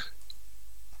book,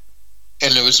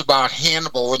 and it was about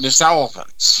Hannibal and his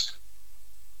elephants.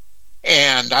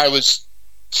 And I was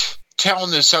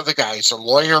telling this other guy, he's a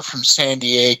lawyer from San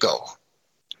Diego,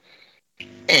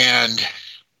 and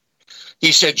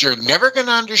he said, you're never going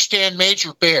to understand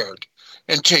Major Baird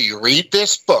until you read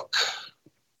this book.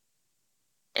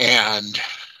 And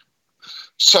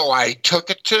so I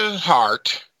took it to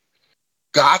heart,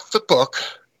 got the book,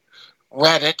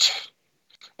 read it,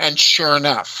 and sure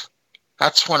enough,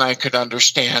 that's when I could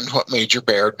understand what Major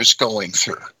Baird was going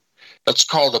through. It's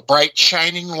called A Bright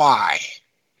Shining Lie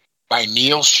by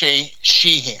Neil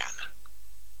Sheehan.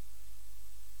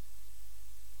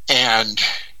 And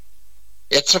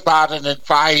it's about an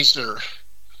advisor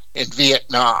in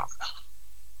Vietnam.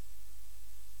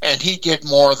 And he did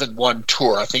more than one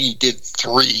tour. I think he did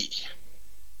 3.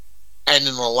 And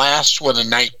in the last one in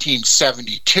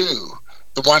 1972,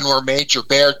 the one where Major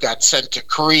Baird got sent to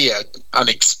Korea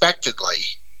unexpectedly,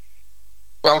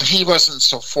 well, he wasn't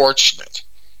so fortunate.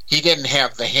 He didn't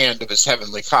have the hand of his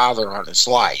Heavenly Father on his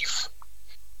life.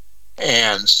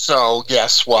 And so,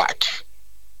 guess what?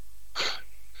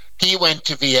 He went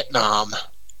to Vietnam,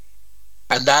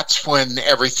 And that's when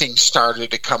everything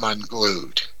started to come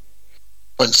unglued.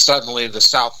 When suddenly the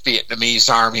South Vietnamese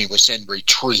army was in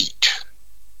retreat.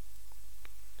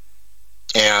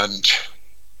 And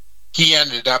he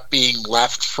ended up being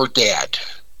left for dead.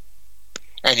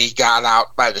 And he got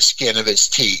out by the skin of his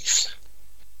teeth.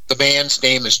 The man's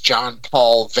name is John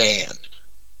Paul Van.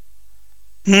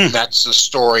 And that's the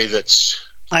story that's...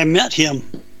 I met him.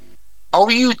 Oh,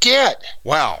 you did?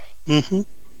 Wow. Mm-hmm.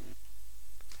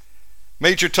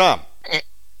 Major Tom,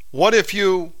 what if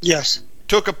you Yes.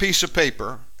 took a piece of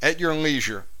paper at your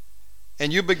leisure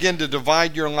and you begin to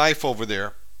divide your life over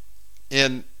there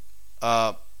in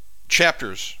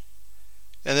chapters,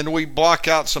 and then we block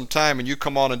out some time and you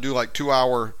come on and do like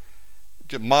 2-hour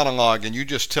monologue and you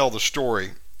just tell the story,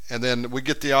 and then we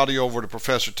get the audio over to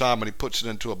Professor Tom and he puts it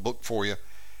into a book for you.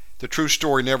 The true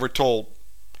story never told.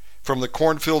 From the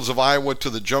cornfields of Iowa to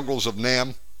the jungles of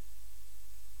Nam.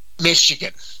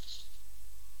 Michigan.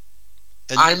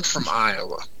 And I'm from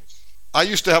Iowa. I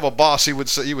used to have a boss, he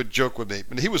would joke with me,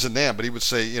 and he was a Nam, but he would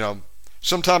say,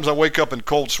 sometimes I wake up in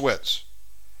cold sweats.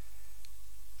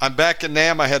 I'm back in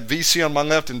Nam, I had VC on my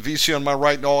left and VC on my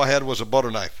right, and all I had was a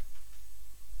butter knife.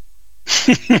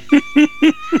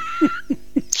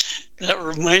 That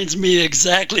reminds me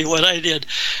exactly what I did.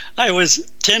 I was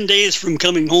 10 days from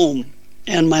coming home,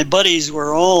 and my buddies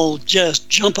were all just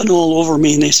jumping all over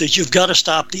me, and they said, you've got to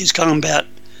stop these combat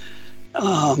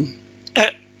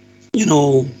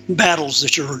battles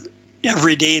that you're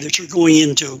every day that you're going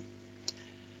into.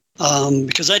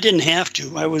 Because I didn't have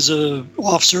to. I was an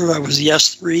officer, I was the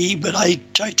S3, but I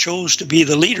chose to be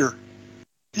the leader.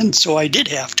 And so I did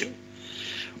have to.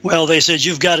 Well, they said,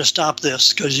 you've got to stop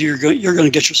this because you're going to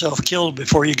get yourself killed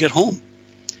before you get home.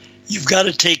 You've got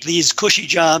to take these cushy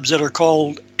jobs that are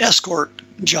called escort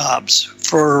jobs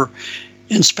for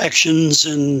inspections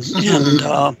and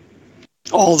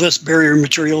all this barrier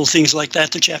material, things like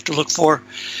that you have to look for.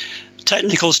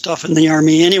 Technical stuff in the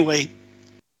Army anyway.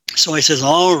 So I says,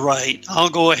 all right, I'll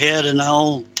go ahead and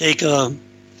I'll take a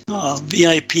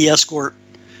VIP escort,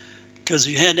 because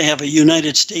you had to have a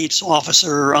United States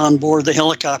officer on board the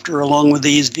helicopter along with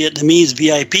these Vietnamese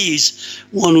VIPs.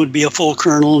 One would be a full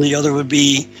colonel, and the other would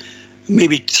be,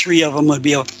 maybe 3 of them would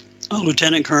be a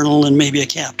lieutenant colonel and maybe a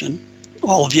captain,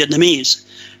 all Vietnamese.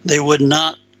 They would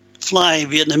not fly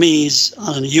Vietnamese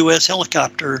on a U.S.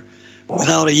 helicopter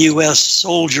without a U.S.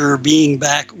 soldier being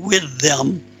back with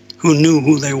them who knew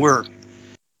who they were.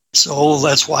 So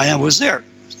that's why I was there.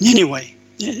 Anyway,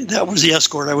 that was the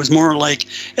escort. I was more like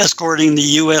escorting the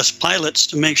U.S. pilots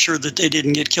to make sure that they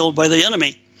didn't get killed by the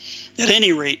enemy. At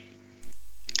any rate,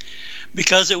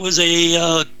 because it was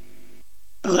a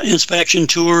inspection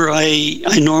tour, I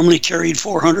normally carried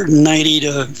 490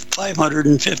 to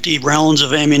 550 rounds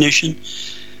of ammunition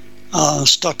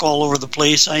stuck all over the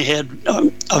place. I had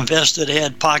a vest that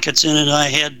had pockets in it. I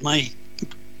had my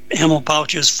ammo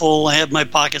pouches full. I had my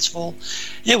pockets full.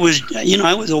 It was,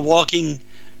 I was a walking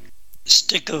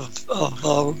stick of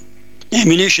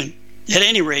ammunition. At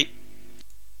any rate,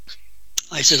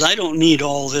 I said, I don't need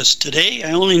all this today.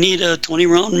 I only need a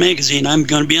 20-round magazine. I'm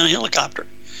going to be on a helicopter.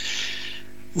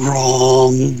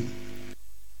 Wrong.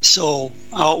 So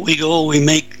out we go. We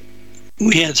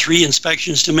had 3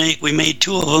 inspections to make. We made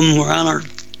 2 of them. We're on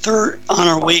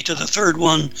our way to the 3rd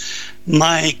one.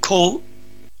 My cohort,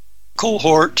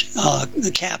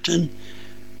 the captain,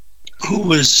 who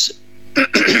was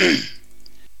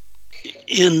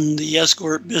in the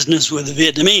escort business with the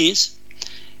Vietnamese,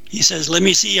 he says, let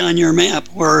me see on your map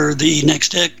where the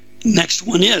next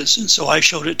one is. And so I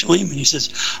showed it to him, and he says,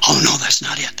 oh, no, that's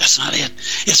not it. That's not it.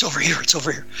 It's over here. It's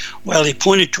over here. Well, he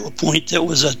pointed to a point that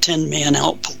was a 10-man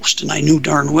outpost, and I knew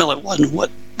darn well it wasn't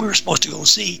what we were supposed to go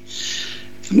see.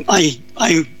 I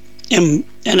am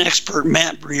an expert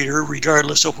map reader,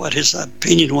 regardless of what his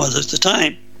opinion was at the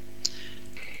time.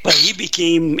 But he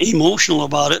became emotional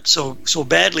about it so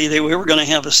badly that we were going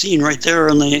to have a scene right there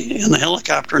in the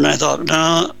helicopter, and I thought,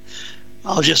 no,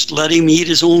 I'll just let him eat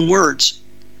his own words.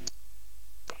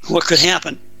 What could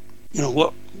happen?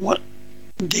 What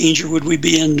danger would we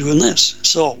be in doing this?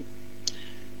 So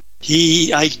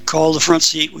I called the front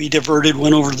seat. We diverted,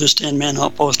 went over to this 10-man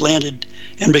outpost, landed,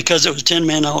 and because it was a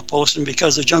 10-man outpost and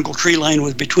because the jungle tree line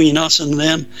was between us and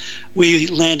them, we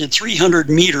landed 300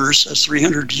 meters, that's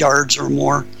 300 yards or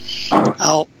more,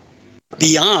 out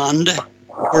beyond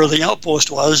where the outpost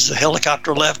was. The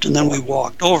helicopter left, and then we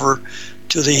walked over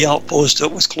to the outpost that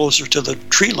was closer to the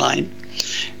tree line.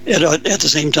 At the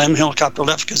same time, the helicopter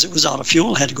left because it was out of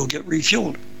fuel, had to go get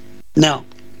refueled. Now,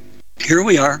 here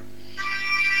we are.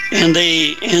 And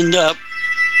they end up,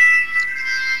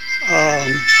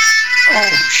 oh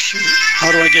shoot,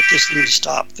 how do I get this thing to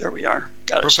stop? There we are,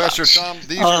 Professor Tom,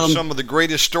 these are some of the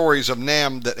greatest stories of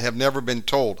NAM that have never been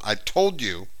told. I told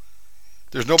you,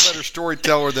 there's no better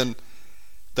storyteller than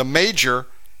the Major,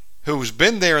 who's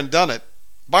been there and done it.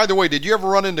 By the way, did you ever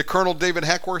run into Colonel David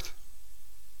Hackworth?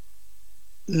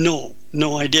 No,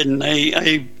 I didn't.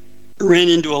 I ran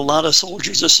into a lot of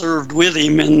soldiers that served with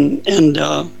him and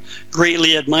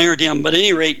greatly admired him. But at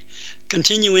any rate,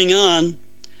 continuing on,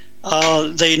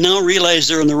 they now realize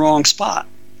they're in the wrong spot.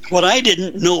 What I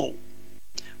didn't know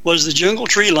was the jungle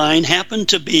tree line happened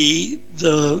to be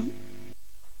the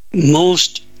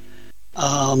most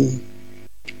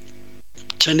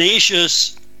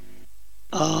tenacious,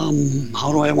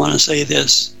 how do I want to say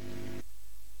this?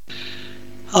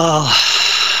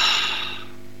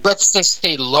 Let's just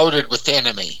say loaded with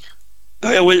enemy.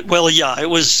 Well, yeah, it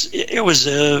was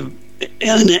an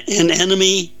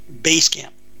enemy base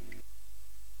camp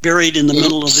buried in the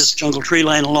middle of this jungle tree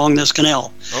line along this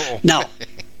canal. Uh-oh. Now,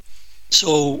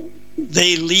 so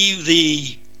they leave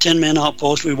the 10-man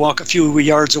outpost. We walk a few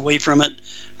yards away from it,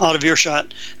 out of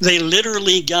earshot. They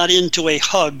literally got into a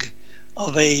hug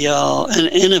of an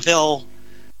NFL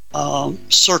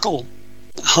circle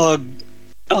hug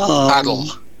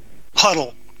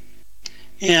huddle,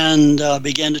 and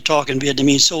began to talk in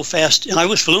Vietnamese so fast. I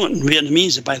was fluent in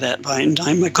Vietnamese by that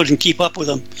time. I couldn't keep up with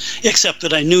them, except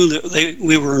that I knew that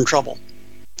we were in trouble.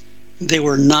 They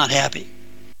were not happy.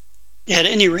 At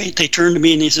any rate, they turned to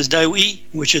me and he says, "Dai Uy,"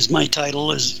 which is my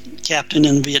title as captain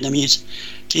in Vietnamese,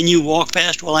 "can you walk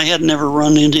fast?" Well, I had never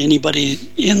run into anybody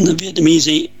in the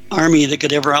Vietnamese army that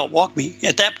could ever outwalk me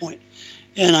at that point.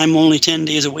 And I'm only 10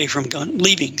 days away from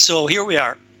leaving. So here we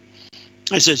are.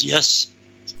 I says, yes,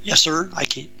 sir, I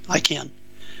can.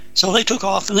 So they took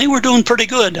off, and they were doing pretty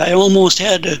good. I almost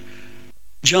had to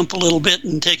jump a little bit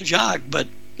and take a jog, but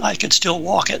I could still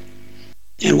walk it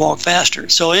and walk faster.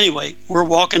 So anyway, we're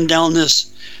walking down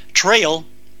this trail,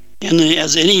 and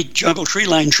as any jungle tree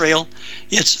line trail,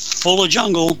 it's full of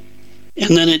jungle,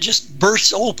 and then it just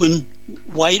bursts open,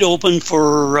 wide open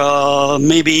for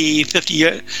maybe 50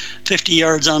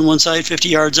 yards on one side, 50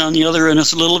 yards on the other, and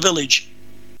it's a little village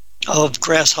of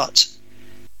grass huts.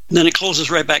 And then it closes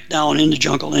right back down in the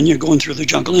jungle, and you're going through the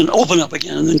jungle and open up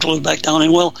again and then close back down.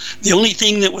 And well, the only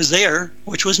thing that was there,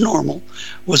 which was normal,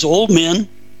 was old men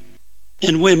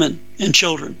and women and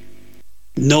children.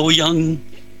 No young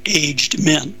aged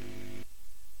men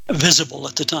visible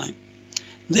at the time.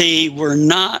 They were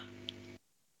not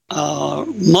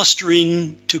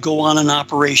mustering to go on an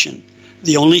operation.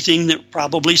 The only thing that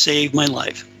probably saved my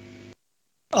life,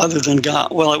 other than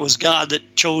God, well, it was God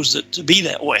that chose it to be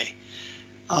that way.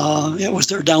 It was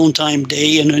their downtime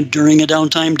day, and during a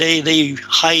downtime day, they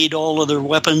hide all of their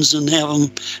weapons and have them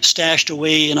stashed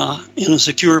away in a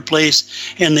secure place,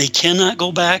 and they cannot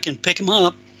go back and pick them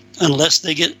up unless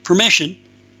they get permission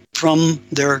from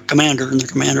their commander, and the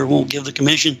commander won't give the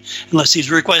commission unless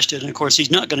he's requested. And of course, he's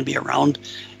not going to be around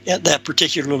at that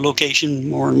particular location,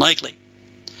 more than likely.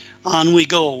 On we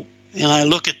go, and I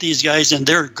look at these guys, and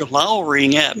they're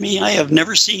glowering at me. I have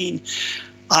never seen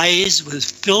eyes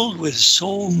filled with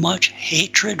so much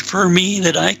hatred for me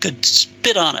that I could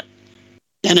spit on it,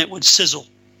 and it would sizzle.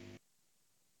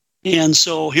 And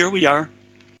so here we are.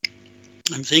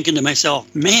 I'm thinking to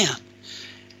myself, man,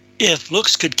 if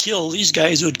looks could kill, these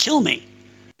guys would kill me.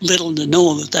 Little to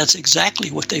know that that's exactly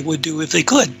what they would do if they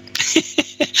could.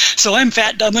 So I'm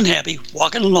fat, dumb, and happy,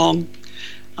 walking along,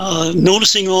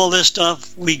 noticing all this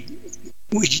stuff. We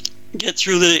get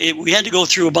through we had to go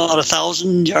through about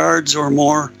 1,000 yards or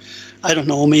more. I don't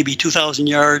know, maybe 2,000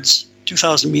 yards,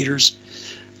 2,000 meters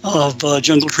of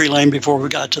jungle tree line before we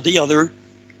got to the other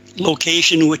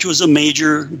location, which was a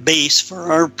major base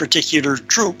for our particular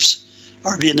troops,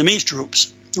 our Vietnamese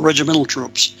troops, the regimental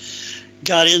troops.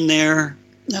 Got in there.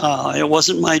 It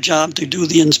wasn't my job to do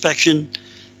the inspection,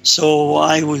 so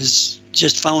I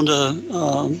just found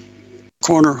a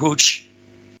corner hooch,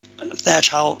 thatch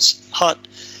house, hut,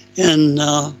 and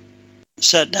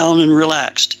sat down and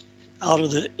relaxed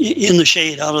in the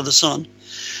shade, out of the sun.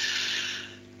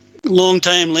 A long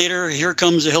time later, here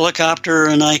comes a helicopter,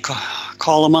 and I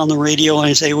call them on the radio, and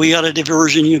I say, "We got a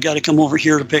diversion. You got to come over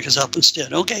here to pick us up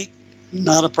instead." Okay,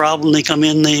 not a problem. They come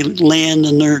in, they land,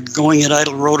 and they're going at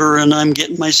idle rotor, and I'm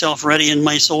getting myself ready, and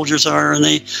my soldiers are, and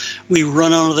we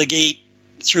run out of the gate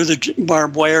through the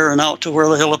barbed wire and out to where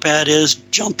the helipad is,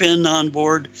 jump in on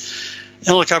board. The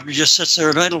helicopter just sits there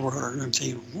at idle rotor, and I'm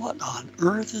thinking, what on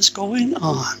earth is going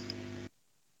on?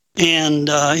 And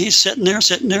he's sitting there,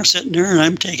 and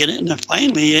I'm taking it, and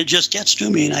finally it just gets to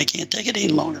me, and I can't take it any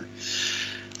longer.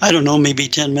 I don't know, maybe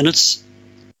 10 minutes,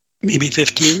 maybe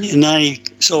 15, and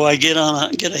so I get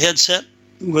a headset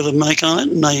with a mic on it,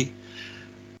 and I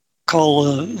call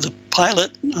the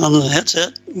pilot on the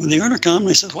headset with the intercom, and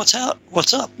I said, what's up?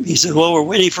 He said, well, we're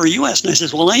waiting for a U.S. And I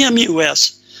said, well, I am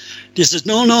U.S. He says,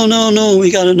 no,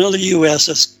 we got another U.S.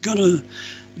 that's going to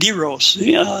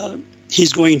deroast.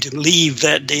 He's going to leave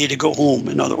that day to go home,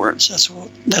 in other words. That's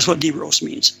what deroast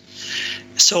means.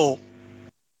 So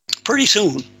pretty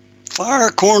soon, far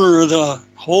corner of the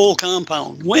whole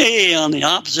compound, way on the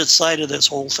opposite side of this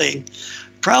whole thing,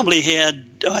 probably had,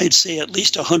 I'd say, at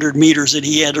least 100 meters that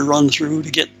he had to run through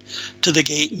to get to the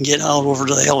gate and get out over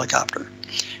to the helicopter.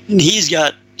 And he's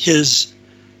got his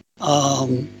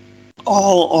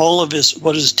all of his,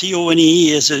 what is TONE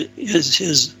is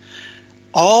his,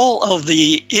 all of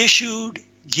the issued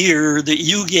gear that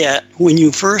you get when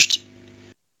you first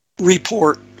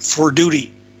report for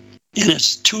duty. And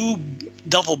it's 2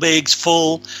 duffel bags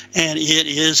full, and it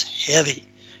is heavy.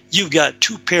 You've got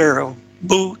 2 pair of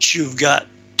boots, you've got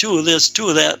 2 of this, 2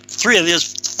 of that, 3 of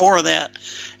this, 4 of that,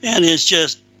 and it's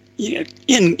just,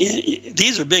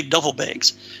 these are big duffel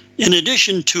bags, in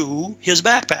addition to his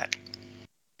backpack.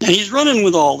 And he's running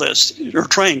with all this, or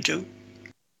trying to.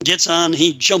 Gets on,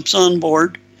 he jumps on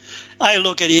board. I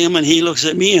look at him, and he looks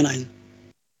at me, and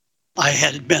I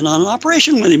had been on an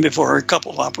operation with him before, a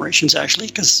couple of operations actually,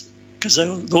 because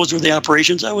those were the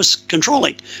operations I was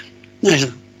controlling. And I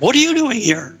said, what are you doing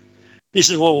here? He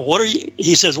said, well, what are you?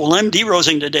 He says, well, I'm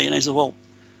derosing today. And I said, well,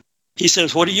 he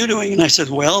says, what are you doing? And I said,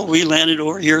 well, we landed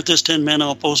over here at this 10-man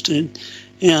outpost, and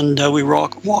we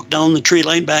walked down the tree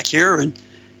line back here, and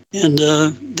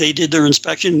they did their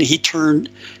inspection. And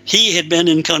he had been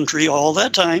in country all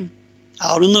that time,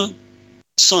 out in the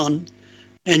sun,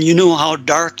 and you know how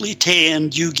darkly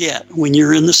tanned you get when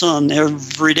you're in the sun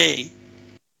every day.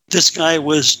 This guy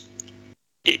was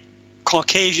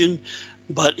Caucasian,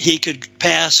 but he could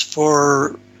pass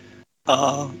for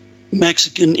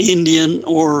Mexican, Indian,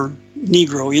 or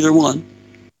Negro, either one.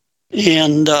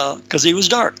 And because he was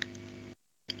dark,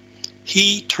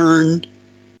 he turned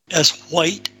as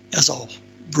white as a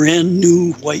brand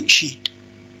new white sheet.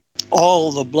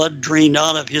 All the blood drained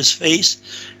out of his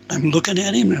face. I'm looking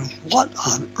at him, and what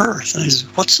on earth? And I said,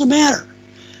 what's the matter?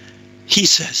 He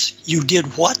says, you did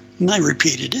what? And I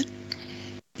repeated it.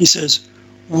 He says,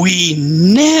 we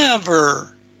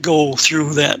never go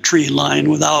through that tree line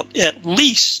without at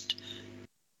least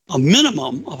a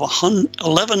minimum of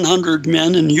 1,100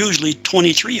 men and usually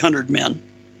 2,300 men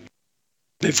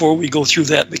before we go through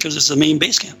that, because it's the main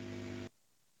base camp.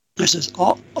 I says,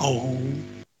 uh-oh.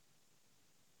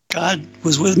 God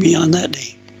was with me on that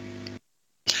day.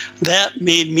 That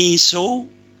made me so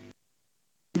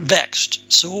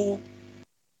vexed, so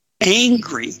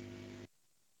angry,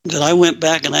 that I went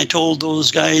back and I told those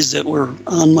guys that were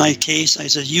on my case, I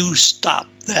said, you stop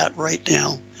that right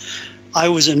now. I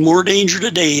was in more danger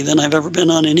today than I've ever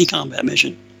been on any combat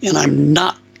mission, and I'm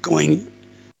not going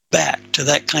back to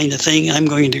that kind of thing. I'm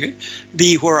going to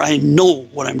be where I know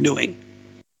what I'm doing.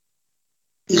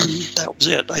 And that was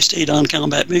it. I stayed on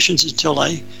combat missions until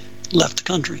I left the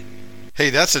country. Hey,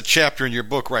 that's a chapter in your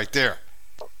book right there.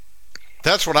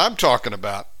 That's what I'm talking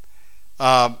about.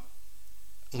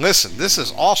 Listen, this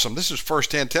is awesome. This is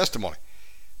first-hand testimony.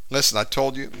 Listen, I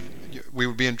told you we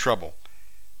would be in trouble.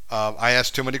 I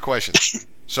asked too many questions,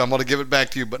 so I'm going to give it back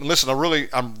to you. But listen,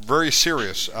 I'm very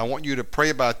serious. I want you to pray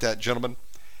about that, gentlemen,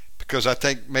 because I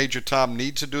think Major Tom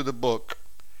needs to do the book,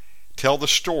 tell the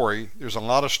story. There's a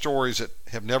lot of stories that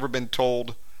have never been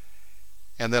told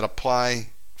and that apply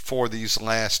for these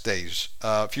last days.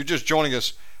 If you're just joining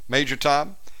us, Major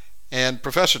Tom and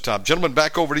Professor Tom, gentlemen,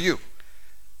 back over to you.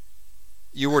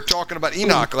 You were talking about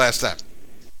Enoch last time.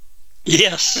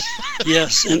 Yes.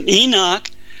 And Enoch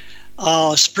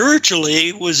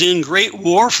spiritually was in great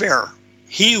warfare.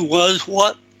 He was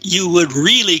what you would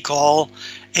really call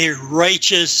a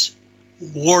righteous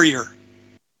warrior,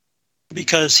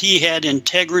 because he had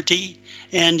integrity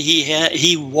and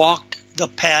he walked the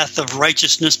path of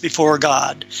righteousness before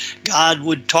God. God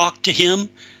would talk to him.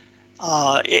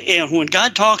 And when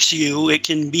God talks to you, it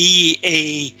can be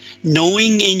a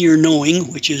knowing in your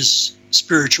knowing, which is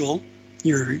spiritual.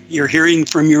 You're hearing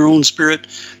from your own spirit,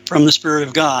 from the Spirit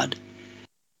of God.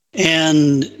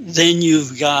 And then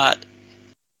you've got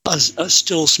a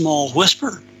still small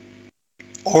whisper.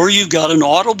 Or you've got an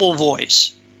audible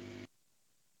voice.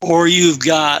 Or you've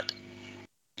got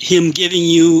him giving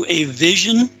you a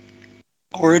vision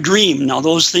or a dream. Now,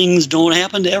 those things don't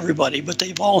happen to everybody, but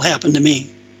they've all happened to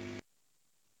me.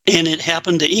 And it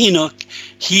happened to Enoch.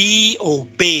 He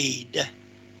obeyed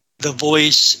the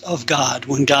voice of God.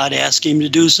 When God asked him to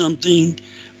do something,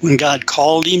 when God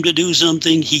called him to do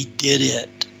something, he did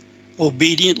it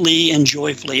obediently and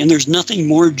joyfully. And there's nothing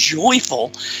more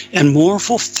joyful and more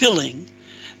fulfilling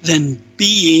than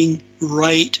being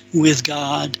right with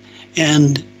God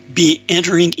and be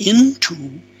entering into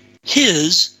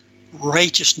His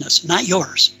righteousness, not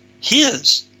yours,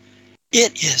 His.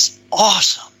 It is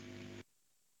awesome.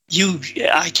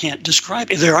 I can't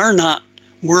describe it. There are not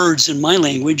words in my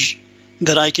language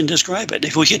that I can describe it.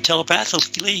 If we could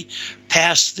telepathically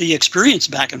pass the experience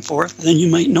back and forth, then you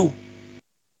might know.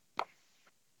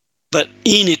 But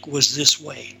Enoch was this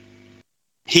way.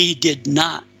 He did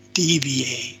not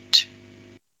deviate.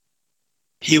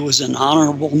 He was an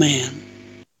honorable man.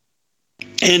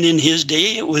 And in his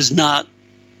day, it was not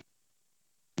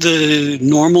the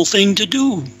normal thing to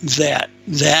do that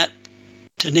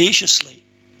tenaciously.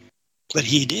 But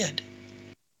he did.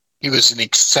 He was an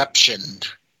exception.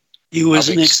 He was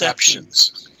an exception.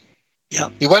 Yeah.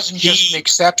 He wasn't just an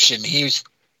exception. He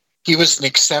was an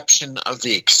exception of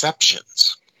the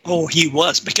exceptions. Oh, he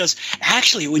was. Because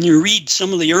actually, when you read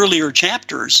some of the earlier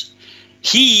chapters,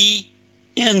 he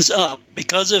ends up,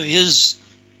 because of his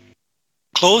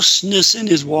closeness in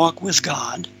his walk with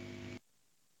God,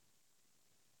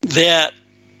 that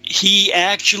he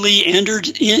actually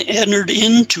entered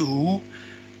into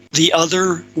the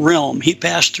other realm. He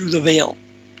passed through the veil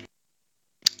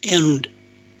and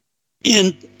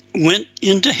went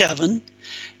into heaven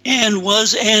and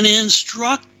was an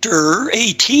instructor,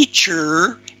 a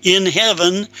teacher in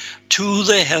heaven to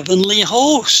the heavenly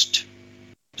host.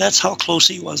 That's how close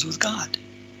he was with God.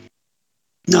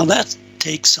 Now that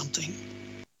takes something.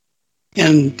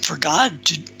 And for God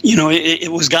to,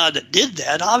 it was God that did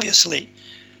that, obviously.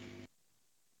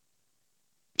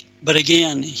 But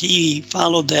again, he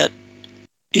followed that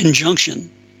injunction.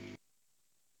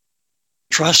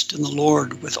 Trust in the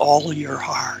Lord with all your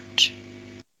heart.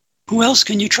 Who else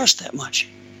can you trust that much?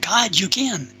 God, you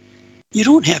can. You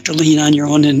don't have to lean on your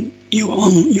own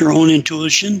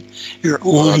intuition, your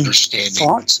own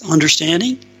thoughts,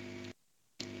 understanding.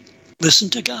 Listen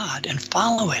to God and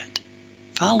follow it.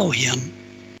 Follow Him.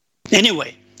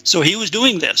 Anyway, so he was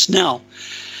doing this. Now,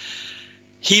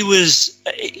 he was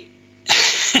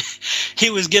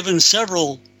given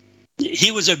several.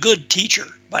 He was a good teacher,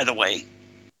 by the way,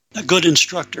 a good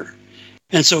instructor.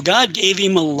 And so God gave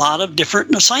him a lot of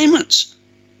different assignments.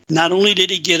 Not only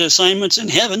did he get assignments in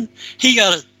heaven, he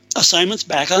got assignments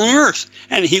back on earth.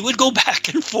 And he would go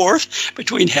back and forth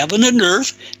between heaven and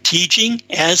earth, teaching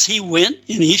as he went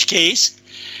in each case.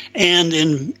 And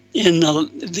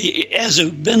as has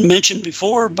been mentioned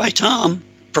before by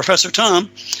Professor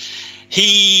Tom,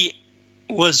 he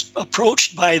was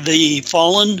approached by the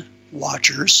fallen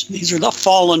watchers. These are the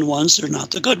fallen ones. They're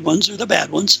not the good ones. They're the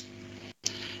bad ones.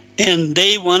 And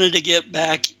they wanted to get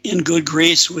back in good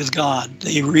grace with God.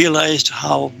 They realized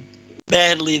how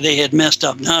badly they had messed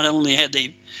up. Not only had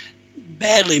they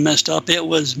badly messed up, it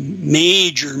was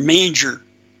major. And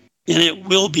it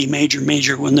will be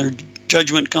major when their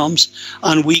judgment comes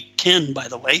on week 10, by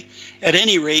the way. At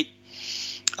any rate,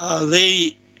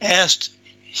 they asked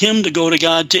him to go to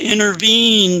God to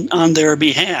intervene on their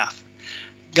behalf.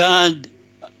 God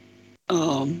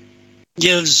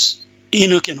gives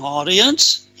Enoch an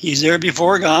audience. He's there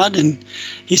before God, and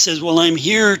he says, well, I'm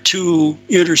here to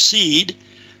intercede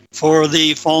for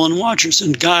the fallen watchers.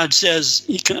 And God says,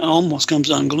 he almost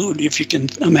comes unglued, if you can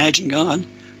imagine God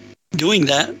doing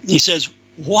that. He says,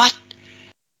 what?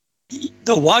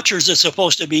 The watchers are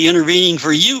supposed to be intervening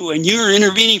for you, and you're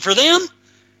intervening for them?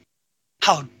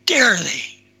 How dare they?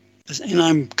 And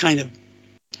I'm kind of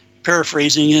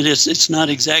paraphrasing it. It's not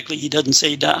exactly, he doesn't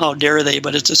say how dare they,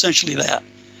 but it's essentially that.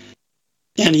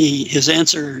 And his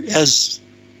answer, as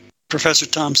Professor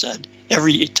Tom said,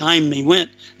 every time they went,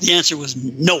 the answer was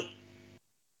no.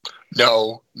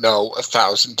 No,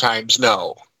 1,000 times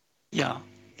no. Yeah.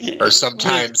 Or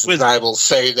sometimes if I will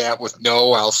say that with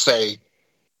no, I'll say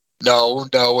no,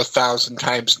 1,000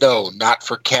 times no. Not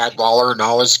for Cadwallader and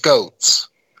all his goats.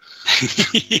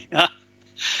 Yeah.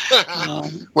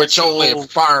 Which only an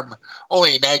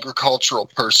agricultural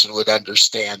person would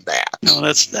understand that. No,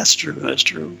 that's true. That's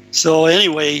true. So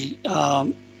anyway,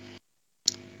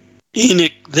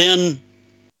 Enoch then,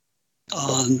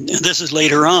 and this is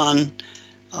later on,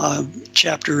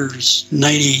 chapters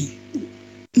 90,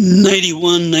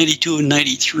 91, 92, and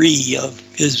 93 of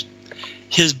his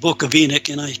book of Enoch,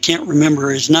 and I can't remember.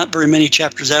 There's not very many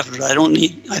chapters after that.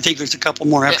 I think there's a couple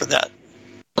more after that.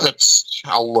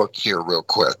 I'll look here real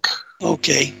quick.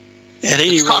 Okay. At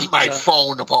any rate, on my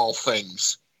phone of all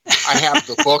things. I have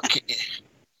the book.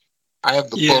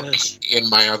 Book in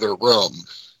my other room.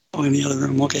 Oh, in the other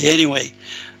room. Okay. Anyway,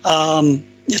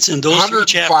 it's in those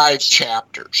 105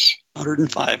 chapters.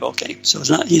 105. Okay. So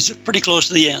it's not. He's pretty close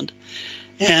to the end,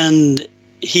 and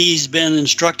he's been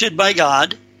instructed by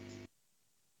God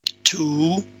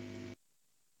to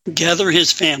gather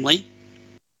his family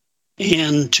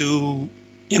and to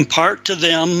impart to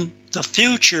them the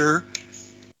future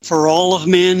for all of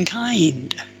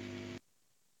mankind.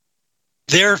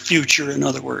 Their future, in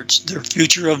other words, their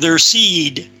future of their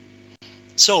seed.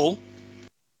 So,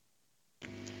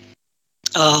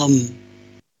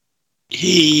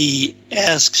 he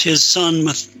asks his son,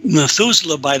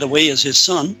 Methuselah, by the way, is his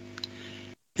son.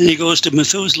 And he goes to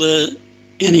Methuselah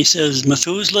and he says,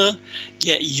 Methuselah,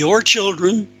 get your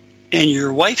children and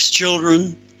your wife's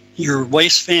children, your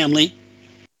wife's family,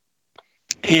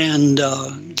 and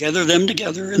gather them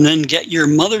together, and then get your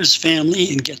mother's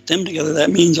family and get them together. That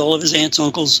means all of his aunts,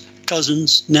 uncles,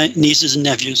 cousins, nieces, and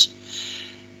nephews.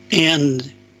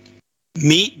 And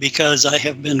meet, because I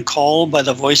have been called by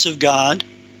the voice of God,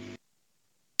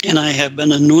 and I have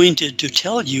been anointed to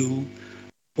tell you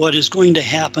what is going to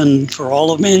happen for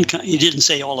all of mankind. He didn't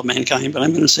say all of mankind, but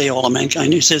I'm going to say all of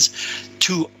mankind. He says,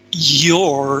 to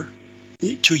you,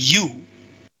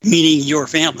 meaning your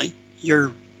family,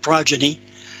 your progeny,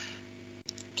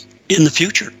 in the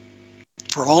future,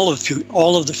 for all of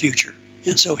the future.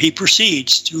 And so he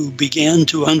proceeds to begin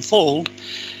to unfold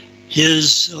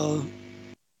his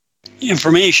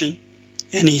information,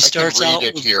 and he starts out.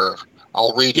 Read it here.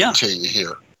 I'll read it to you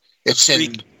here. It's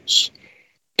in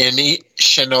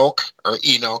Enoch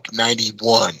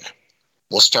 91.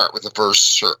 We'll start with the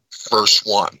verse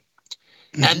 1.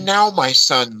 Mm-hmm. And now, my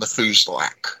son Methuselah,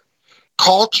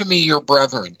 call to me your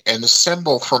brethren, and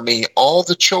assemble for me all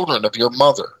the children of your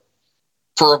mother.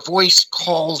 For a voice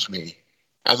calls me,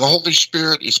 and the Holy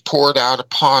Spirit is poured out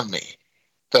upon me,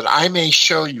 that I may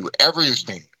show you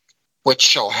everything which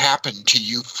shall happen to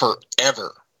you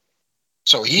forever.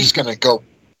 So he's going to go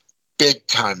big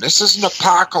time. This is an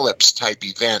apocalypse type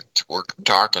event we're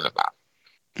talking about.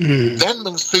 Then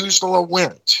Methuselah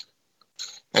went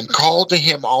and called to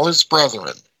him all his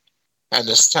brethren, and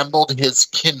assembled his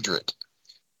kindred,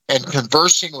 and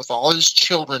conversing with all his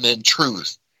children in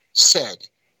truth, said,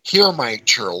 Hear, my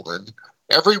children,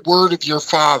 every word of your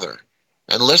father,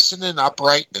 and listen in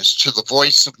uprightness to the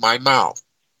voice of my mouth.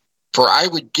 For I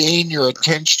would gain your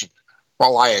attention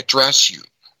while I address you.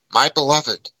 My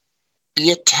beloved,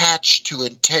 be attached to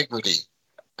integrity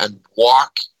and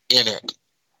walk in it.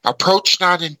 Approach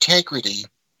not integrity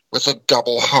with a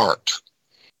double heart,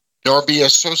 nor be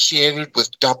associated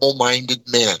with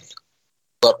double-minded men,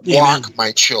 but walk,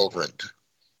 my children,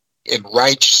 in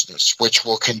righteousness, which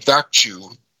will conduct you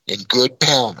in good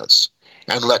paths,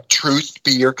 and let truth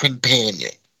be your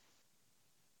companion.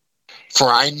 For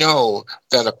I know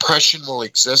that oppression will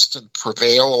exist and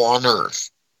prevail on earth,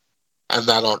 and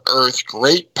that on earth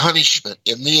great punishment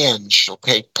in the end shall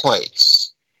take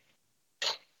place.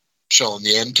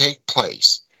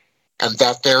 And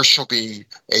that there shall be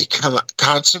a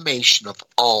consummation of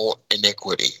all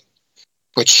iniquity,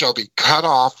 which shall be cut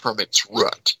off from its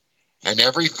root, and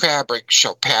every fabric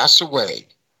shall pass away.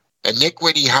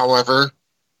 Iniquity, however,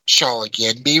 shall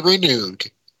again be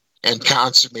renewed and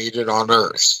consummated on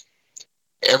earth.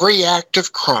 Every act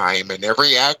of crime and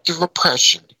every act of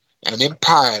oppression and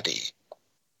impiety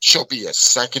shall be a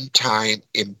second time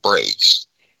embraced.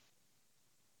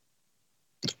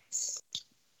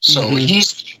 So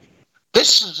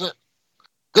this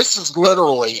is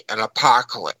literally an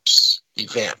apocalypse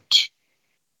event.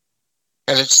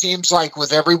 And it seems like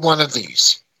with every one of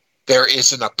these, there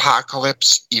is an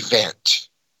apocalypse event.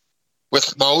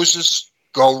 With Moses,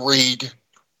 go read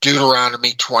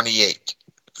Deuteronomy 28.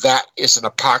 That is an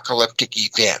apocalyptic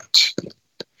event.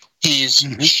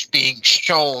 He's being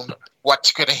shown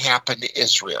what's going to happen to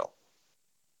Israel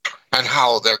and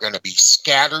how they're going to be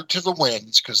scattered to the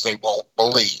winds because they won't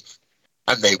believe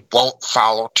and they won't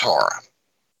follow Torah.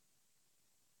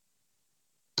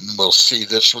 And we'll see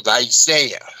this with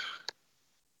Isaiah.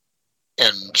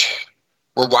 And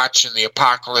we're watching the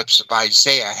apocalypse of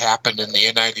Isaiah happen in the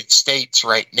United States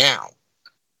right now.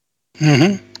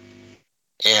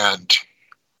 And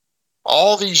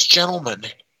all these gentlemen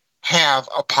have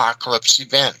apocalypse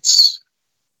events.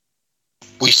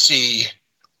 We see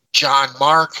John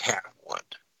Mark have one.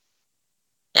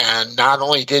 And not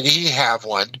only did he have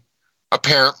one,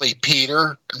 apparently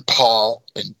Peter and Paul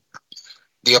and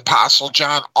the Apostle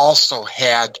John also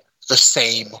had the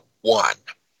same one.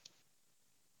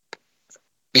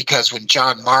 Because when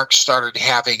John Mark started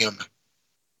having them,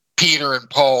 Peter and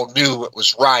Paul knew it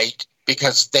was right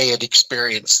because they had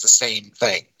experienced the same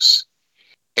things.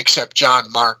 Except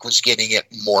John Mark was getting it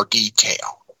in more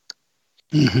detail.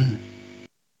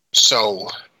 So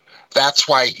that's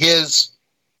why his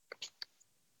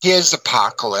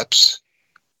apocalypse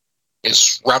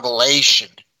is revelation,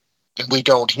 and we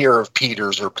don't hear of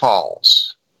Peter's or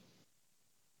Paul's.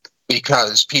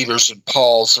 because Peter's and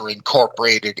Paul's are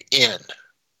incorporated in.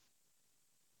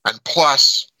 And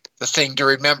plus, the thing to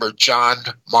remember, John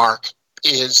Mark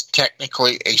is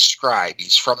technically a scribe.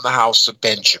 He's from the house of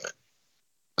Benjamin.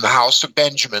 And the house of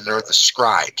Benjamin are the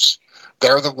scribes.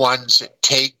 They're the ones that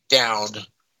take down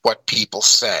what people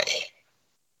say.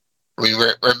 We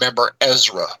remember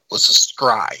Ezra was a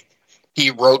scribe. He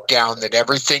wrote down that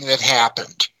everything that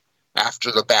happened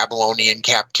after the Babylonian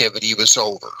captivity was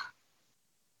over.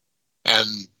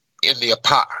 And in the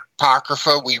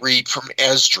Apocrypha, we read from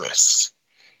Esdras.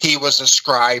 He was a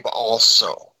scribe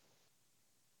also.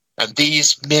 And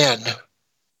these men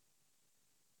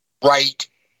write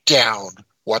down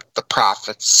what the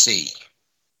prophets see.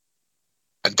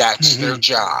 And that's their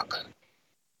job.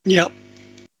 Yep.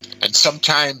 And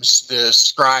sometimes the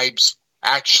scribes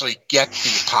actually get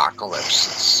the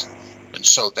apocalypses. And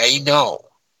so they know.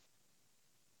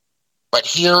 But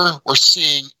here we're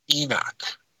seeing Enoch.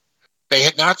 They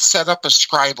had not set up a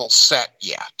scribal set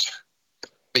yet,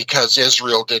 because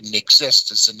Israel didn't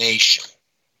exist as a nation.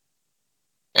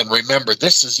 And remember,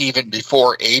 this is even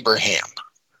before Abraham.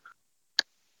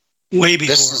 Way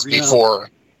before.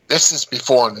 This is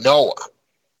before Noah.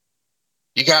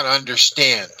 You got to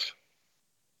understand,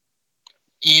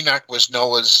 Enoch was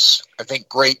Noah's, I think,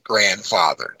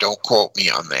 great-grandfather. Don't quote me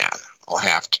on that. I'll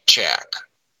have to check.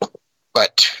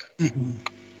 But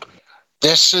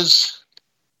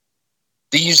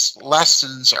these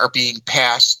lessons are being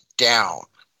passed down.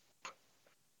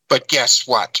 But guess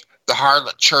what? The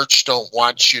harlot church don't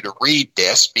want you to read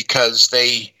this because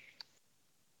they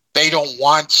don't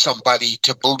want somebody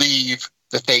to believe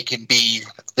that they can be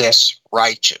this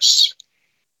righteous.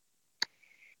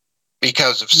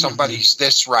 Because if somebody's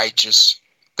this righteous,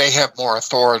 they have more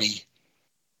authority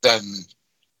than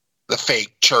the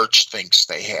fake church thinks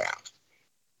they have.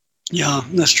 Yeah,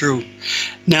 that's true.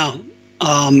 Now,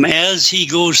 as he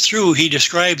goes through, he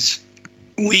describes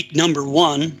week number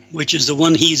 1, which is the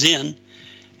one he's in.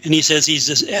 And he says,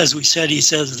 as we said, he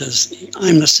says this,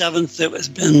 I'm the 7th that has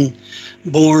been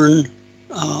born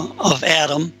of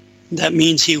Adam. That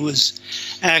means he was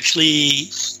actually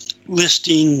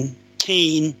listing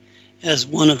Cain as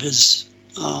one of his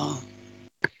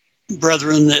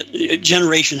brethren, that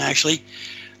generation actually.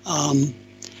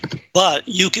 But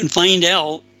you can find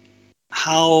out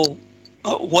how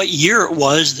what year it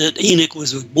was that Enoch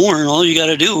was born. All you got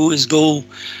to do is go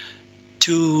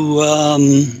to...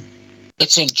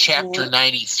 it's in chapter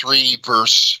 93,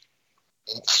 verse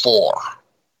 4.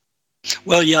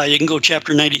 Well, yeah, you can go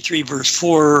chapter 93, verse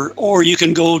 4, or you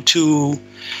can go to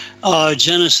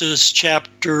Genesis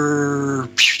chapter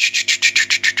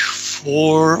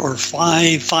 4 or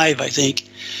 5, I think,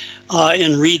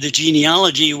 and read the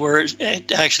genealogy where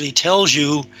it actually tells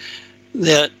you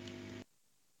that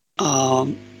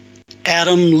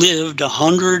Adam lived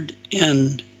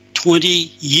 120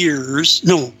 years.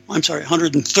 No, I'm sorry,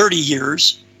 130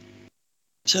 years.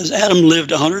 It says Adam lived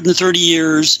 130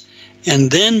 years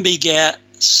and then begat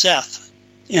Seth.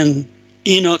 And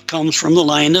Enoch comes from the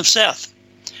line of Seth.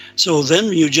 So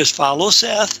then you just follow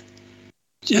Seth.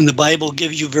 And the Bible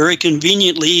gives you very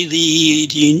conveniently the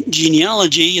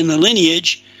genealogy and the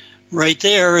lineage right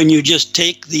there. And you just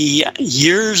take the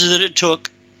years that it took.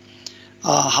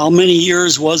 How many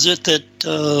years was it that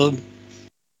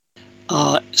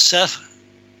Seth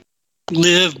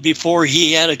lived before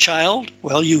he had a child?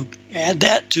 Well, you add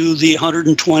that to the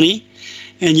 120,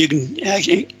 and you can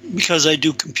actually, because I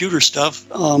do computer stuff,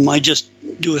 I just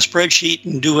do a spreadsheet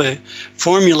and do a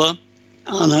formula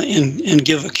and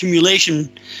give accumulation,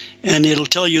 and it'll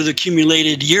tell you the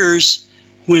accumulated years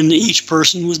when each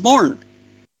person was born.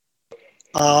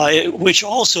 Which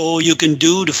also you can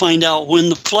do to find out when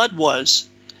the flood was.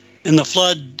 And the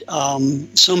flood,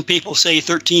 some people say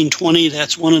 1320,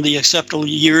 that's one of the acceptable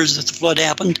years that the flood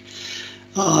happened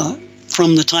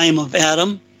from the time of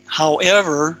Adam.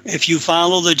 However, if you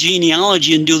follow the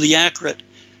genealogy and do the accurate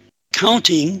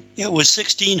counting, it was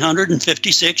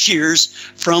 1656 years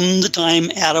from the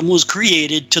time Adam was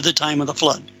created to the time of the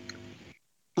flood.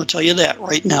 I'll tell you that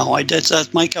right now.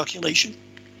 That's my calculation.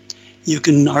 You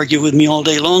can argue with me all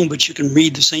day long, but you can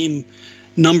read the same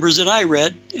numbers that I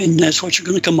read, and that's what you're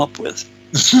going to come up with.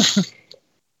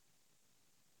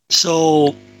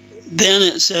 So then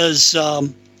it says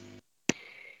the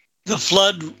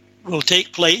flood will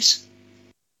take place,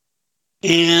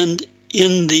 and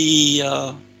in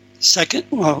the second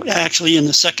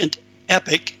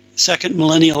epic, second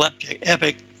millennial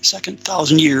epic, second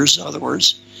 1,000 years, in other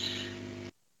words.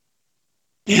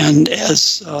 And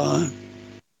as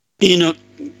Enoch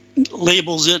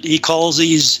labels it, he calls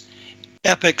these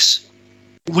epics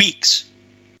weeks.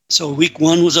 So week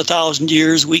 1 was 1,000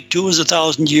 years, week 2 was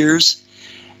 1,000 years,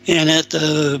 and at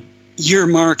the year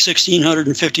mark,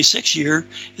 1656 year,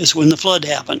 is when the flood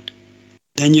happened.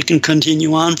 Then you can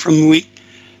continue on from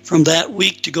that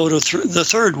week to go to the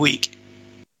third week.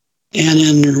 And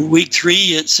in week 3,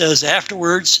 it says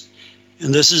afterwards,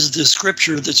 and this is the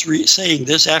scripture that's saying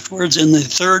this, afterwards in the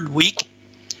third week,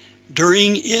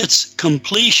 during its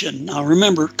completion. Now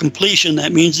remember, completion,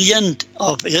 that means the end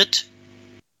of it.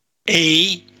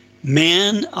 A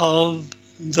man of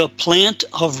the plant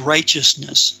of righteous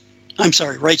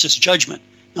judgment.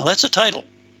 Now that's a title.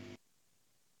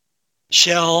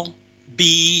 Shall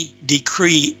be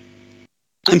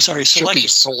selected. Should be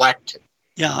selected.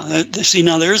 Yeah, see,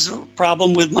 now there's a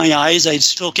problem with my eyes. I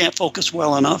still can't focus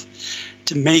well enough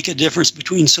to make a difference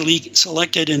between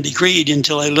selected and decreed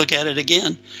until I look at it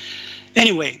again.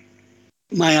 Anyway,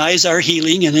 my eyes are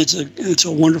healing, and it's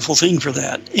a wonderful thing for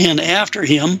that. And after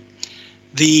him,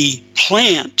 the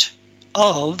plant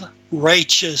of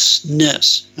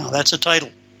righteousness. Now that's a title.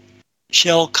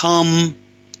 Shall come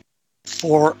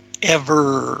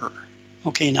forever.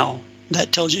 Okay, now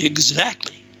that tells you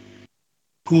exactly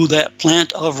who that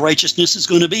plant of righteousness is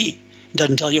going to be. It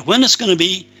doesn't tell you when it's going to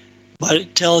be, but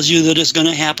it tells you that it's going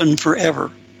to happen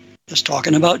forever. It's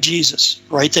talking about Jesus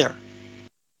right there.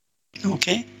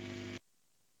 Okay?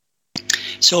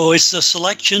 So it's the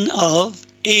selection of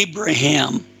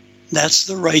Abraham. That's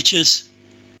the righteous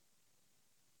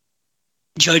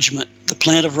judgment. The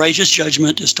plant of righteous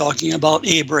judgment is talking about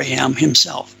Abraham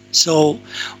himself. So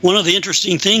one of the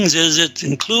interesting things is it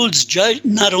includes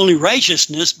not only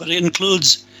righteousness, but it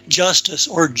includes justice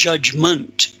or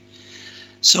judgment.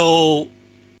 So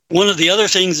one of the other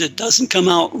things that doesn't come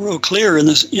out real clear in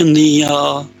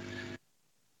the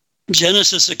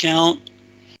Genesis account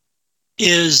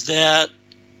is that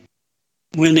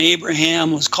when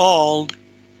Abraham was called,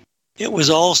 it was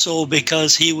also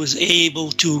because he was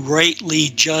able to rightly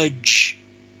judge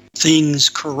things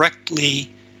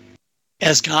correctly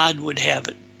as God would have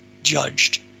it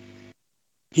judged.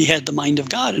 He had the mind of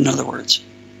God, in other words.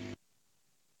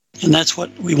 And that's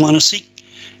what we want to seek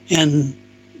and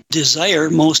desire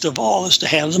most of all, is to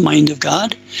have the mind of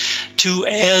God, to,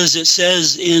 as it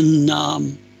says in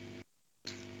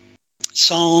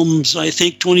Psalms, I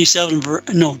think 27,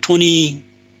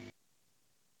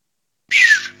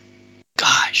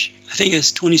 I think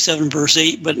it's 27 verse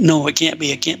 8, but no, it can't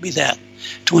be that.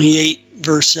 28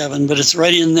 verse 7, but it's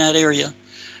right in that area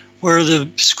where the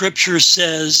scripture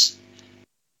says,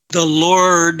 the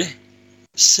Lord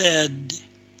said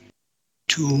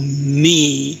to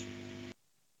me,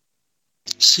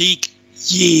 seek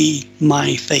ye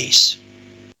my face,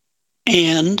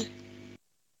 and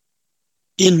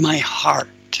in my heart,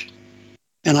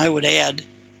 and I would add,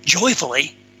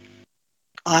 joyfully,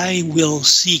 I will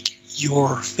seek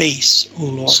your face, O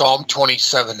Lord. Psalm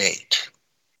 27:8.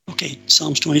 Okay,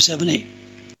 Psalms 27:8.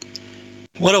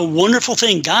 What a wonderful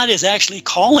thing. God is actually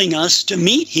calling us to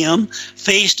meet him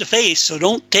face to face. So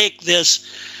don't take this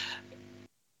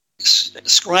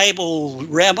scribal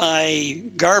rabbi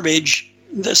garbage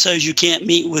that says you can't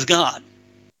meet with God.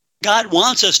 God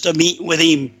wants us to meet with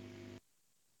him.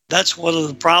 That's one of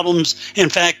the problems. In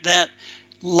fact, that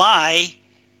lie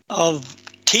of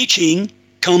teaching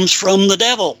comes from the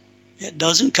devil. It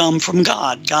doesn't come from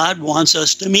God. God wants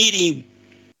us to meet him.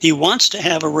 He wants to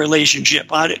have a relationship.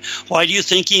 Why do you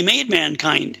think he made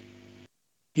mankind?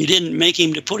 He didn't make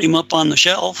him to put him up on the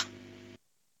shelf.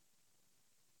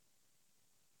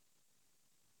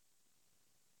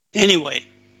 Anyway,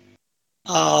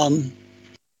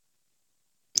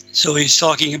 so he's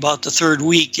talking about the third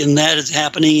week, and that is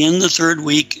happening in the third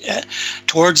week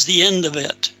towards the end of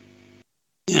it.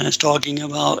 And it's talking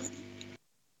about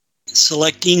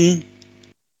selecting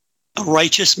a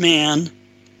righteous man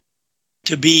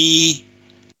to be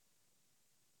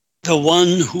the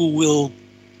one who will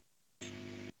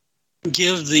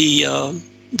give the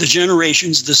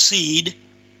generations the seed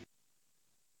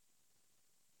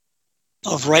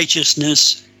of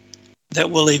righteousness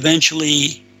that will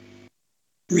eventually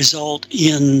result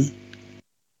in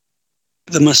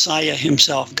the Messiah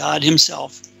himself, God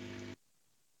himself,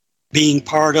 being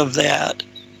part of that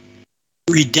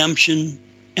redemption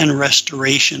and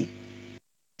restoration.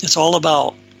 It's all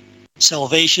about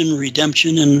salvation,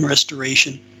 redemption, and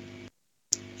restoration.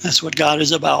 That's what God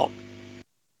is about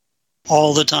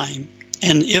all the time.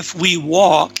 And if we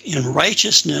walk in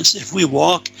righteousness, if we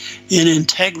walk in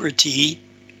integrity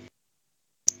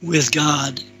with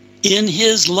God, in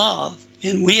his love,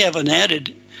 and we have an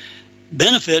added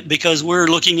benefit because we're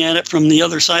looking at it from the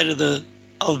other side of the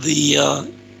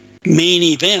main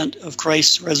event of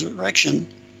Christ's resurrection.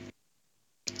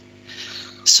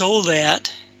 so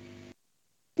that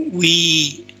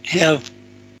we have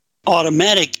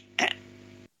automatic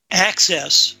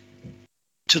access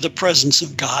to the presence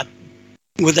of God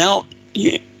without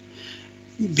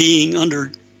being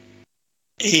under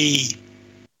a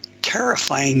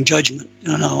terrifying judgment.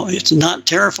 It's not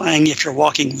terrifying if you're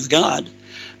walking with God,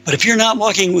 but if you're not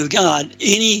walking with God,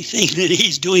 anything that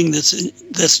He's doing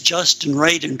that's just and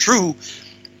right and true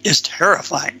is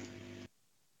terrifying.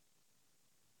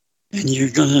 And you're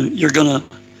gonna.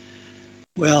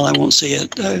 Well, I won't say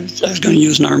it. I was going to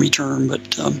use an Army term, but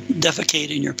defecate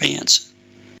in your pants.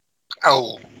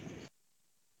 Oh.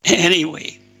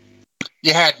 Anyway.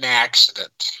 You had an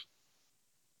accident.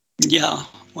 Yeah,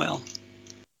 well.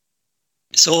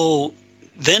 So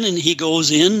then he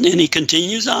goes in and he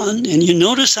continues on, and you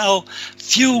notice how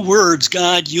few words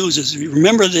God uses.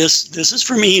 Remember this is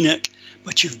from Enoch,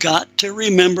 but you've got to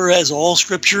remember, as all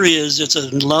Scripture is, it's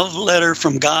a love letter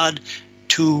from God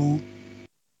to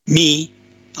me,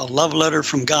 a love letter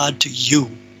from God to you.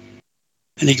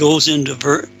 And he goes into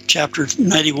chapter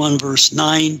 91, verse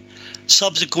 9.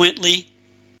 Subsequently,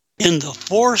 in the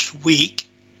 4th week,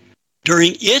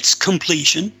 during its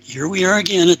completion, here we are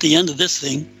again at the end of this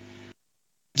thing,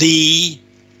 the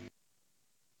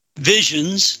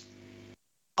visions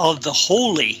of the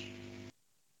holy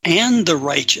and the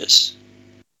righteous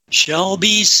shall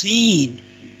be seen.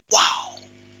 Wow!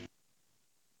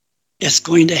 It's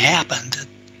going to happen.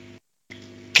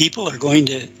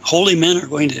 Holy men are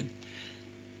going to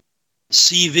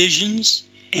see visions,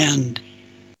 and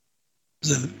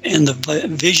the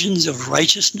visions of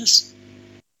righteousness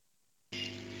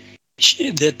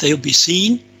that they'll be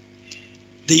seen.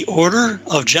 The order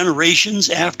of generations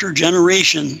after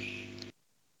generation.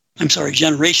 I'm sorry,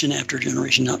 generation after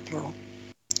generation, not plural.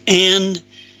 And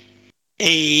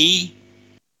a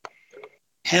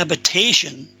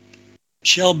habitation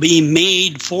shall be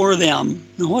made for them.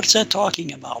 Now, what's that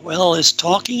talking about? Well, it's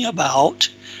talking about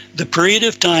the period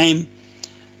of time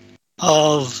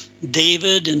of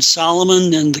David and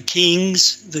Solomon and the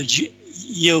kings, the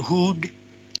Yehud.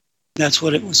 That's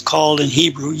what it was called in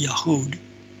Hebrew, Yehud.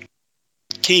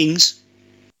 Kings.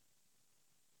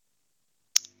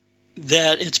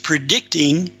 That it's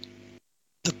predicting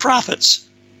the prophets.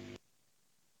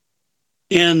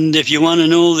 And if you want to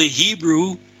know the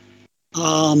Hebrew,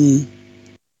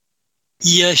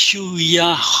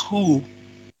 Yeshu-Yahu.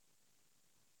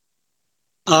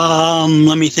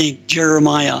 Let me think.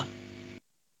 Jeremiah.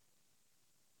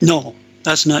 No,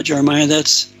 that's not Jeremiah.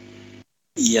 That's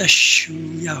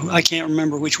Yeshu-Yahu. I can't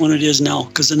remember which one it is now,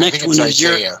 because the next one is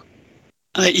Isaiah.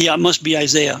 Yeah, it must be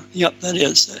Isaiah. Yep, that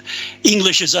is.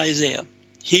 English is Isaiah.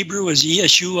 Hebrew is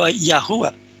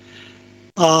Yeshua-Yahuwah.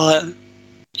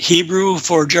 Hebrew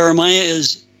for Jeremiah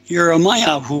is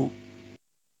Yeremiahu.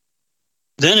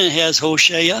 Then it has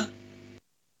Hosea,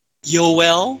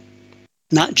 Yoel,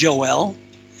 not Joel,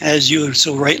 as you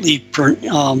so rightly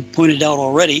pointed out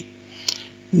already,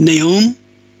 Nahum,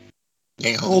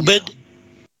 Obed,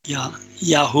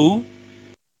 Yahu,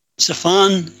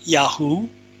 Saphan, Yahu,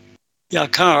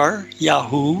 Yakar,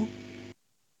 Yahu,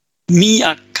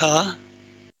 Miakah,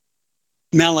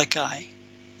 Malachi,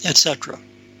 etc.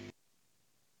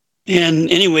 And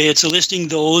anyway, it's listing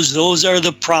those. Those are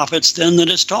the prophets then that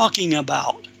it's talking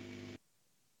about.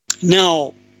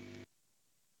 Now,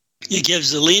 it gives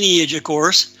the lineage, of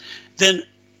course. Then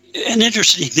an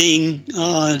interesting thing,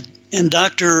 and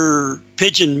Dr.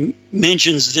 Pigeon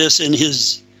mentions this in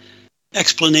his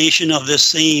explanation of this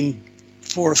same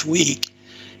 4th week.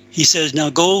 He says, now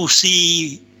go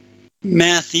see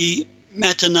Mattaniyahu,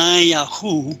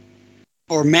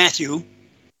 or Matthew,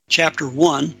 chapter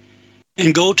 1,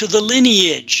 and go to the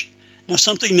lineage. Now,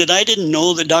 something that I didn't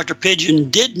know that Dr. Pigeon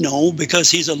did know,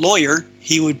 because he's a lawyer,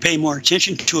 he would pay more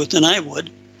attention to it than I would,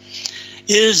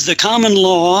 is the common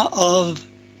law of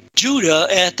Judah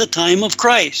at the time of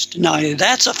Christ. Now,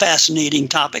 that's a fascinating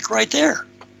topic right there,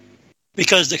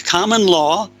 because the common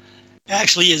law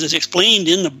actually is explained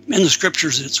in the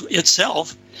scriptures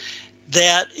itself,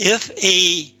 that if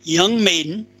a young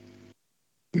maiden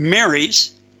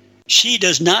marries, she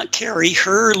does not carry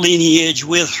her lineage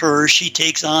with her. She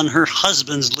takes on her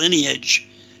husband's lineage,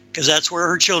 because that's where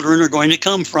her children are going to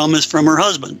come from, is from her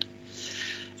husband.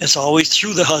 It's always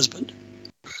through the husband.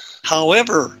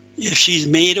 However, if she's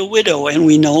made a widow, and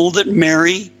we know that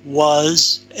Mary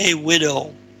was a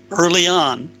widow early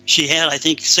on. She had, I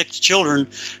think, 6 children,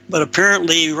 but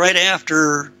apparently right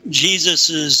after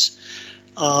Jesus's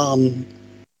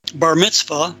bar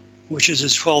mitzvah, which is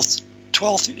his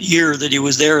 12th year that he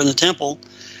was there in the temple,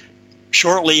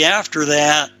 shortly after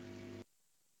that,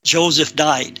 Joseph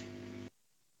died.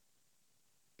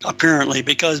 apparently,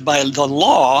 because by the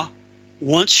law,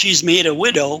 once she's made a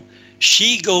widow,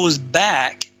 she goes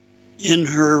back in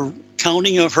her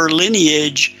counting of her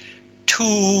lineage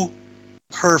to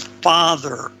her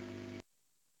father.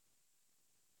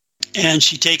 And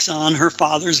she takes on her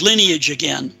father's lineage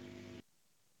again.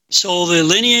 So the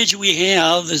lineage we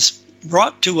have is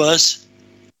brought to us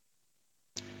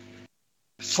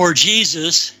for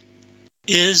Jesus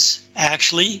is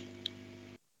actually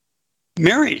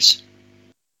Mary's,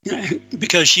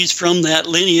 because she's from that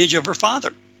lineage of her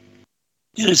father.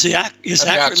 And it's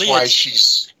accurately.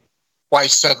 That's why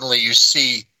suddenly you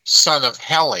see son of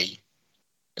Heli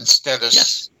instead of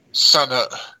son of,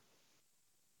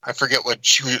 I forget what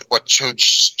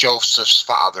Joseph's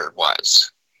father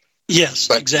was. Yes,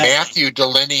 but exactly. Matthew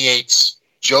delineates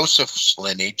Joseph's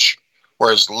lineage,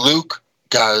 whereas Luke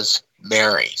does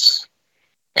Mary's.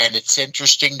 And it's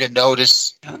interesting to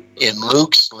notice in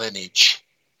Luke's lineage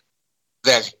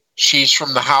that she's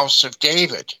from the house of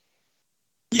David.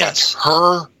 Yes.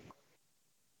 But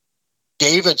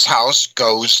David's house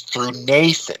goes through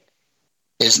Nathan,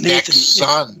 his next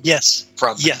son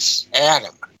from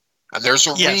Adam. And there's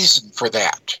a reason for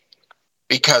that.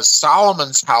 Because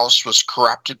Solomon's house was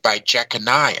corrupted by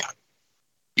Jeconiah.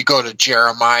 You go to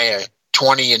Jeremiah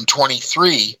 20 and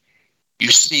 23,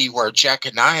 you see where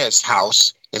Jeconiah's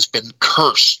house has been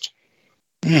cursed.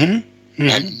 Mm-hmm. Mm-hmm.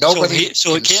 And nobody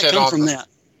so it can't come from that.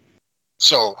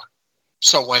 So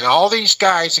when all these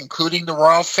guys, including the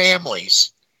royal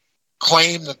families,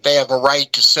 claim that they have a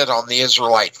right to sit on the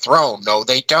Israelite throne, no,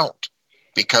 they don't,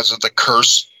 because of the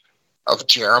curse of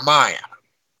Jeremiah.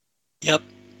 Yep.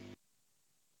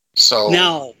 So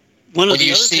now, when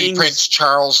you see Prince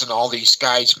Charles and all these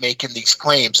guys making these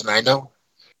claims, and I know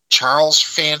Charles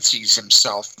fancies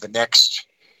himself the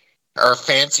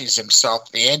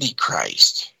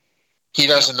Antichrist. He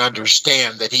doesn't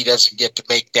understand that he doesn't get to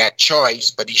make that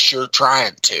choice, but he's sure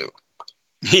trying to.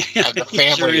 And the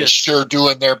family is sure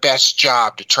doing their best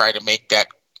job to try to make that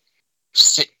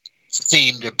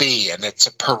seem to be, and it's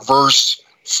a perverse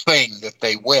thing that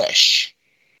they wish.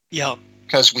 Yeah.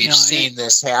 Because we've seen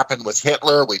this happen with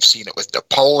Hitler. We've seen it with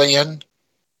Napoleon.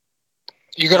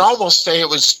 You could almost say it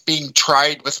was being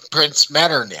tried with Prince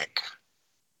Metternich.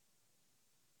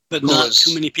 But not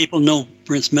too many people know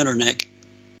Prince Metternich.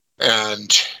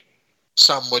 And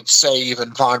some would say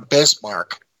even von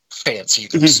Bismarck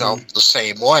fancied himself the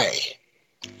same way.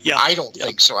 Yeah, I don't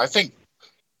think so. I think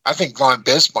von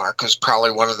Bismarck was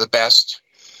probably one of the best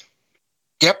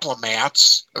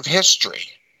diplomats of history.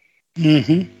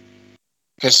 Mm-hmm.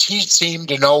 Because he seemed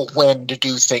to know when to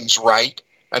do things right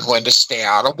and when to stay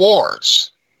out of wars.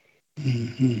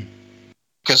 Mm-hmm.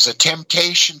 Because the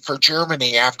temptation for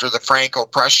Germany after the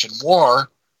Franco-Prussian War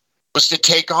was to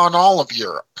take on all of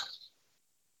Europe.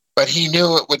 But he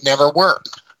knew it would never work.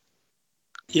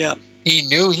 Yeah. He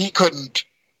knew he couldn't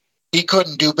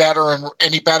do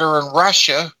any better in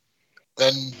Russia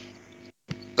than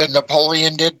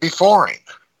Napoleon did before him.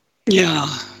 Yeah.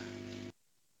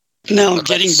 Now,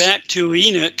 getting back to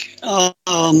Enoch,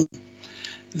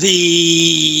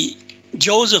 the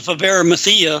Joseph of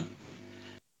Arimathea,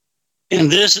 and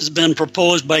this has been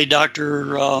proposed by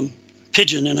Dr.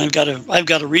 Pigeon, and I've got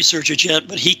to research it yet,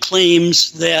 but he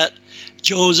claims that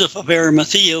Joseph of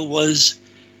Arimathea was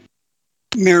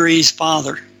Mary's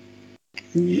father.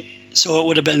 So it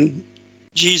would have been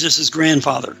Jesus'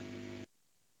 grandfather.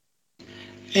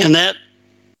 And the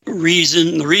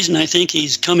reason I think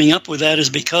he's coming up with that is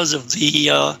because of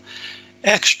the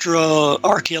extra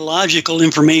archaeological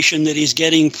information that he's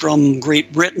getting from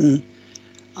Great Britain,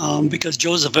 because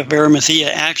Joseph of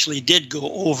Arimathea actually did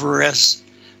go over as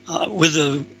with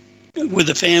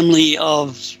the family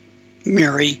of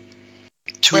Mary.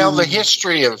 Well, the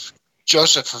history of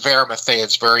Joseph of Arimathea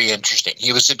is very interesting.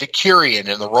 He was a decurion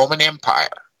in the Roman Empire,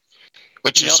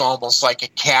 which is almost like a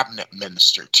cabinet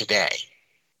minister today.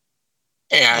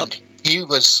 And he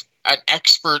was an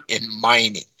expert in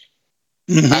mining.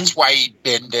 Mm-hmm. That's why he'd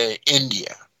been to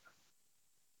India.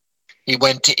 He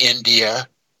went to India.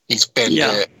 He's been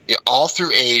to all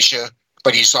through Asia,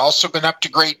 but he's also been up to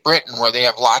Great Britain where they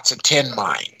have lots of tin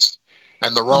mines.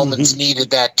 And the Romans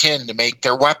needed that tin to make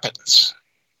their weapons.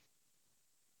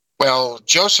 Well,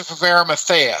 Joseph of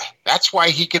Arimathea, that's why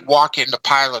he could walk into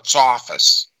Pilate's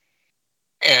office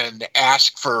and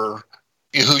ask for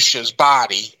Yahushua's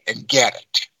body and get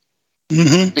it.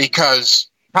 Mm-hmm. Because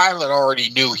Pilate already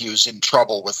knew he was in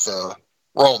trouble with the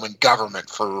Roman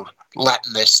government for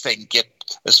letting this thing get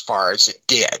as far as it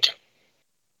did.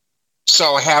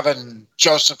 So having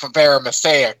Joseph of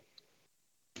Arimathea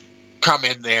come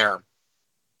in there,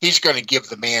 he's going to give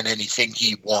the man anything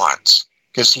he wants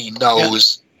because he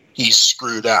knows he's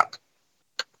screwed up.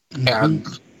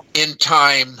 And in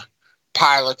time,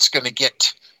 Pilate's going to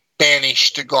get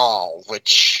banished to Gaul,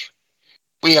 which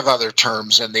we have other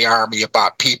terms in the army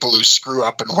about people who screw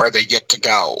up and where they get to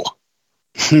go.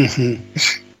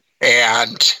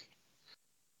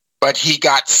 But he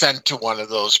got sent to one of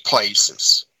those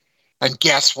places. And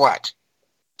guess what?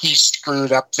 He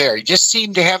screwed up there. He just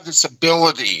seemed to have this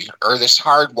ability or this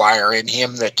hardwire in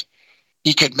him that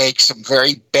he could make some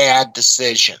very bad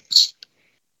decisions.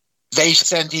 They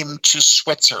sent him to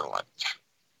Switzerland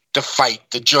to fight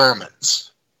the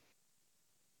Germans.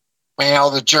 Well,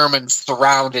 the Germans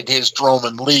surrounded his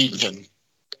Roman legion.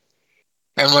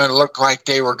 And when it looked like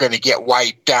they were going to get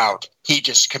wiped out, he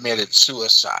just committed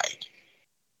suicide.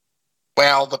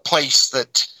 Well, the place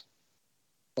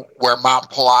where Mount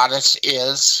Pilatus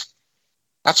is,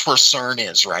 that's where CERN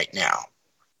is right now.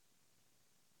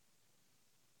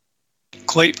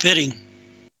 Quite fitting.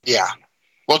 Yeah.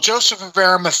 Well, Joseph of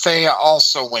Arimathea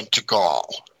also went to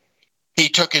Gaul. He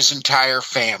took his entire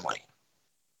family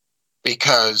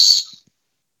because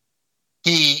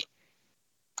he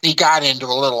got into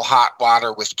a little hot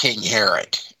water with King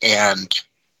Herod. And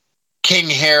King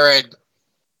Herod,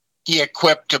 he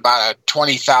equipped about a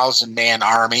 20,000-man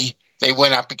army. They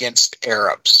went up against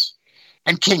Arabs.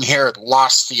 And King Herod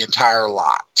lost the entire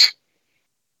lot.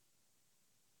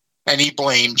 And he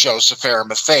blamed Joseph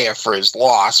Arimathea for his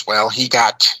loss. Well, he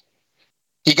got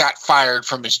fired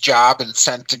from his job and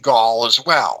sent to Gaul as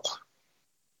well.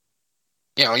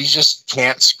 You know, you just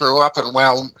can't screw up. And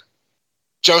well,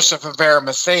 Joseph of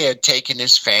Arimathea had taken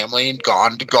his family and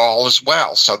gone to Gaul as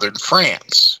well, southern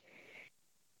France.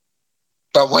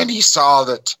 But when he saw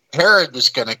that Herod was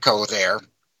going to go there,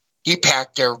 he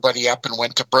packed everybody up and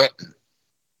went to Britain.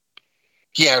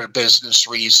 He had a business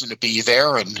reason to be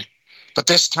there, but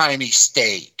this time he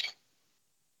stayed.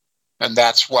 And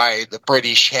that's why the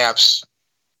British have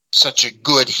such a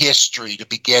good history to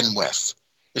begin with,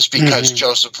 is because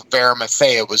Joseph of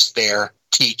Arimathea was there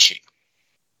teaching.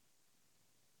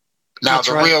 Now, that's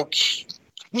the real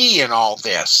key in all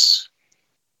this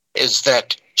is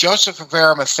that Joseph of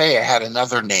Arimathea had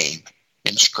another name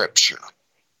in Scripture,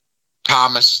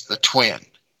 Thomas the Twin.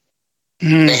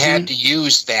 They had to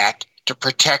use that to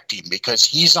protect him because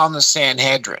he's on the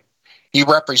Sanhedrin. He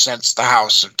represents the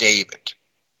house of David.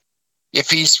 If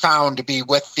he's found to be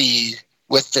with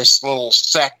this little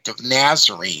sect of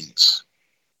Nazarenes,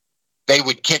 they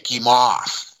would kick him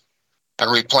off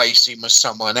and replace him with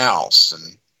someone else,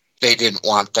 and they didn't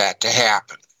want that to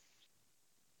happen.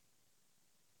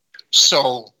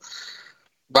 So,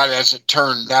 but as it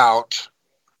turned out,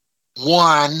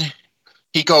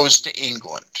 he goes to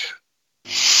England.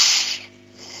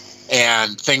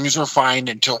 And things were fine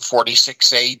until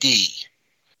 46 AD,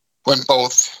 when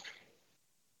both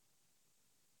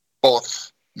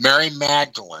Mary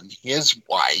Magdalene, his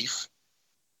wife,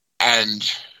 and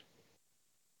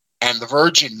the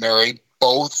Virgin Mary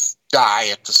both die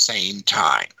at the same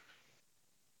time.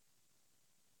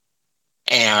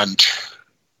 And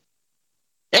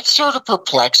it's sort of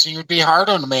perplexing. It would be hard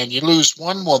on a man. You lose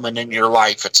one woman in your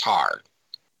life, it's hard.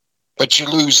 But you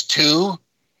lose two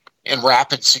in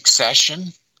rapid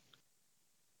succession.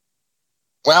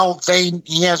 Well,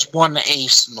 he has one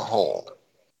ace in the hole.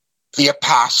 The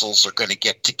apostles are going to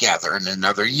get together in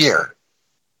another year.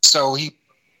 So he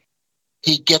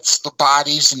gets the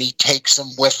bodies and he takes them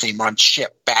with him on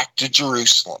ship back to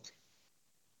Jerusalem.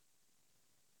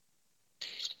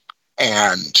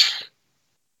 And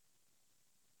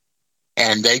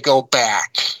they go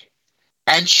back.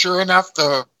 And sure enough,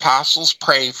 the apostles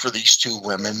pray for these two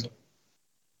women.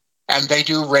 And they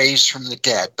do raise from the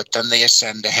dead, but then they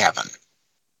ascend to heaven.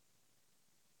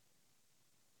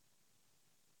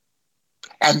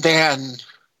 And then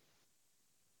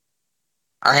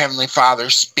our Heavenly Father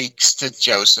speaks to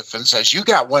Joseph and says, you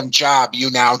got one job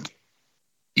you now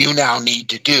need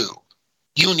to do.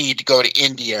 You need to go to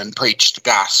India and preach the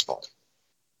gospel.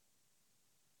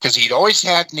 Because he'd always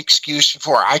had an excuse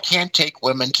before, I can't take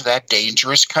women to that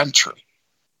dangerous country.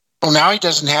 Well, now he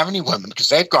doesn't have any women because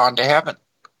they've gone to heaven.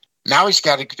 Now he's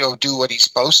got to go do what he's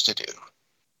supposed to do.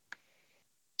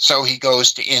 So he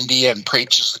goes to India and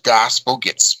preaches the gospel,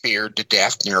 gets speared to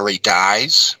death, nearly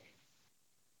dies.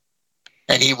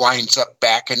 And he winds up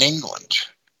back in England.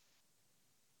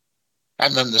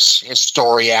 And then his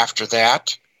story after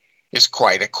that is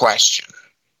quite a question.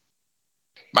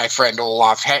 My friend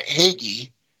Olaf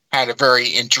Hagee had a very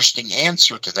interesting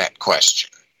answer to that question.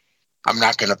 I'm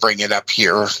not going to bring it up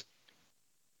here.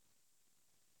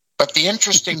 But the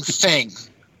interesting thing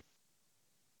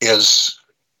is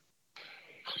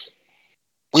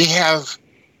we have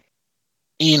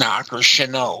Enoch or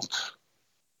Chinook,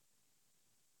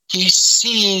 he's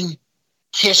seeing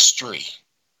history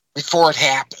before it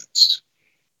happens.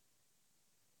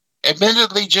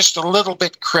 Admittedly, just a little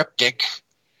bit cryptic,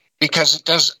 because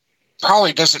it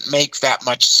probably doesn't make that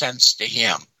much sense to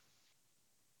him.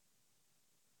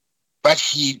 But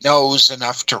he knows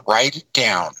enough to write it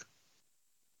down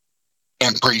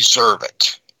and preserve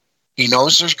it. He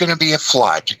knows there's going to be a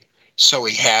flood, so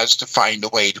he has to find a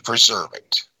way to preserve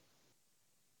it.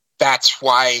 That's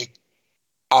why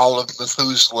all of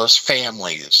Methuselah's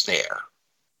family is there.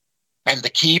 And the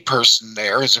key person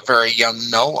there is a very young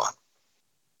Noah.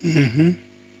 Mm-hmm.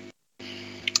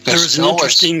 There's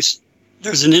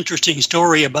an interesting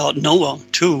story about Noah,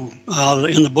 too,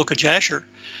 in the book of Jasher.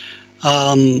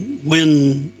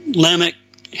 When Lamech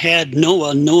had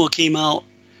Noah, Noah came out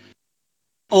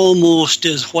almost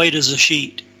as white as a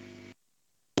sheet.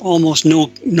 Almost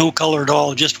no color at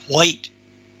all, just white.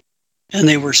 And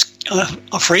they were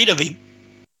afraid of him.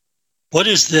 What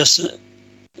is this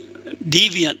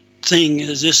deviant thing?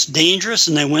 Is this dangerous?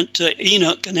 And they went to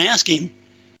Enoch and asked him,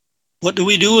 what do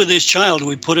we do with this child? Do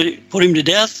we put him to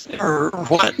death or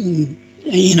what? And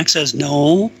Enoch says,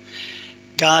 no.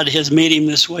 God has made him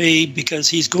this way because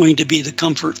he's going to be the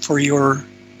comfort for your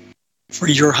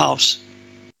house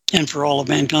and for all of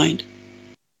mankind.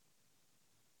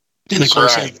 And of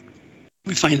course,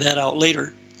 we find that out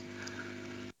later.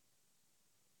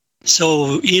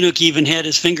 So Enoch even had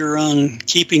his finger on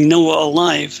keeping Noah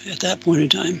alive at that point in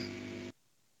time.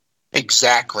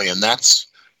 Exactly, and that's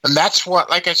what,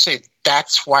 like I say,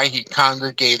 that's why he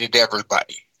congregated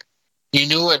everybody. He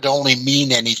knew it'd only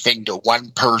mean anything to one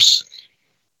person.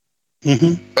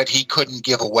 Mm-hmm. But he couldn't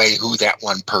give away who that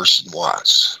one person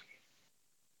was.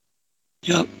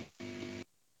 Yep.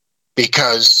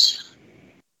 Because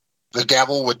the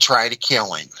devil would try to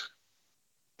kill him.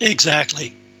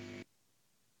 Exactly.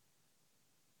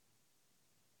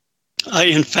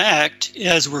 In fact,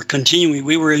 as we're continuing,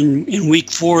 we were in week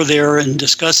 4 there and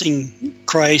discussing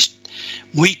Christ.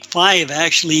 Week 5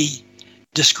 actually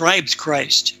describes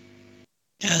Christ.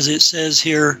 As it says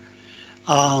here,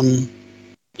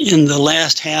 in the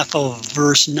last half of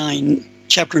verse 9,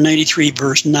 chapter 93,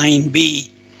 verse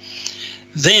 9b.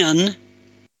 Then,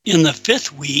 in the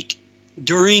 5th week,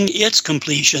 during its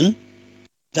completion,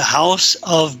 the house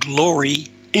of glory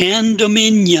and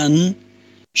dominion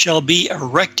shall be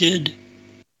erected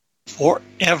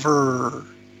forever.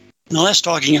 Now that's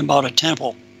talking about a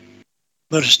temple,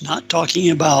 but it's not talking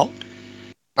about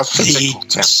a physical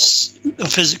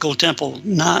temple,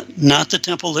 not the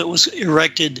temple that was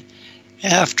erected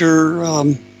after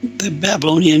the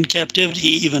Babylonian captivity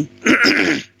even.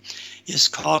 Is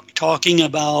talking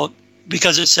about,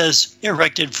 because it says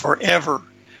erected forever.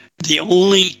 The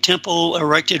only temple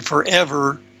erected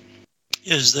forever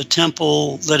is the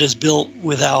temple that is built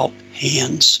without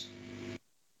hands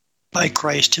by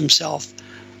Christ himself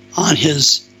on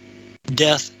his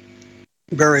death,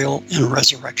 burial, and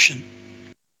resurrection.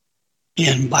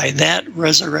 And by that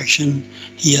resurrection,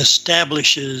 he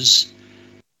establishes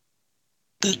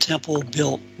the temple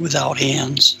built without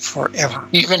hands forever.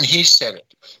 Even he said it.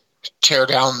 Tear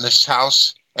down this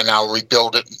house, and I'll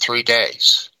rebuild it in 3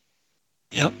 days.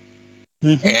 Yep.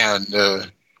 Mm-hmm.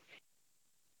 And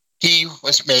he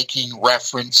was making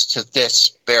reference to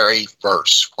this very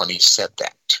verse when he said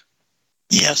that.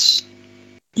 Yes.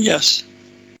 Yes.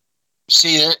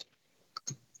 See it?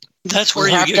 That's where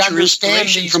you get your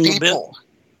inspiration from the Bible.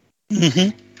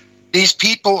 Mm-hmm. These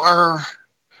people are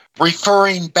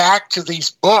referring back to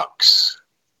these books.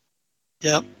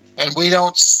 Yep. And we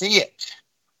don't see it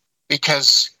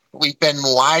because we've been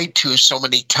lied to so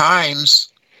many times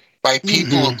by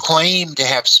people who claim to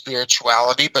have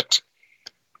spirituality, but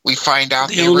we find out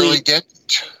they really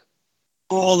didn't.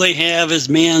 All they have is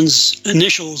man's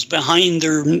initials behind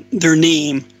their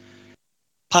name,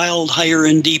 piled higher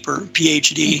and deeper,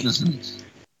 PhD.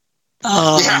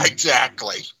 Yeah,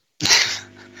 exactly.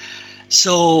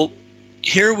 So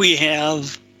here we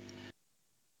have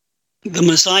the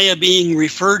Messiah being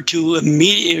referred to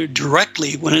immediately,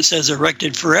 directly when it says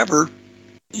erected forever.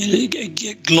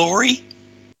 Glory,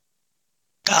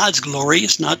 God's glory.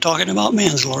 It's not talking about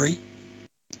man's glory.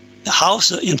 The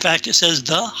house, in fact, it says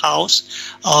the house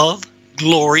of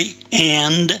glory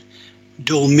and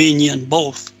dominion,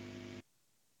 both.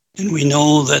 And we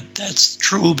know that that's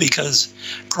true because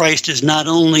Christ is not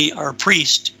only our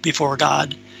priest before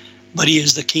God, but he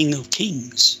is the King of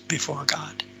Kings before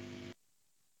God.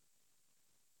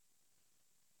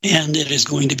 And it is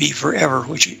going to be forever,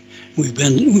 which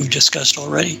we've discussed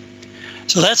already.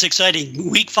 So that's exciting.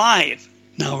 Week 5.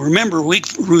 Now remember, week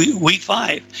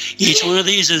 5. Each one of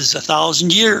these is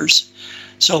 1,000 years.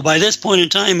 So by this point in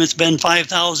time, it's been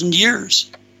 5,000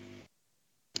 years.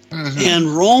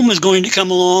 And Rome is going to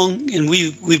come along, and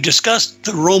we've discussed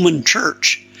the Roman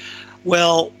Church.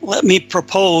 Well, let me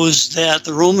propose that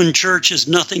the Roman Church is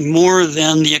nothing more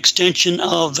than the extension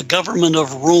of the government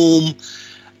of Rome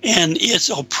and its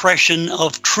oppression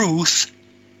of truth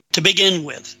to begin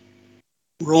with.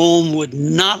 Rome would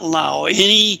not allow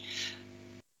any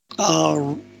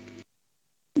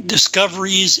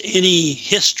discoveries, any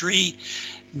history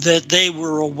that they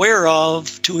were aware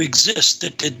of to exist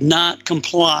that did not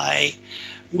comply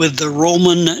with the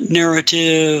Roman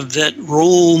narrative that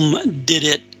Rome did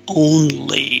it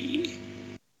only.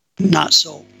 Not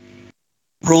so.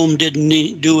 Rome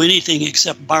didn't do anything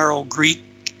except borrow Greek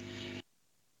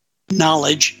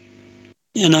knowledge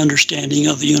and understanding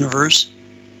of the universe,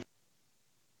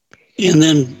 and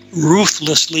then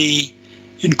ruthlessly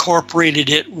incorporated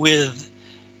it with,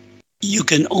 you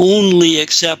can only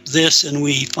accept this, and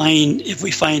if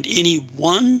we find any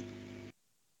one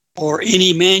or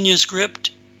any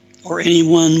manuscript or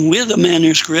anyone with a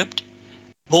manuscript,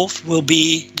 both will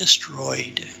be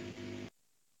destroyed.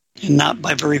 And not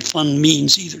by very fun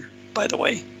means either, by the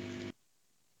way.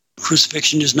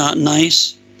 Crucifixion is not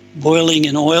nice. Boiling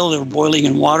in oil or boiling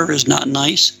in water is not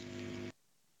nice.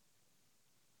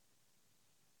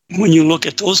 When you look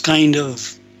at those kind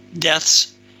of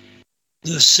deaths,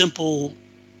 the simple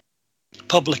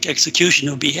public execution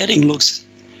of beheading looks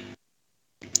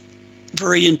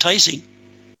very enticing.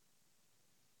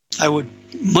 I would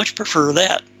much prefer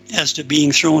that as to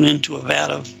being thrown into a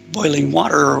vat of boiling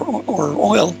water or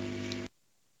oil.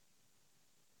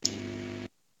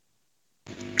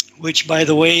 Which, by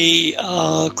the way,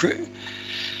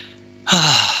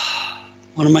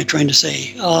 what am I trying to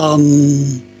say?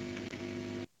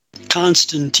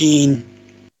 Constantine,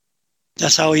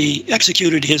 that's how he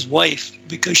executed his wife,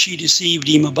 because she deceived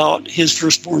him about his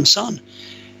firstborn son.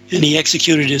 And he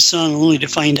executed his son only to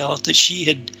find out that she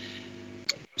had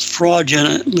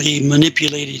fraudulently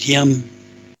manipulated him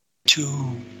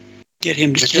to get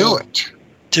him to kill. Do it.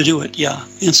 To do it, yeah.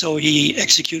 And so he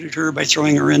executed her by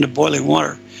throwing her into boiling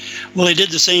water. Well, he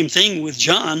did the same thing with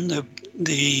John,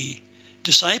 the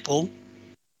disciple,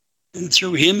 and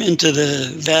threw him into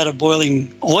the vat of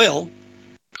boiling oil.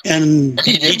 And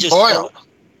he didn't boil.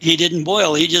 He didn't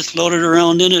boil. He just floated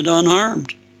around in it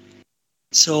unharmed.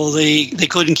 So they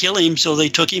couldn't kill him, so they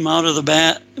took him out of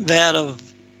the vat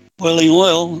of boiling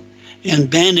oil and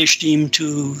banished him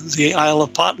to the Isle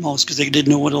of Patmos because they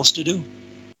didn't know what else to do.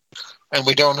 And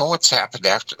we don't know what's happened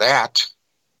after that.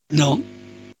 No.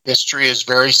 History is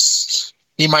very...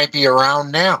 He might be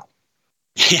around now.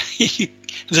 Yeah,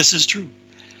 this is true.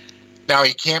 Now,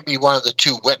 he can't be one of the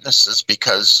two witnesses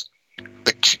because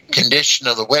the condition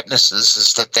of the witnesses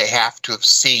is that they have to have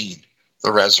seen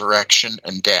the resurrection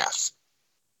and death.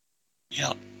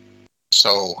 Yeah.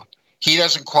 So he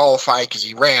doesn't qualify because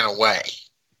he ran away.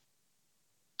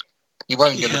 He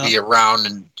wasn't going to be around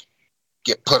and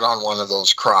get put on one of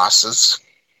those crosses.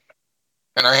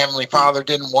 And our Heavenly Father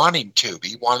didn't want him to.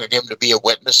 He wanted him to be a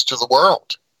witness to the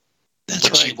world. That's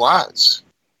which right. he was.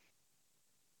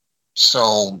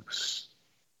 So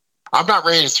I'm not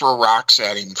ready to throw rocks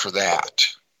at him for that.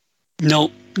 No.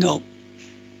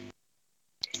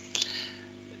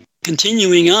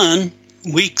 Continuing on,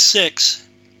 week 6.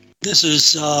 This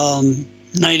is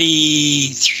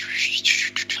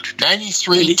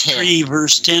 93,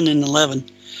 verse 10 and 11.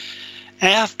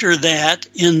 After that,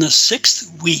 in the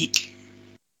 6th week,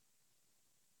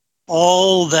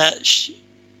 all they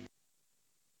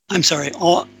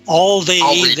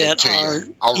that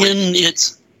are in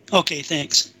its... Okay,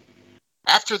 thanks.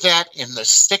 After that, in the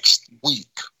 6th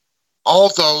week, all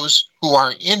those who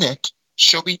are in it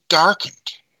shall be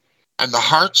darkened, and the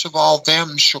hearts of all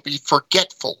them shall be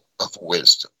forgetful of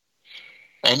wisdom.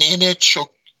 And in it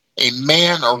shall a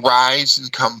man arise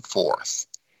and come forth.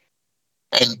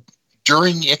 And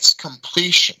during its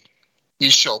completion, he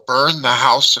shall burn the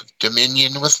house of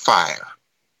dominion with fire,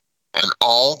 and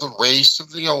all the race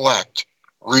of the elect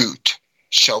root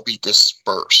shall be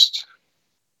dispersed.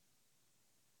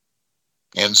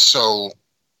 And so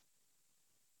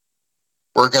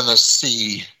we're going to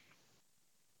see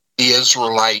the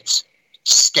Israelites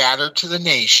scattered to the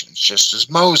nations, just as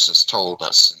Moses told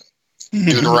us in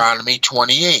Deuteronomy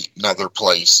 28 and other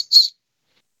places.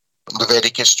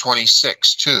 Leviticus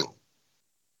 26 too.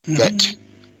 That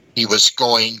he was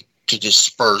going to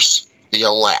disperse the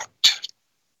elect.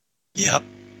 Yep.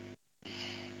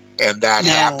 And that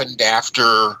happened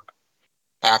after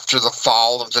the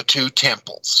fall of the two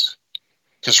temples.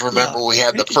 Because remember, we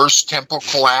had the first temple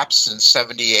collapse in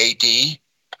 70 AD.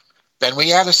 Then we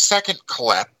had a second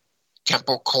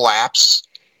temple collapse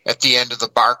at the end of the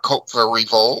Bar Kokhba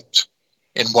revolt.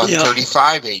 in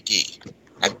 135 AD.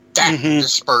 And that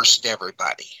dispersed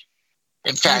everybody.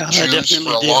 In fact, Jews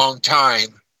for a long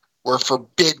time were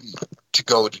forbidden to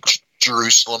go to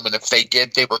Jerusalem, and if they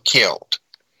did, they were killed.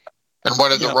 And what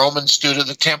did the Romans do to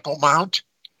the Temple Mount?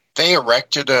 They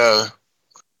erected a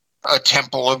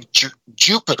temple of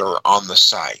Jupiter on the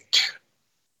site.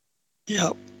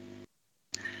 Yep.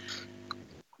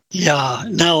 Yeah.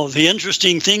 Now, the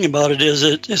interesting thing about it is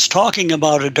it's talking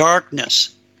about a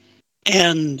darkness.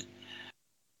 And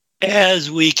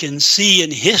as we can see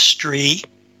in history,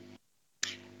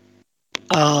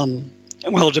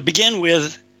 well, to begin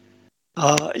with,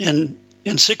 in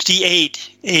 68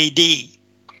 A.D.,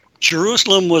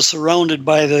 Jerusalem was surrounded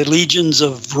by the legions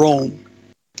of Rome.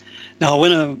 Now,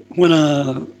 when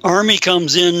a army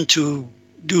comes in to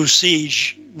do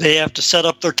siege, they have to set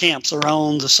up their camps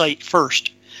around the site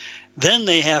first. Then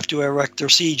they have to erect their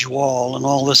siege wall and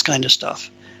all this kind of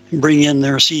stuff, and bring in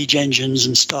their siege engines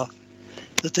and stuff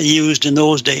that they used in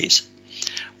those days.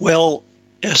 Well,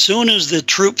 as soon as the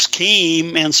troops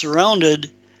came and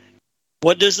surrounded,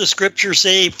 what does the scripture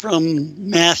say from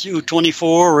Matthew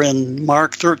 24 and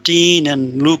Mark 13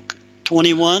 and Luke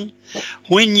 21?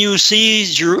 When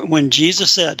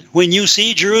Jesus said, when you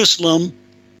see Jerusalem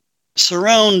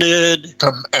surrounded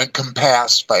and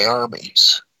compassed by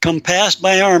armies. Compassed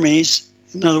by armies,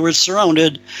 in other words,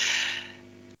 surrounded,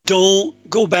 don't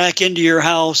go back into your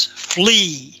house,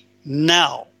 flee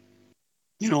now.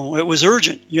 It was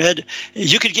urgent.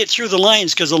 You could get through the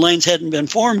lines because the lines hadn't been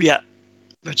formed yet,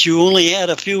 but you only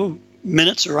had a few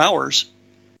minutes or hours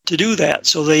to do that.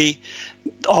 So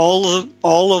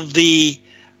all of the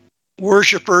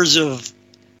worshipers of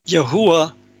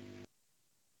Yahuwah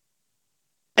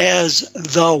as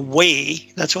the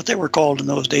way, that's what they were called in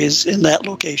those days, in that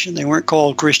location. They weren't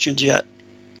called Christians yet.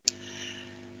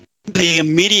 They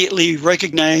immediately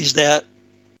recognized that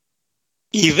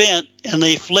event and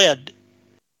they fled.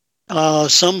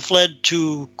 Some fled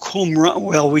to Qumran.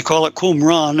 Well, we call it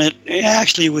Qumran. It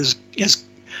actually is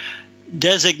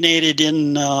designated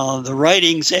in the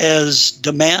writings as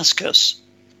Damascus,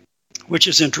 which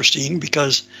is interesting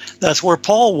because that's where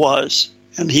Paul was,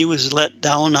 and he was let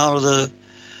down out of the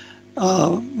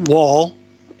wall.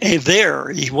 There,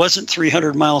 he wasn't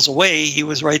 300 miles away. He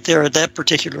was right there at that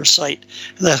particular site.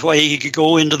 And that's why he could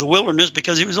go into the wilderness,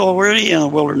 because he was already in the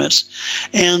wilderness.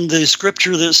 And the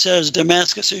scripture that says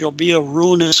Damascus, it'll be a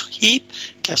ruinous heap.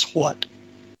 Guess what?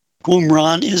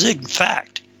 Qumran is in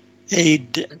fact a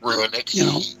ruinous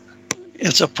heap.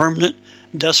 It's a permanent,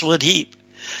 desolate heap.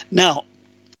 Now,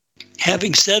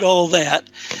 having said all that,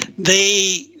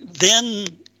 they then.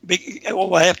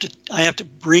 I have to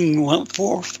bring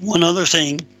forth one other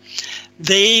thing.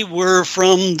 They were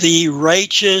from the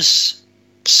righteous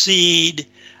seed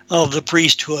of the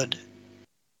priesthood,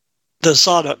 the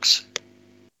Sadoks,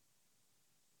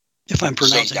 if I'm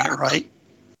pronouncing it right.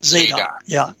 Zadok.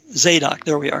 Yeah, Zadok.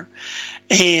 There we are.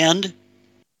 And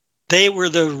they were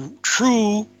the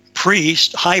true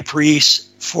high priests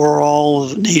for all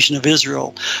of the nation of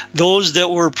Israel. Those that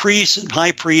were priests and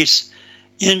high priests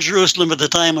in Jerusalem at the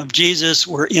time of Jesus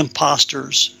were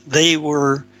impostors. They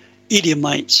were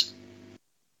Edomites.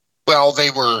 Well, they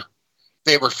were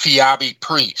Phiabi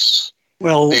priests.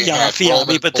 Well, they had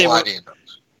Phiabi, but they were.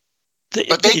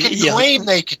 But they could claim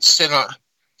they could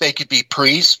they could be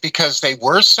priests because they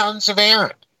were sons of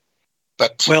Aaron.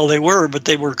 But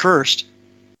they were cursed.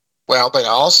 Well, but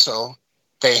also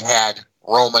they had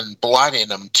Roman blood in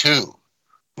them too,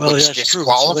 which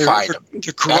disqualified them.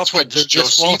 That's what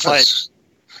Josephus.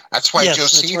 That's why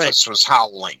Josephus was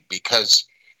howling, because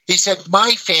he said,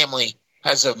 my family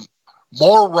has a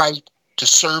more right to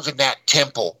serve in that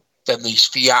temple than these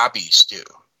Phiabis do.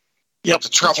 Yep, but the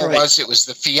trouble was, it was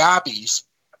the Phiabis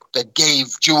that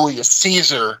gave Julius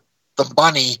Caesar the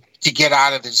money to get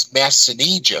out of his mess in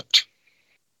Egypt.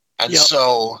 And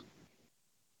so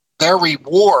their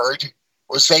reward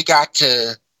was they got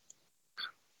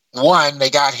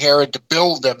Herod to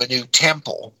build them a new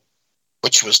temple,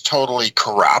 which was totally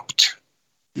corrupt.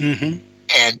 Mm-hmm.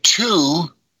 And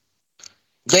two,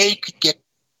 they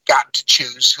got to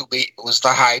choose who was the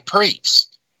high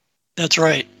priest. That's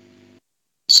right.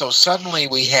 So suddenly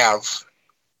we have,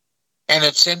 and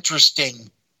it's interesting,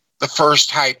 the first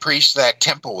high priest of that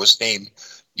temple was named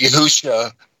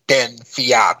Yehusha ben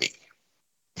Phiabi.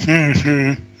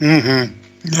 Mm-hmm. Mm-hmm.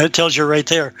 That tells you right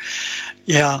there.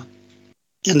 Yeah.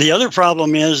 And the other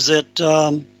problem is that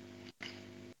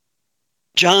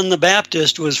John the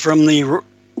Baptist was from the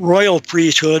royal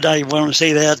priesthood. I want to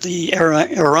say that, the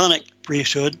Aaronic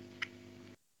priesthood,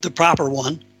 the proper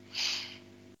one,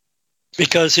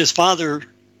 because his father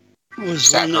was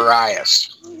Zachariah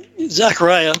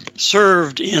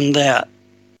served in that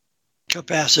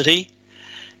capacity.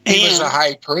 He was a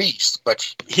high priest,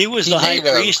 but he was the high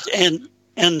priest,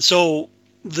 and so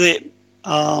the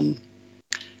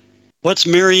what's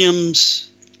Miriam's?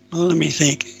 Well, let me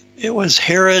think. It was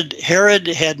Herod. Herod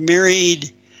had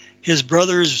married his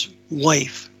brother's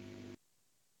wife.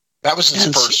 That was his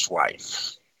first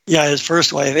wife. Yeah, his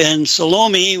first wife, and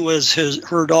Salome was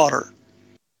her daughter,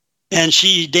 and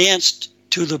she danced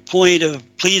to the point of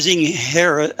pleasing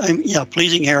Herod.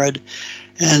 Pleasing Herod,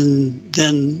 and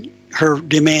then her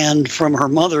demand from her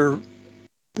mother's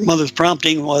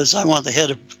prompting was, "I want the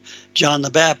head of John the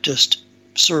Baptist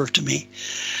served to me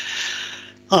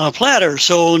on a platter."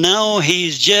 So now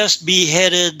he's just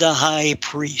beheaded the high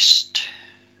priest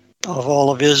of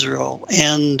all of Israel,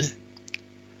 and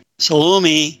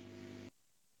Salome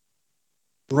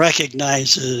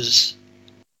recognizes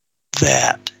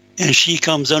that, and she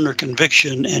comes under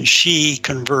conviction, and she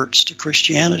converts to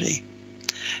Christianity.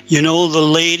 You know, the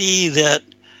lady that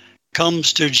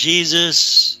comes to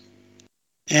Jesus,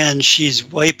 and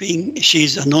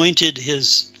she's anointed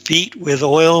his feet with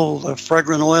oil, the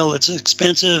fragrant oil that's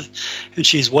expensive, and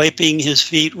she's wiping his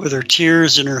feet with her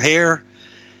tears and her hair.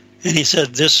 And he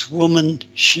said, this woman,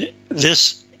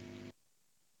 this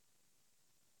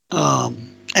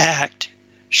act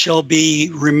shall be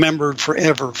remembered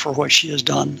forever for what she has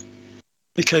done,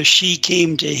 because she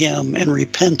came to him in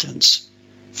repentance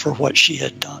for what she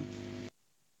had done.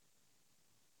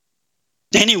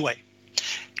 Anyway,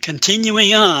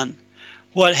 continuing on,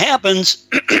 what happens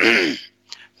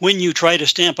when you try to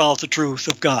stamp out the truth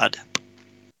of God?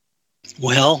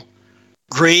 Well,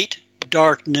 great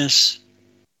darkness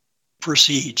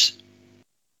proceeds.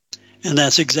 And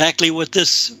that's exactly what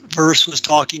this verse was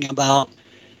talking about,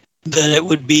 that it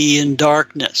would be in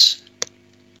darkness.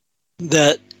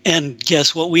 And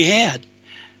guess what we had?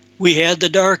 We had the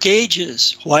Dark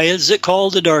Ages. Why is it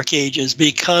called the Dark Ages?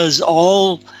 Because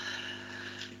all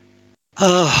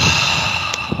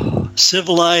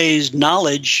civilized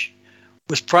knowledge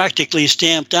was practically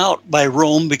stamped out by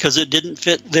Rome because it didn't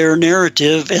fit their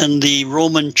narrative, and the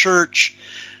Roman Church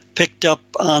picked up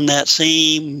on that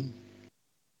same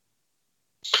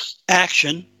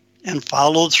action and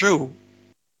followed through.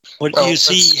 What do you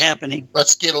see happening?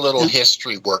 Let's get a little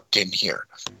history worked in here.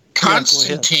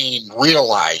 Constantine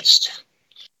realized,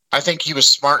 I think he was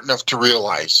smart enough to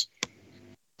realize,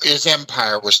 his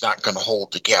empire was not going to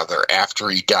hold together after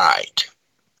he died.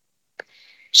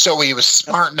 So he was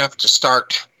smart enough to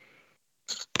start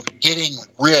getting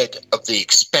rid of the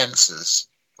expenses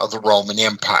of the Roman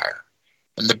Empire.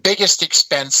 And the biggest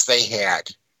expense they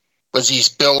had was these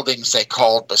buildings they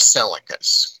called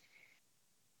basilicas.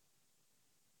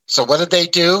 So what did they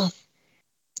do?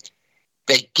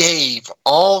 They gave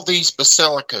all these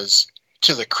basilicas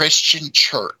to the Christian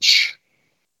church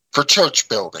for church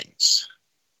buildings.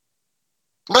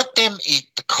 Let them eat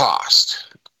the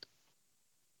cost.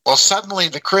 Well, suddenly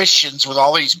the Christians, with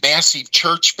all these massive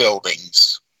church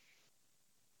buildings,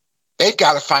 they've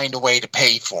got to find a way to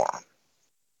pay for them.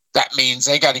 That means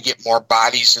they got to get more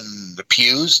bodies in the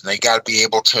pews, and they got to be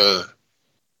able to,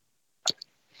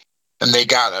 and they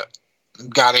got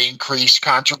to increase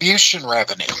contribution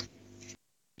revenue.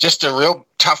 Just a real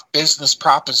tough business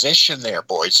proposition there,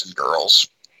 boys and girls.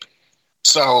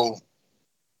 So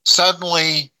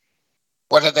suddenly,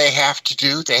 what do they have to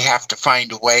do? They have to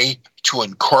find a way to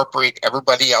incorporate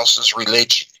everybody else's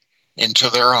religion into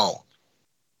their own.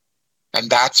 And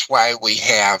that's why we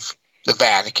have the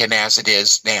Vatican as it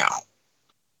is now.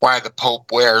 Why the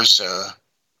Pope wears a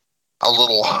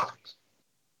little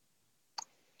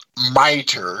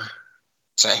mitre,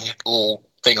 it's a little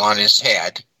thing on his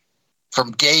head,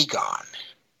 from Dagon.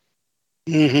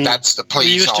 Mm-hmm. That's the police.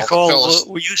 We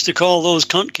used to call those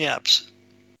cunt caps.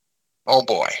 Oh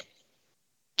boy.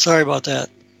 Sorry about that.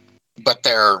 But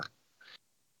they're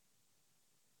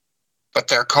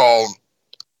called,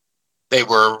 they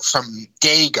were from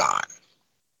Dagon.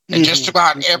 And just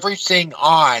about everything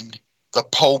on the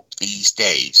Pope these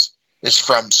days is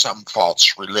from some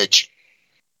false religion.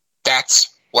 That's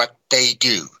what they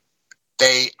do.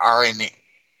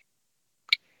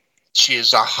 She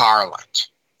is a harlot.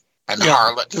 And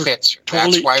harlot fits her.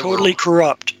 Totally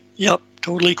corrupt. Yep,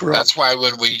 totally corrupt. That's why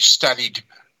when we studied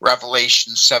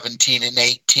Revelation 17 and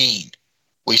 18,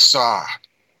 we saw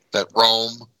that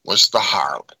Rome was the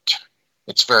harlot.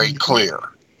 It's very clear.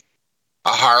 A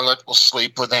harlot will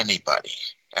sleep with anybody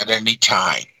at any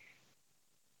time.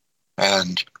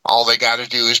 And all they got to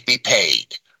do is be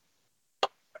paid.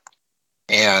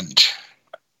 And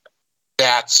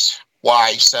that's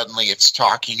why suddenly it's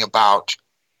talking about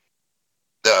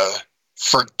the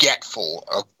forgetful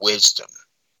of wisdom.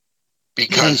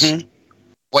 Because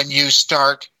when you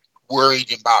start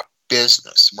worried about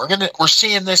business, we're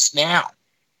seeing this now.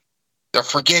 They're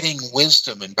forgetting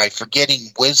wisdom, and by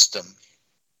forgetting wisdom,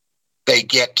 they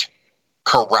get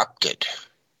corrupted.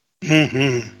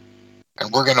 And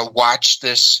we're going to watch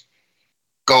this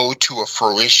go to a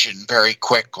fruition very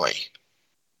quickly.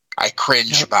 I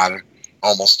cringe about it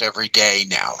almost every day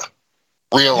now,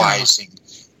 realizing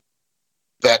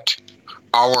that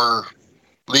our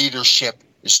leadership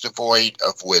is devoid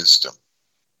of wisdom.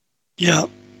 Yeah.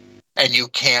 And you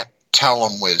can't tell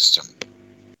them wisdom.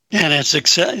 And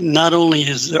it's not only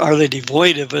are they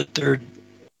devoid of it, they're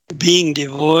being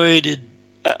devoid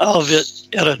of it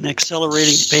at an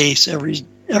accelerating pace every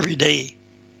day.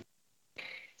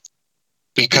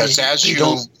 Because as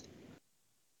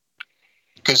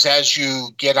you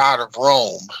get out of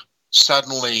Rome,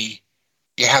 suddenly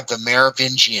you have the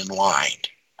Merovingian line,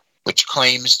 which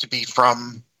claims to be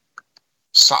from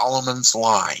Solomon's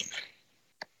line,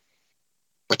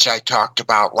 which I talked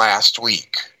about last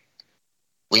week.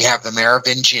 We have the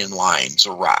Merovingian lines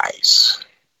arise.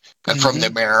 And from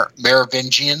the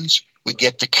Merovingians, we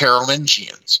get the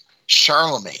Carolingians.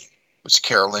 Charlemagne was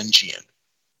Carolingian.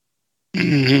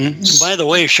 By the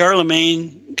way,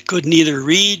 Charlemagne could neither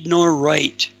read nor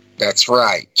write. That's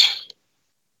right.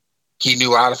 He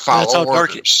knew how to follow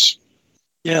orders.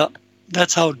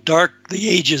 That's how dark the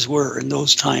ages were in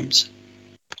those times.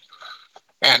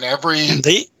 And every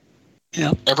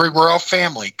royal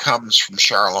family comes from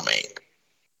Charlemagne.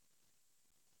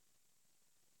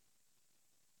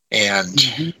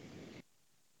 And,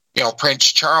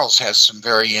 Prince Charles has some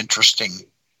very interesting...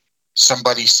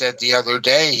 Somebody said the other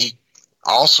day he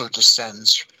also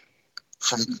descends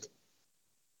from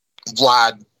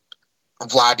Vladi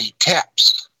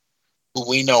Tepes, who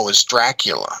we know as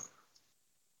Dracula.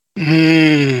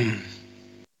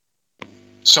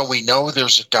 So we know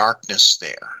there's a darkness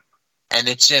there. And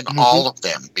it's in all of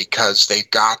them because they've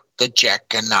got the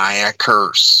Jeconiah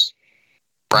curse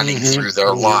running through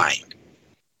their line.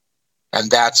 And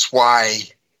that's why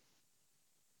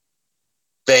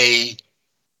they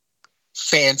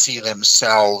fancy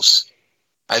themselves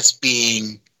as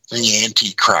being the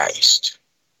Antichrist.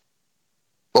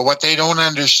 But what they don't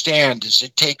understand is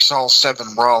it takes all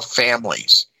 7 royal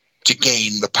families to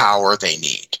gain the power they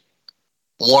need.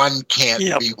 One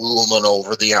can't be ruling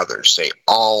over the others. They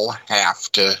all have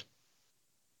to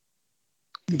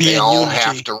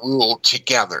have to rule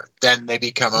together. Then they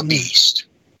become a beast.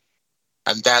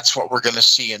 And that's what we're going to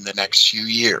see in the next few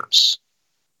years.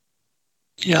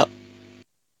 Yeah.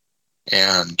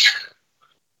 And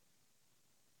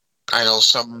I know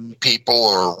some people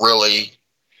are really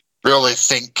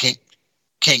think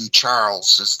King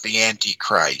Charles is the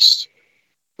Antichrist.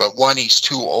 But one, he's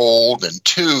too old, and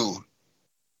two,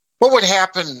 what would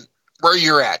happen where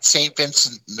you're at, St.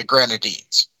 Vincent and the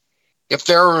Grenadines? If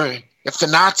the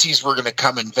Nazis were going to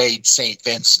come invade St.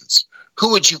 Vincent's, who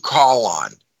would you call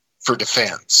on for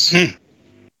defense? Who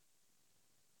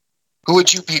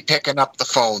would you be picking up the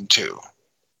phone to?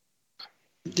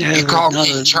 You call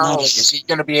King Charles, is he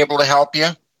going to be able to help you?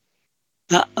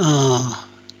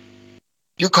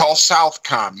 You call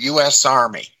Southcom, U.S.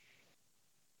 Army.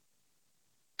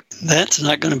 That's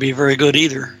not going to be very good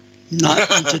either.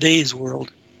 Not in today's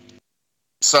world.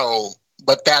 So,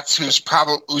 but that's who's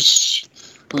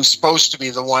supposed to be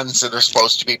the ones that are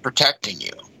supposed to be protecting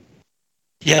you.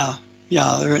 Yeah,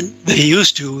 they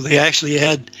used to. They actually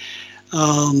had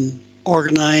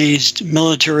organized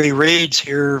military raids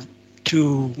here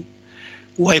to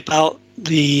wipe out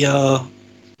the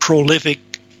prolific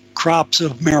crops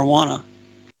of marijuana.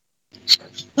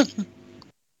 But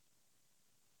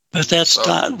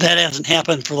that hasn't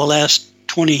happened for the last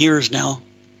 20 years now.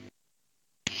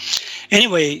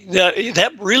 Anyway,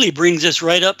 that really brings us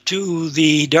right up to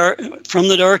from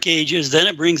the Dark Ages. Then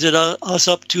it brings us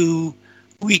up to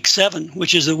week 7,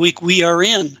 which is the week we are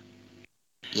in.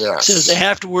 Yes. It says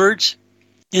afterwards,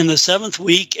 in the 7th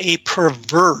week, a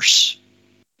perverse,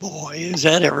 boy, is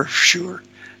that ever sure,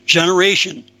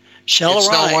 generation shall arise.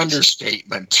 It's no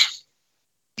understatement.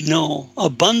 No,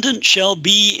 abundant shall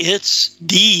be its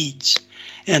deeds,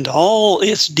 and all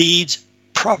its deeds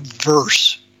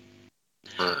perverse.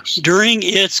 During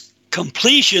its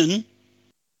completion,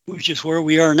 which is where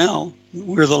we are now,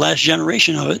 we're the last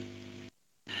generation of it,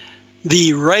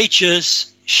 the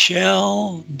righteous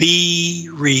shall be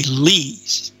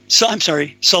released.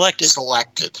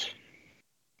 Selected.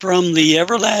 From the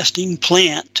everlasting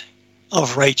plant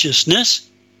of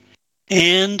righteousness,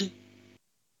 and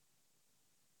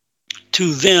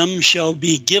to them shall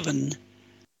be given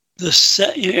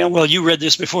you read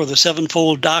this before, the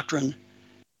sevenfold doctrine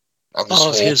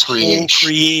of his whole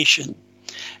creation.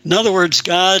 In other words,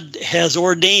 God has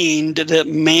ordained that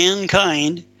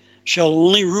mankind shall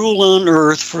only rule on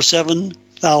earth for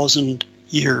 7,000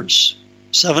 years,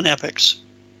 7 epochs.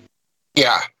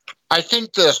 Yeah, I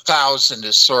think the 1,000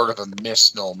 is sort of a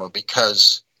misnomer,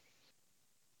 because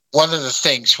one of the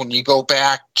things, when you go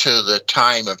back to the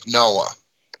time of Noah,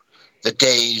 the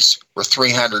days were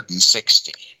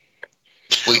 360.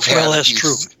 That's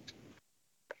true.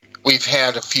 We've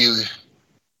had a few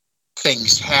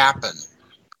things happen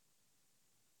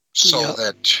so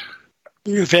that...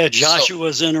 You've had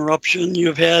Joshua's interruption.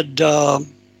 You've had... the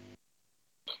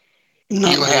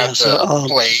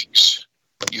plagues.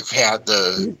 You've had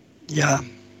the... Yeah.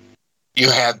 You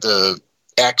had the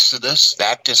Exodus.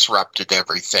 That disrupted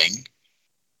everything.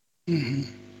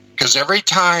 Because every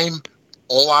time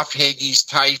Olaf Hagee's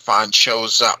Typhon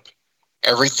shows up,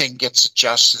 everything gets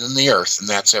adjusted in the earth, and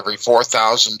that's every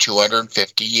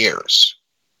 4,250 years.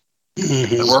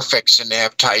 And we're fixing to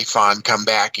have Typhon come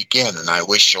back again, and I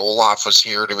wish Olaf was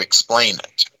here to explain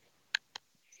it.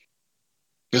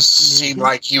 It seemed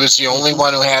like he was the only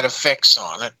one who had a fix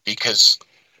on it, because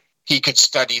he could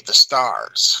study the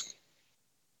stars.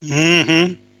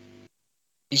 He's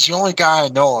the only guy I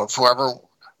know of who ever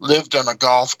lived on a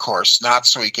golf course, not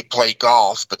so he could play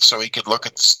golf, but so he could look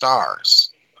at the stars.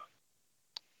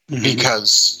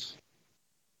 Because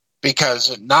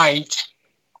at night,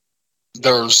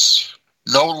 there's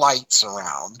no lights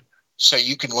around, so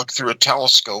you can look through a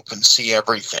telescope and see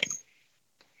everything.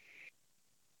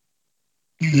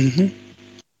 And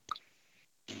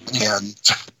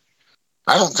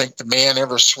I don't think the man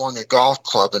ever swung a golf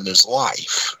club in his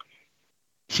life.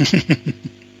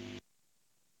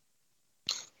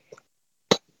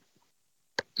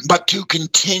 But to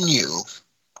continue,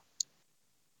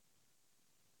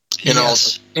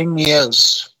 the thing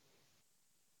is,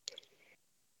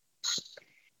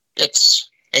 it's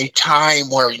a time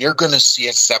where you're going to see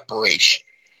a separation.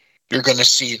 You're going to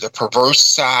see the perverse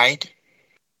side.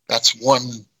 That's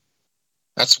one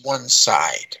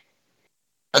side.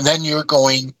 And then you're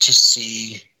going to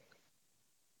see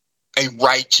a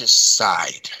righteous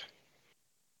side.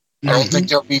 I don't think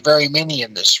there'll be very many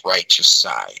in this righteous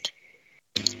side.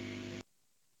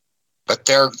 But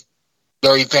they're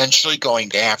eventually going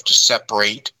to have to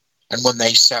separate. And when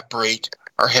they separate,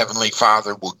 our Heavenly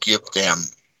Father will give them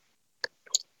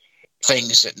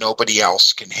things that nobody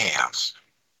else can have.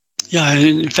 Yeah,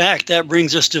 in fact, that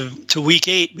brings us to week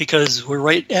 8, because we're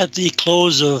right at the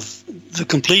close of the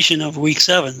completion of week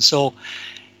 7. So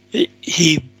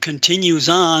he continues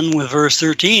on with verse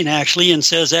 13, actually, and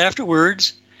says,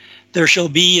 afterwards, there shall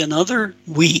be another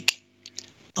week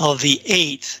of the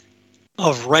 8th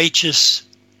of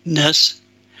righteousness,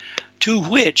 to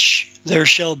which there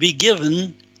shall be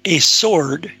given a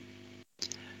sword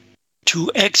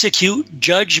to execute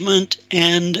judgment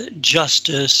and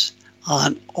justice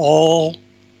on all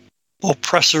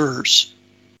oppressors.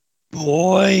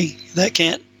 Boy, that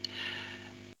can't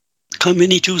come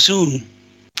any too soon, as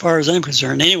far as I'm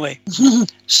concerned. Anyway,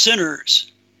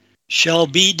 sinners shall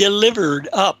be delivered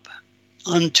up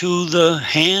unto the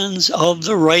hands of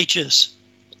the righteous.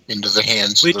 Into the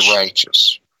hands of the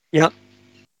righteous. Yep.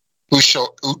 Who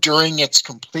during its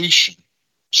completion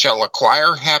shall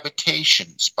acquire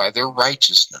habitations by their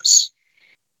righteousness.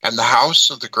 And the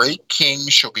house of the great king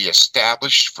shall be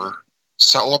established for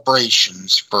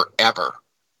celebrations forever.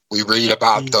 We read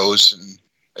about those in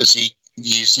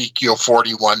Ezekiel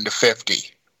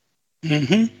 41-50.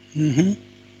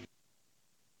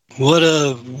 What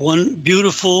a one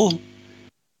beautiful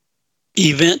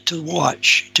event to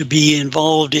watch, to be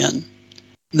involved in.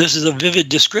 This is a vivid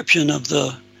description of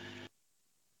the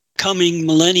coming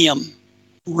millennial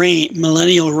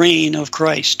reign of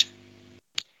Christ.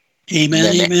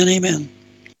 Amen, amen, amen.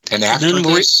 And after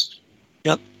this...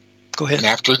 Yep, go ahead. And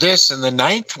after this, in the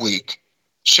 9th week,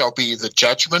 shall be the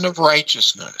judgment of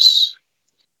righteousness.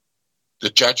 The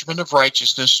judgment of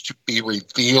righteousness to be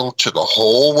revealed to the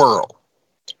whole world.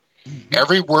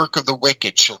 Every work of the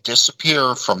wicked shall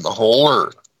disappear from the whole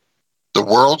earth. The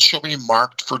world shall be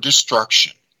marked for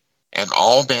destruction, and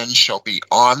all men shall be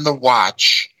on the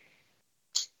watch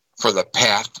for the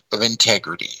path of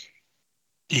integrity.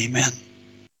 Amen.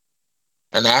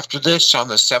 And after this, on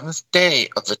the 7th day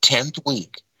of the 10th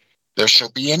week, there shall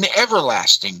be an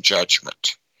everlasting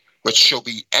judgment, which shall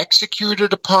be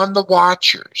executed upon the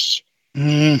watchers,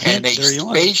 and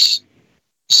a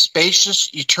spacious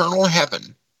eternal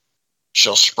heaven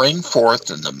shall spring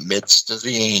forth in the midst of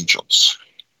the angels.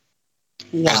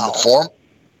 Wow.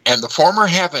 And the former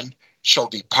heaven shall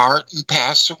depart and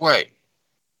pass away.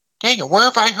 Dang it, where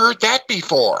have I heard that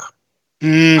before?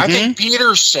 I think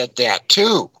Peter said that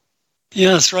too.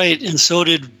 Yeah, that's right. And so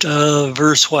did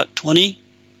verse 20?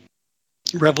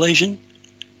 Revelation?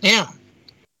 Yeah.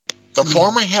 The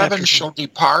former heaven shall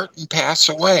depart and pass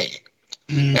away,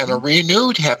 and a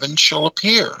renewed heaven shall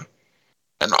appear,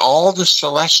 and all the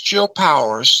celestial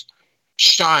powers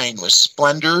shine with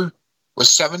splendor, with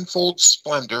sevenfold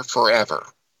splendor forever.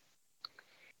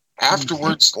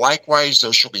 Afterwards, likewise,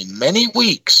 there shall be many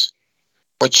weeks,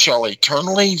 but shall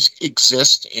eternally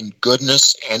exist in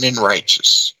goodness and in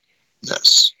righteousness.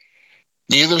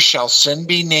 Neither shall sin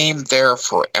be named there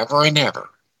forever and ever.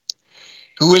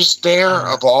 Who is there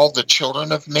of all the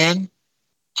children of men,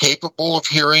 capable of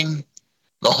hearing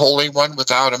the Holy One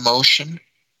without emotion?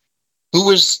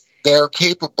 Who is there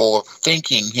capable of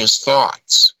thinking his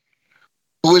thoughts?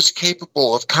 Who is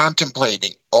capable of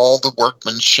contemplating all the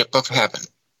workmanship of heaven?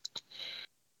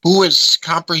 Who is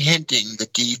comprehending the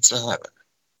deeds of heaven?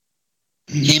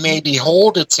 He may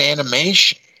behold its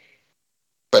animation,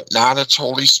 but not its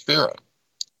Holy Spirit.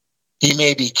 He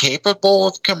may be capable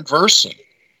of conversing,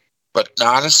 but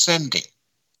not ascending.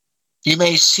 He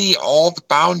may see all the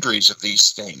boundaries of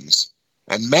these things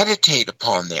and meditate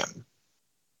upon them,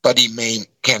 but he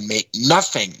can make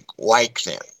nothing like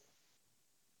them.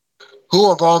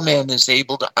 Who of all men is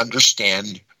able to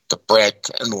understand the breadth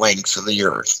and length of the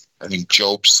earth? I think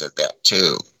Job said that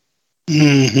too.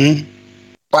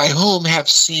 By whom have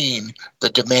seen the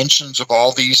dimensions of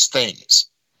all these things?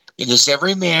 It is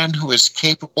every man who is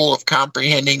capable of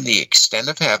comprehending the extent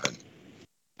of heaven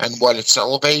and what its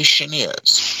elevation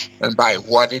is, and by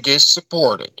what it is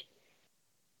supported.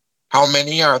 How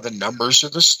many are the numbers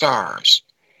of the stars,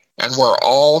 and where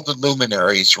all the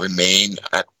luminaries remain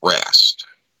at rest.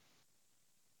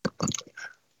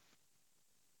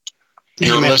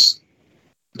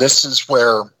 This is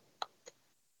where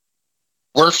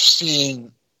we're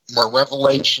seeing where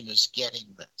Revelation is getting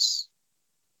this.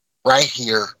 Right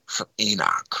here from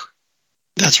Enoch.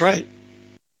 That's right.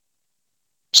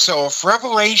 So if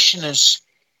Revelation is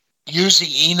using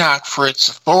Enoch for its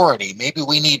authority, maybe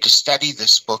we need to study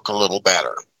this book a little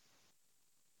better.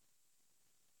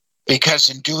 Because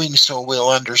in doing so, we'll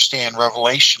understand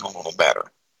Revelation a little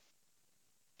better.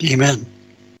 Amen.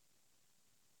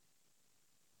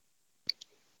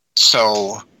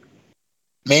 So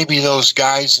maybe those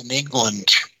guys in England,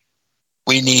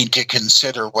 we need to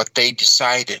consider what they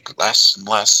decided less and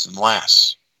less and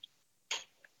less.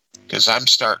 Because I'm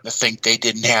starting to think they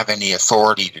didn't have any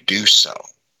authority to do so.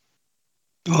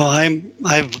 Well,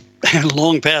 I've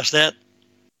long past that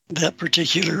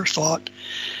particular thought.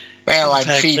 Well,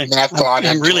 I'm feeding that thought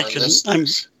into our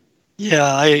listeners.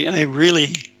 I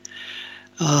really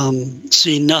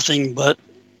see nothing but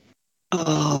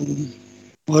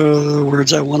what are the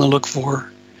words I want to look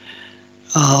for?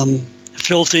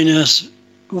 Filthiness,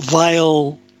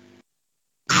 vile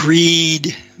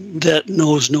greed that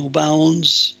knows no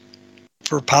bounds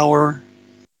for power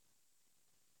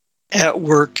at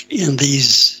work in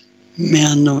these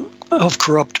men of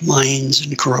corrupt minds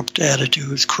and corrupt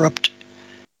attitudes, corrupt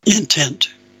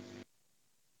intent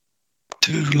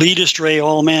to lead astray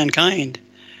all mankind.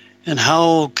 And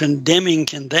how condemning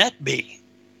can that be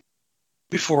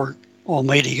before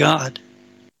Almighty God?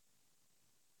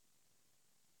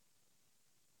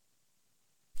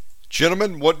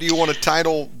 Gentlemen, what do you want to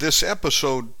title this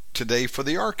episode today for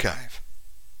the archive?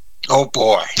 Oh,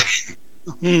 boy.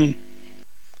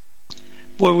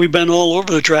 Boy, we've been all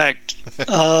over the track.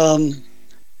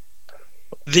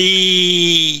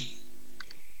 The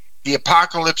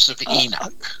Apocalypse of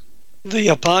Enoch. The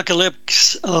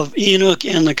Apocalypse of Enoch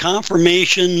and the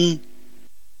confirmation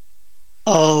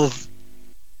of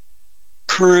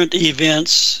current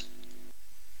events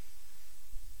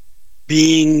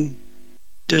being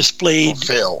displayed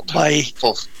being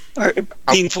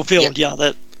fulfilled. Yeah,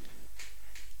 that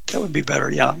would be better.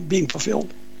 Yeah, being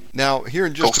fulfilled. Now, here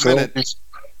in just a minute,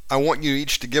 I want you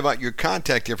each to give out your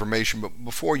contact information, but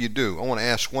before you do, I want to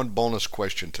ask one bonus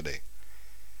question today.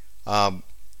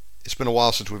 It's been a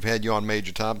while since we've had you on,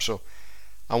 Major Tom, so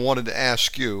I wanted to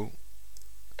ask you,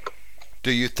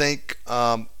 do you think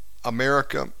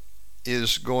America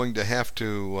is going to have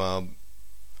to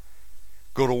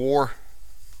go to war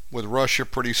with Russia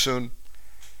pretty soon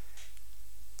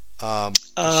to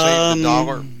save the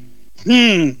dollar?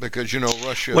 Because,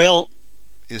 Russia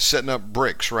is setting up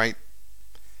BRICS, right?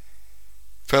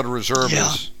 Federal Reserve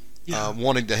is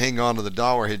wanting to hang on to the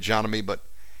dollar hegemony, but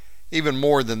even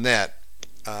more than that,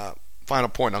 final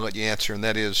point I'll let you answer, and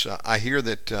that is I hear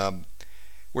that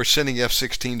we're sending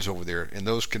F-16s over there, and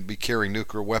those can be carrying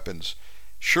nuclear weapons.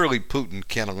 Surely Putin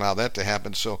can't allow that to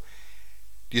happen, so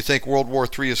do you think World War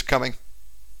III is coming?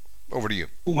 Over to you.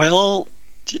 Well,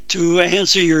 to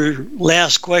answer your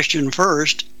last question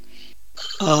first,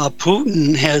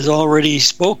 Putin has already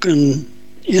spoken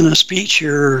in a speech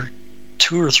here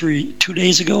 3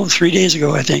 days ago,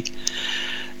 I think,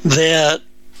 that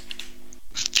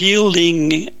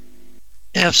fielding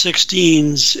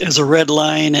F-16s is a red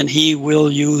line and he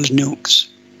will use nukes.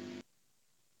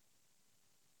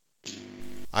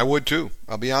 I would too.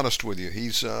 I'll be honest with you.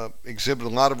 He's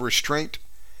exhibited a lot of restraint,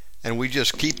 and we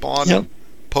just keep on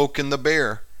poking the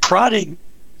bear. Prodding.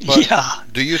 But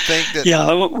do you think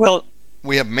that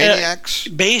we have maniacs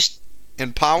based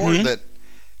in power?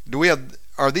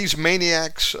 Are these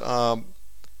maniacs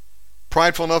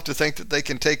prideful enough to think that they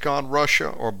can take on Russia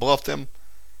or bluff them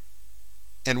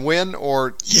and win?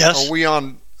 Or are we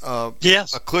on a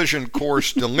collision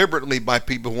course deliberately by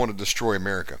people who want to destroy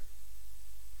America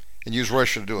and use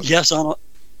Russia to do it?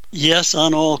 Yes,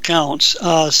 on all counts.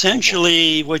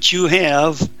 Essentially, what you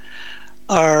have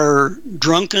are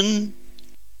drunken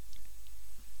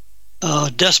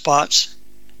despots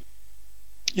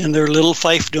in their little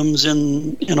fiefdoms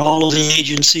in all of the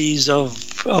agencies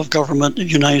of government, the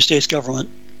United States government,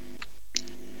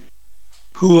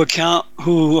 who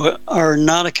are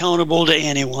not accountable to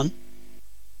anyone,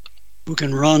 who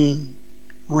can run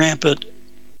rampant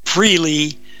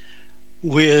freely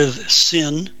with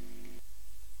sin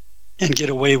and get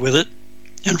away with it,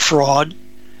 and fraud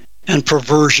and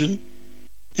perversion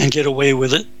and get away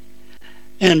with it.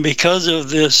 And because of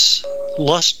this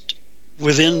lust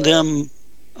within them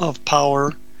of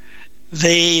power,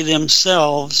 they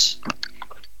themselves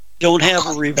don't have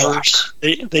a reverse.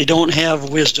 They don't have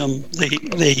wisdom.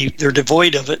 They're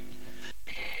devoid of it.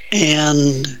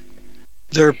 And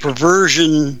their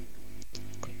perversion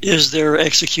is their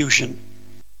execution.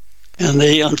 And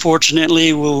they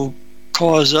unfortunately will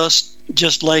cause us,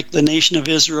 just like the nation of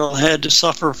Israel had to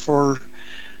suffer for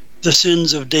the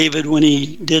sins of David when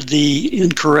he did the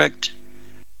incorrect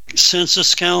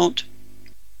census count.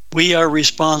 We are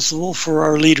responsible for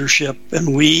our leadership,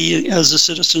 and we as the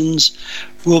citizens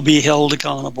will be held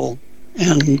accountable,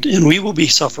 and we will be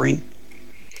suffering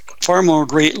far more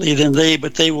greatly than they,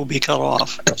 but they will be cut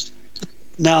off.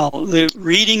 Now,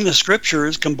 reading the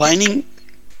scriptures, combining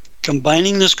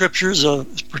the scriptures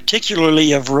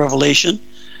particularly of Revelation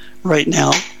right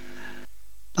now,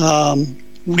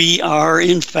 we are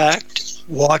in fact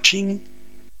watching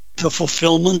the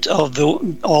fulfillment of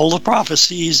all the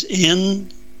prophecies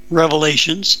in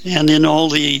Revelations and in all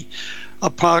the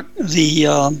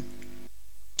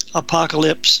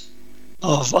apocalypse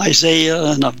of Isaiah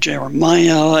and of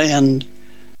Jeremiah and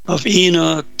of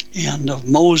Enoch and of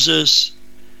Moses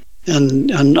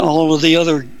and all of the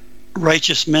other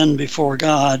righteous men before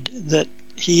God that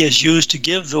he has used to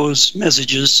give those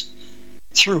messages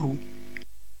through.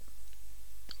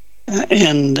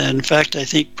 And in fact, I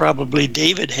think probably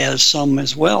David has some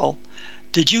as well.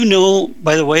 Did you know,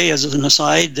 by the way, as an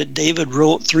aside, that David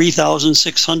wrote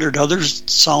 3,600 other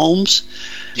psalms?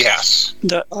 Yes.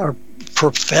 That are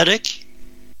prophetic,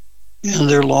 and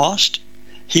they're lost.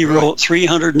 He wrote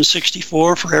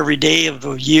 364 for every day of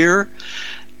the year.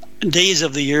 Days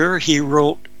of the year, he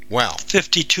wrote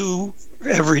 52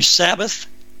 every Sabbath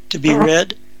to be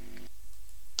read.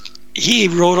 He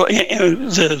wrote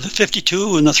the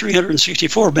 52 and the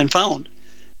 364 have been found,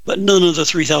 but none of the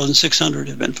 3,600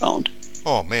 have been found.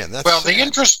 Oh, man, that's sad. The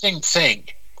interesting thing,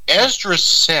 Ezra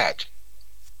said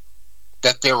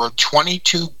that there were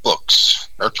 22 books,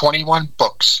 or 21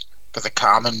 books for the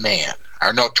common man.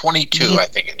 Or no, 22, I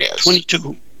think it is.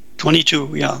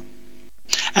 22, yeah.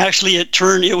 Actually,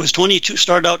 it was 22,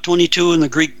 started out 22, and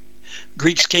the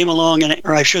Greeks came along,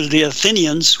 the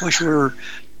Athenians, which were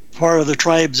part of the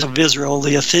tribes of Israel,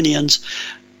 the Athenians,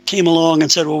 came along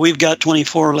and said, well, we've got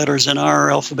 24 letters in our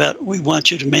alphabet. We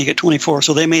want you to make it 24.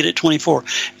 So they made it 24.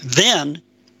 Then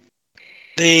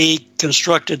they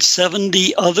constructed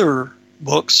 70 other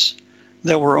books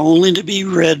that were only to be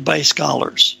read by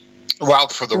scholars. Well,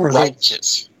 for the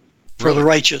righteous. For the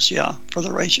righteous, yeah. For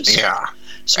the righteous. Yeah.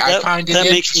 So I find it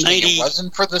interesting. It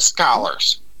wasn't for the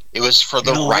scholars. It was for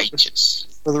the righteous.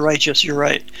 For the righteous, you're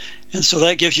right. And so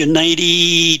that gives you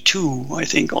 92, I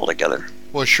think, altogether.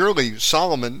 Well, surely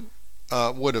Solomon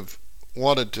would have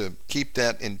wanted to keep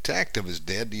that intact of his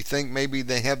dead. Do you think maybe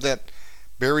they have that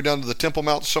buried under the Temple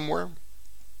Mount somewhere?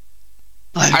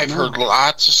 I've heard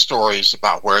lots of stories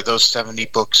about where those 70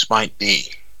 books might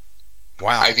be.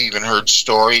 Wow. I've even heard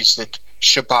stories that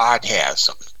Shabbat has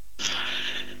them.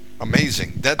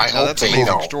 Amazing. That's an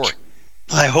amazing story.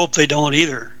 I hope they don't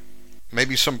either.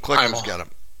 Maybe some clickers got them.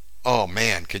 Oh,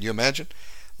 man. Can you imagine?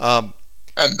 And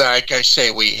like I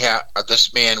say, we have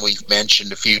this man we've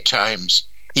mentioned a few times,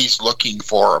 He's looking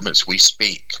for them as we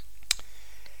speak.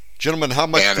 Gentlemen, how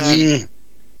much And time?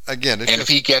 Again, if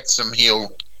he gets them, he'll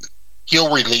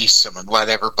release them and let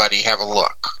everybody have a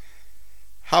look.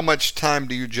 How much time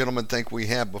do you gentlemen think we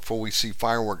have before we see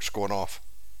fireworks going off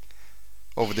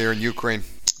over there in Ukraine?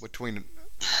 We're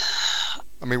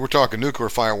talking nuclear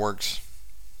fireworks.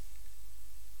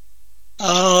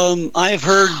 I've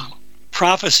heard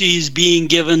prophecies being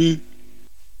given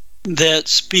that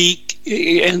speak,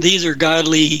 and these are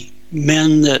godly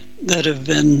men that have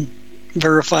been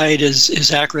verified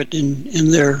as accurate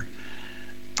in their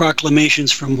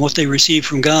proclamations from what they received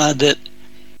from God, that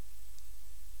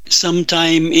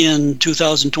sometime in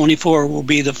 2024 will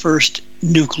be the first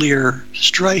nuclear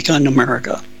strike on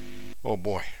America. Oh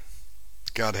boy,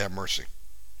 God have mercy.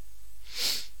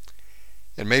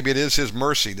 And maybe it is His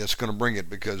mercy that's going to bring it,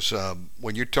 because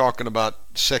when you're talking about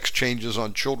sex changes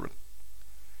on children,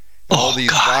 and all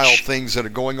these vile things that are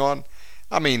going on,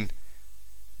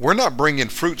 we're not bringing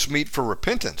fruits meat for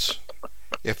repentance.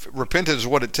 If repentance is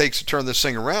what it takes to turn this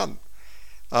thing around,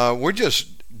 we're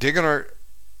just digging our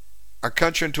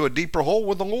country into a deeper hole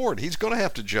with the Lord. He's going to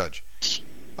have to judge. This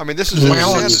is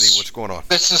insanity what's going on.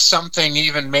 This is something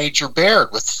even Major Baird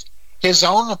with his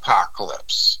own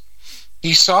apocalypse.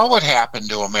 He saw what happened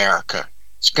to America.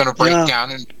 It's going to break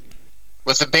down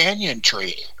with a banyan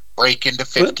tree, break into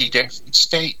 50 different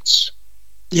states.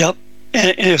 Yep.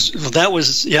 That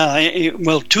was,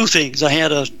 two things. I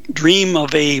had a dream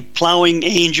of a plowing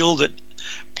angel that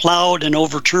plowed and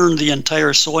overturned the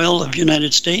entire soil of the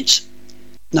United States.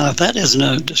 Now, if that isn't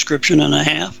a description and a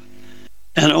half.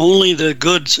 And only the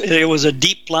goods, it was a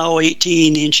deep plow,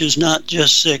 18 inches, not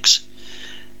just 6.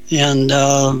 And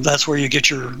that's where you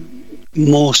get your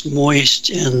most moist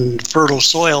and fertile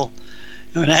soil.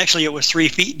 And actually, it was 3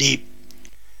 feet deep.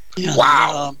 And,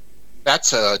 wow.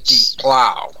 That's a deep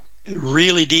plow.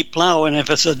 Really deep plow. And if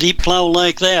it's a deep plow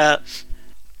like that,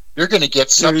 you're going to get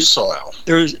subsoil.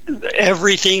 There's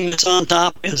everything that's on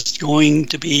top is going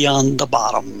to be on the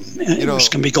bottom. It's going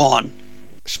to be gone.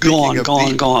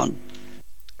 Gone.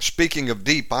 Speaking of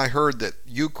deep, I heard that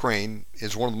Ukraine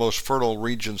is one of the most fertile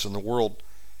regions in the world,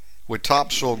 with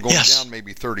topsoil going down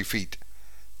maybe 30 feet.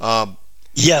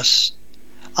 Yes.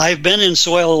 I've been in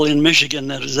soil in Michigan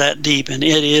that is that deep, and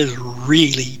it is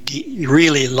really deep,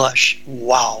 really lush.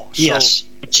 Wow. So, yes.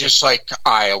 Just like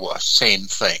Iowa, same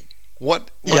thing. The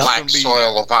black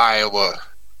soil of Iowa,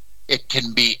 it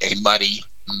can be a muddy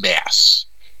mess.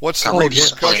 What's the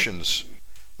repercussions?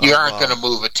 You aren't going to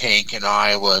move a tank in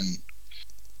Iowa in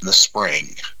the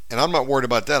spring. And I'm not worried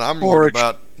about that. I'm worried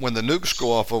about when the nukes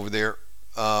go off over there.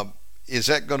 Is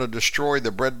that going to destroy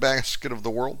the breadbasket of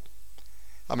the world?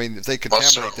 If they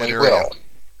contaminate that area,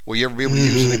 will you ever be able to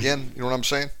use it again? You know what I'm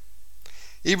saying?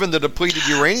 Even the depleted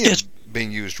uranium is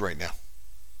being used right now.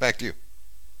 Back to you.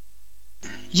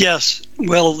 Yes.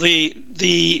 Well,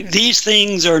 these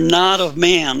things are not of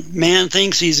man. Man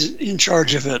thinks he's in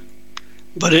charge of it.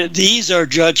 But these are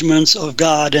judgments of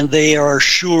God, and they are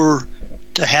sure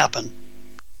to happen.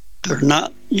 They're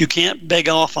not. You can't beg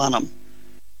off on them.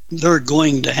 They're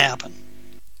going to happen.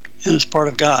 And it's part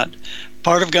of God.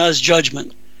 Part of God's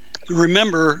judgment.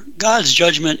 Remember, God's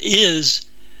judgment is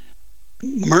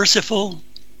merciful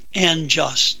and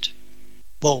just.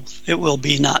 Both. It will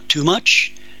be not too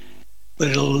much, but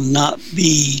it'll not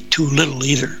be too little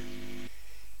either.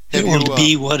 It will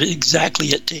be what exactly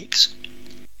it takes.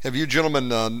 Have you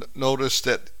gentlemen noticed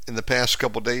that in the past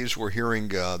couple of days we're hearing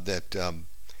that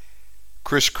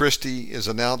Chris Christie is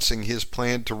announcing his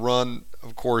plan to run?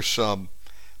 Of course,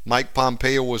 Mike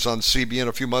Pompeo was on CBN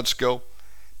a few months ago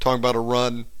talking about a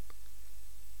run.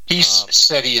 He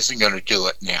said he isn't going to do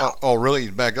it now. Oh, really?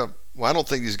 Back up. Well, I don't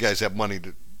think these guys have money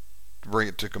to bring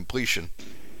it to completion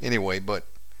anyway, but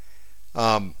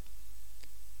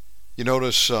you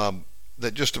notice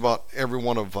that just about every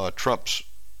one of Trump's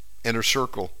inner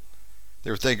circle,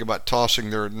 they were thinking about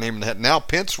tossing their name in the hat. Now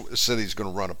Pence said he's going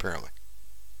to run, apparently.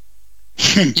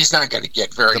 He's not going to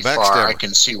get very far. I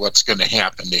can see what's going to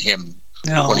happen to him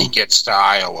when he gets to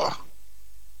Iowa.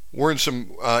 We're in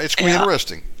some, it's going to be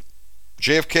interesting.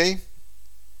 JFK,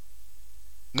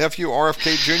 nephew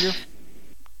RFK Jr.,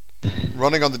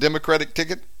 running on the Democratic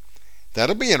ticket.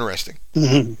 That'll be interesting.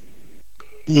 Mm-hmm.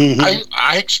 Mm-hmm.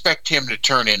 I expect him to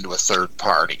turn into a third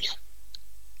party.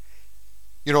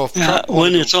 You know, if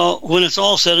when it's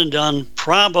all said and done,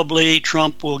 probably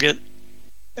Trump will get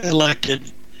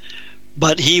elected,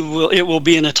 but it will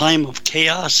be in a time of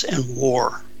chaos and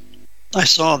war. I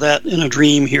saw that in a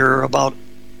dream here about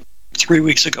 3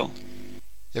 weeks ago.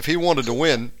 If he wanted to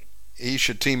win, he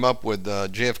should team up with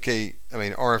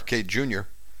RFK Jr.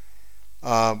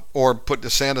 or put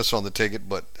DeSantis on the ticket,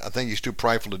 but I think he's too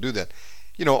prideful to do that.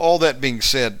 All that being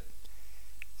said,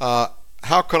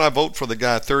 how could I vote for the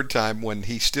guy a third time when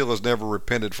he still has never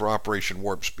repented for Operation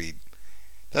Warp Speed?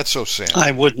 That's so sad.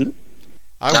 I wouldn't.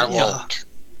 I won't.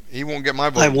 He won't get my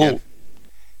vote. I won't.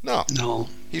 Again. No.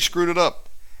 He screwed it up.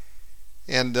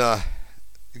 And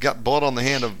got blood on the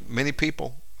hand of many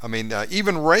people. I mean,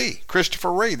 even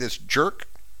Christopher Wray, this jerk,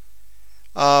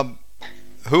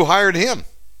 who hired him?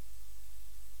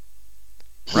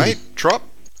 Right? Trump?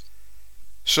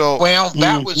 So, well,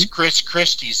 that was Chris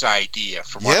Christie's idea,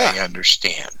 from what I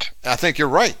understand. I think you're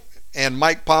right. And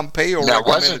Mike Pompeo that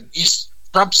wasn't.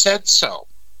 Trump said so.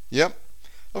 Yep,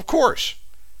 of course.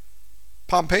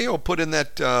 Pompeo put in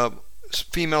that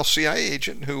female CIA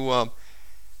agent who,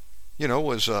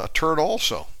 was a turd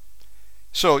also.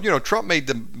 So, Trump made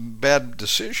the bad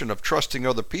decision of trusting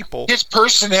other people. His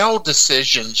personnel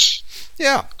decisions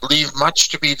leave much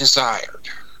to be desired.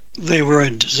 They were a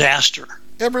disaster.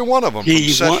 Every one of them, from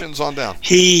Sessions on down.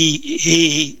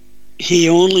 He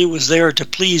only was there to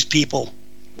please people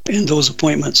in those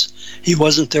appointments. He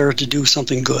wasn't there to do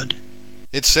something good.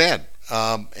 It's sad.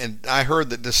 And I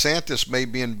heard that DeSantis may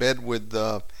be in bed with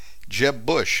Jeb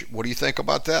Bush. What do you think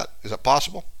about that? Is that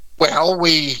possible? Well,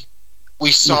 we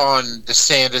saw in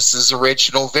DeSantis'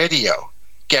 original video.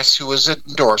 Guess who was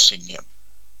endorsing him?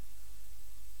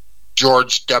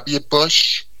 George W.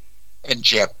 Bush and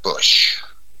Jeb Bush.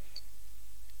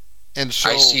 And so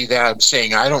I see that. I'm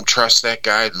saying I don't trust that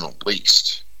guy in the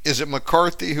least. Is it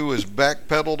McCarthy who has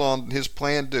backpedaled on his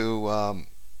plan to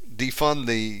defund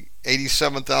the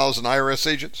 87,000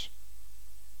 IRS agents?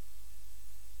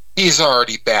 He's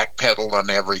already backpedaled on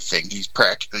everything. He's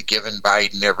practically given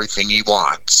Biden everything he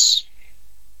wants.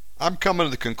 I'm coming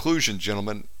to the conclusion,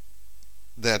 gentlemen,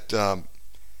 that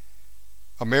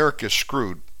America's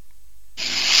screwed.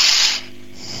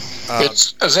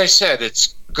 It's, as I said,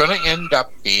 it's going to end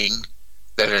up being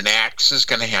that an axe is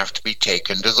going to have to be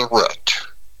taken to the root.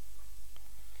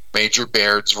 Major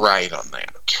Baird's right on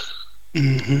that.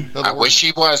 Mm-hmm. I wish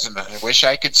he wasn't. I wish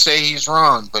I could say he's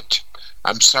wrong, but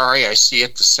I'm sorry, I see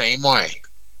it the same way.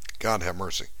 God have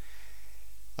mercy.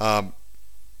 Do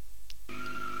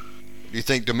you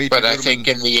think Dimitri? But I think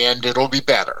in the end it'll be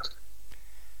better.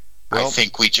 Well, I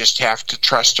think we just have to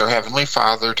trust our Heavenly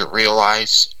Father to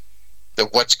realize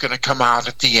that what's going to come out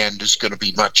at the end is going to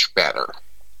be much better.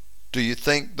 Do you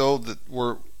think, though, that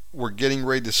we're getting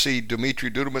ready to see Dimitri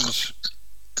Duduman's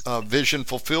vision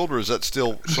fulfilled, or is that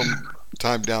still some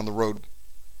time down the road?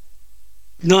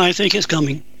 No, I think it's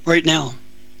coming right now.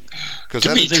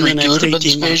 Dimitri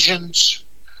Duduman's visions,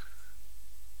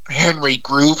 Henry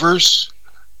Gruver's.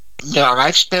 No,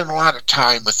 I've spent a lot of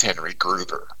time with Henry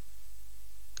Gruver.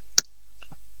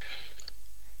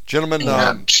 Gentlemen,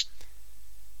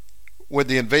 with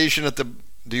the invasion at the,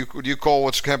 do you call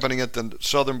what's happening at the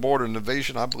southern border an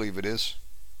invasion? I believe it is.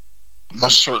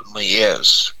 Most certainly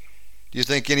is. Do you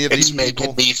think any of these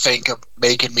people...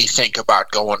 making me think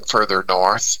about going further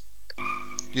north. Do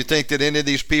you think that any of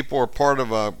these people are part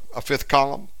of a fifth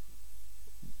column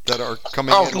that are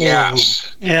coming in? Oh,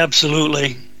 yes.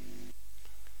 Absolutely.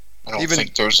 I don't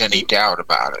think there's any doubt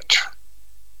about it.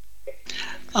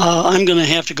 I'm going to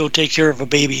have to go take care of a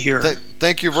baby here.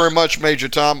 Thank you very much, Major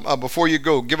Tom. Before you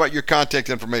go, give out your contact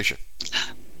information.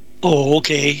 Oh,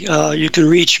 okay. You can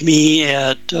reach me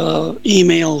at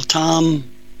email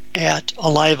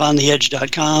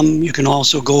tom@aliveontheedge.com. You can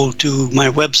also go to my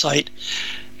website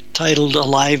titled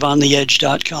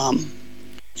aliveontheedge.com.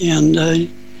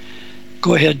 And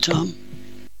go ahead, Tom.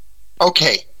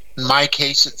 Okay. In my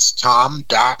case, it's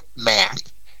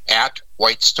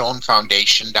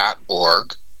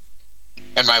tom.mack@whitestonefoundation.org.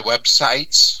 And my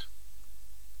websites,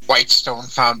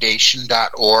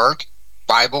 whitestonefoundation.org,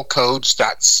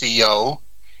 biblecodes.co,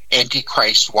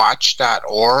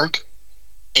 antichristwatch.org,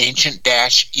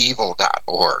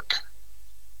 ancient-evil.org.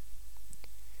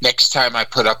 Next time I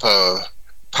put up a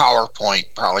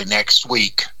PowerPoint, probably next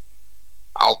week,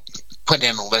 I'll put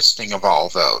in a listing of all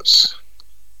those.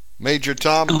 Major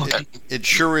Tom, it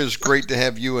sure is great to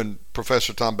have you and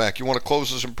Professor Tom back. You want to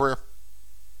close us in prayer?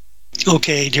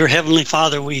 Okay, dear Heavenly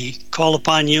Father, we call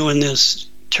upon you in this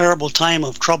terrible time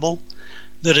of trouble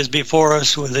that is before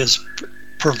us with this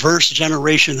perverse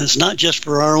generation that's not just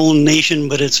for our own nation,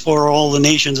 but it's for all the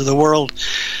nations of the world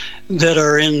that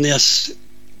are in this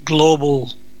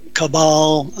global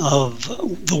cabal of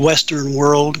the Western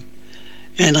world.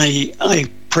 And I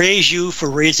praise you for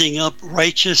raising up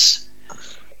righteous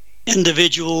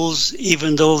individuals,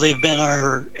 even though they've been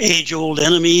our age-old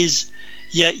enemies,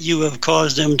 yet you have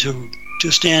caused them to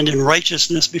stand in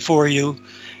righteousness before you.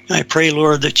 I pray,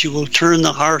 Lord, that you will turn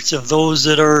the hearts of those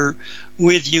that are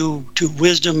with you to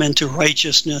wisdom and to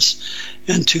righteousness,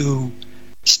 and to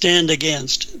stand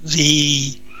against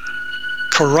the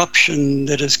corruption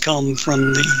that has come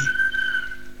from the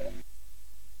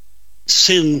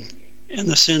sin and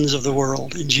the sins of the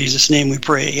world. In Jesus' name we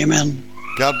pray. Amen.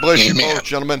 God bless you Amen. both,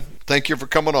 gentlemen. Thank you for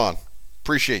coming on.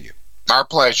 Appreciate you. Our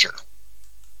pleasure.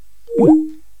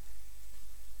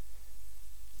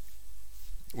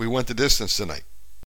 We went the distance tonight.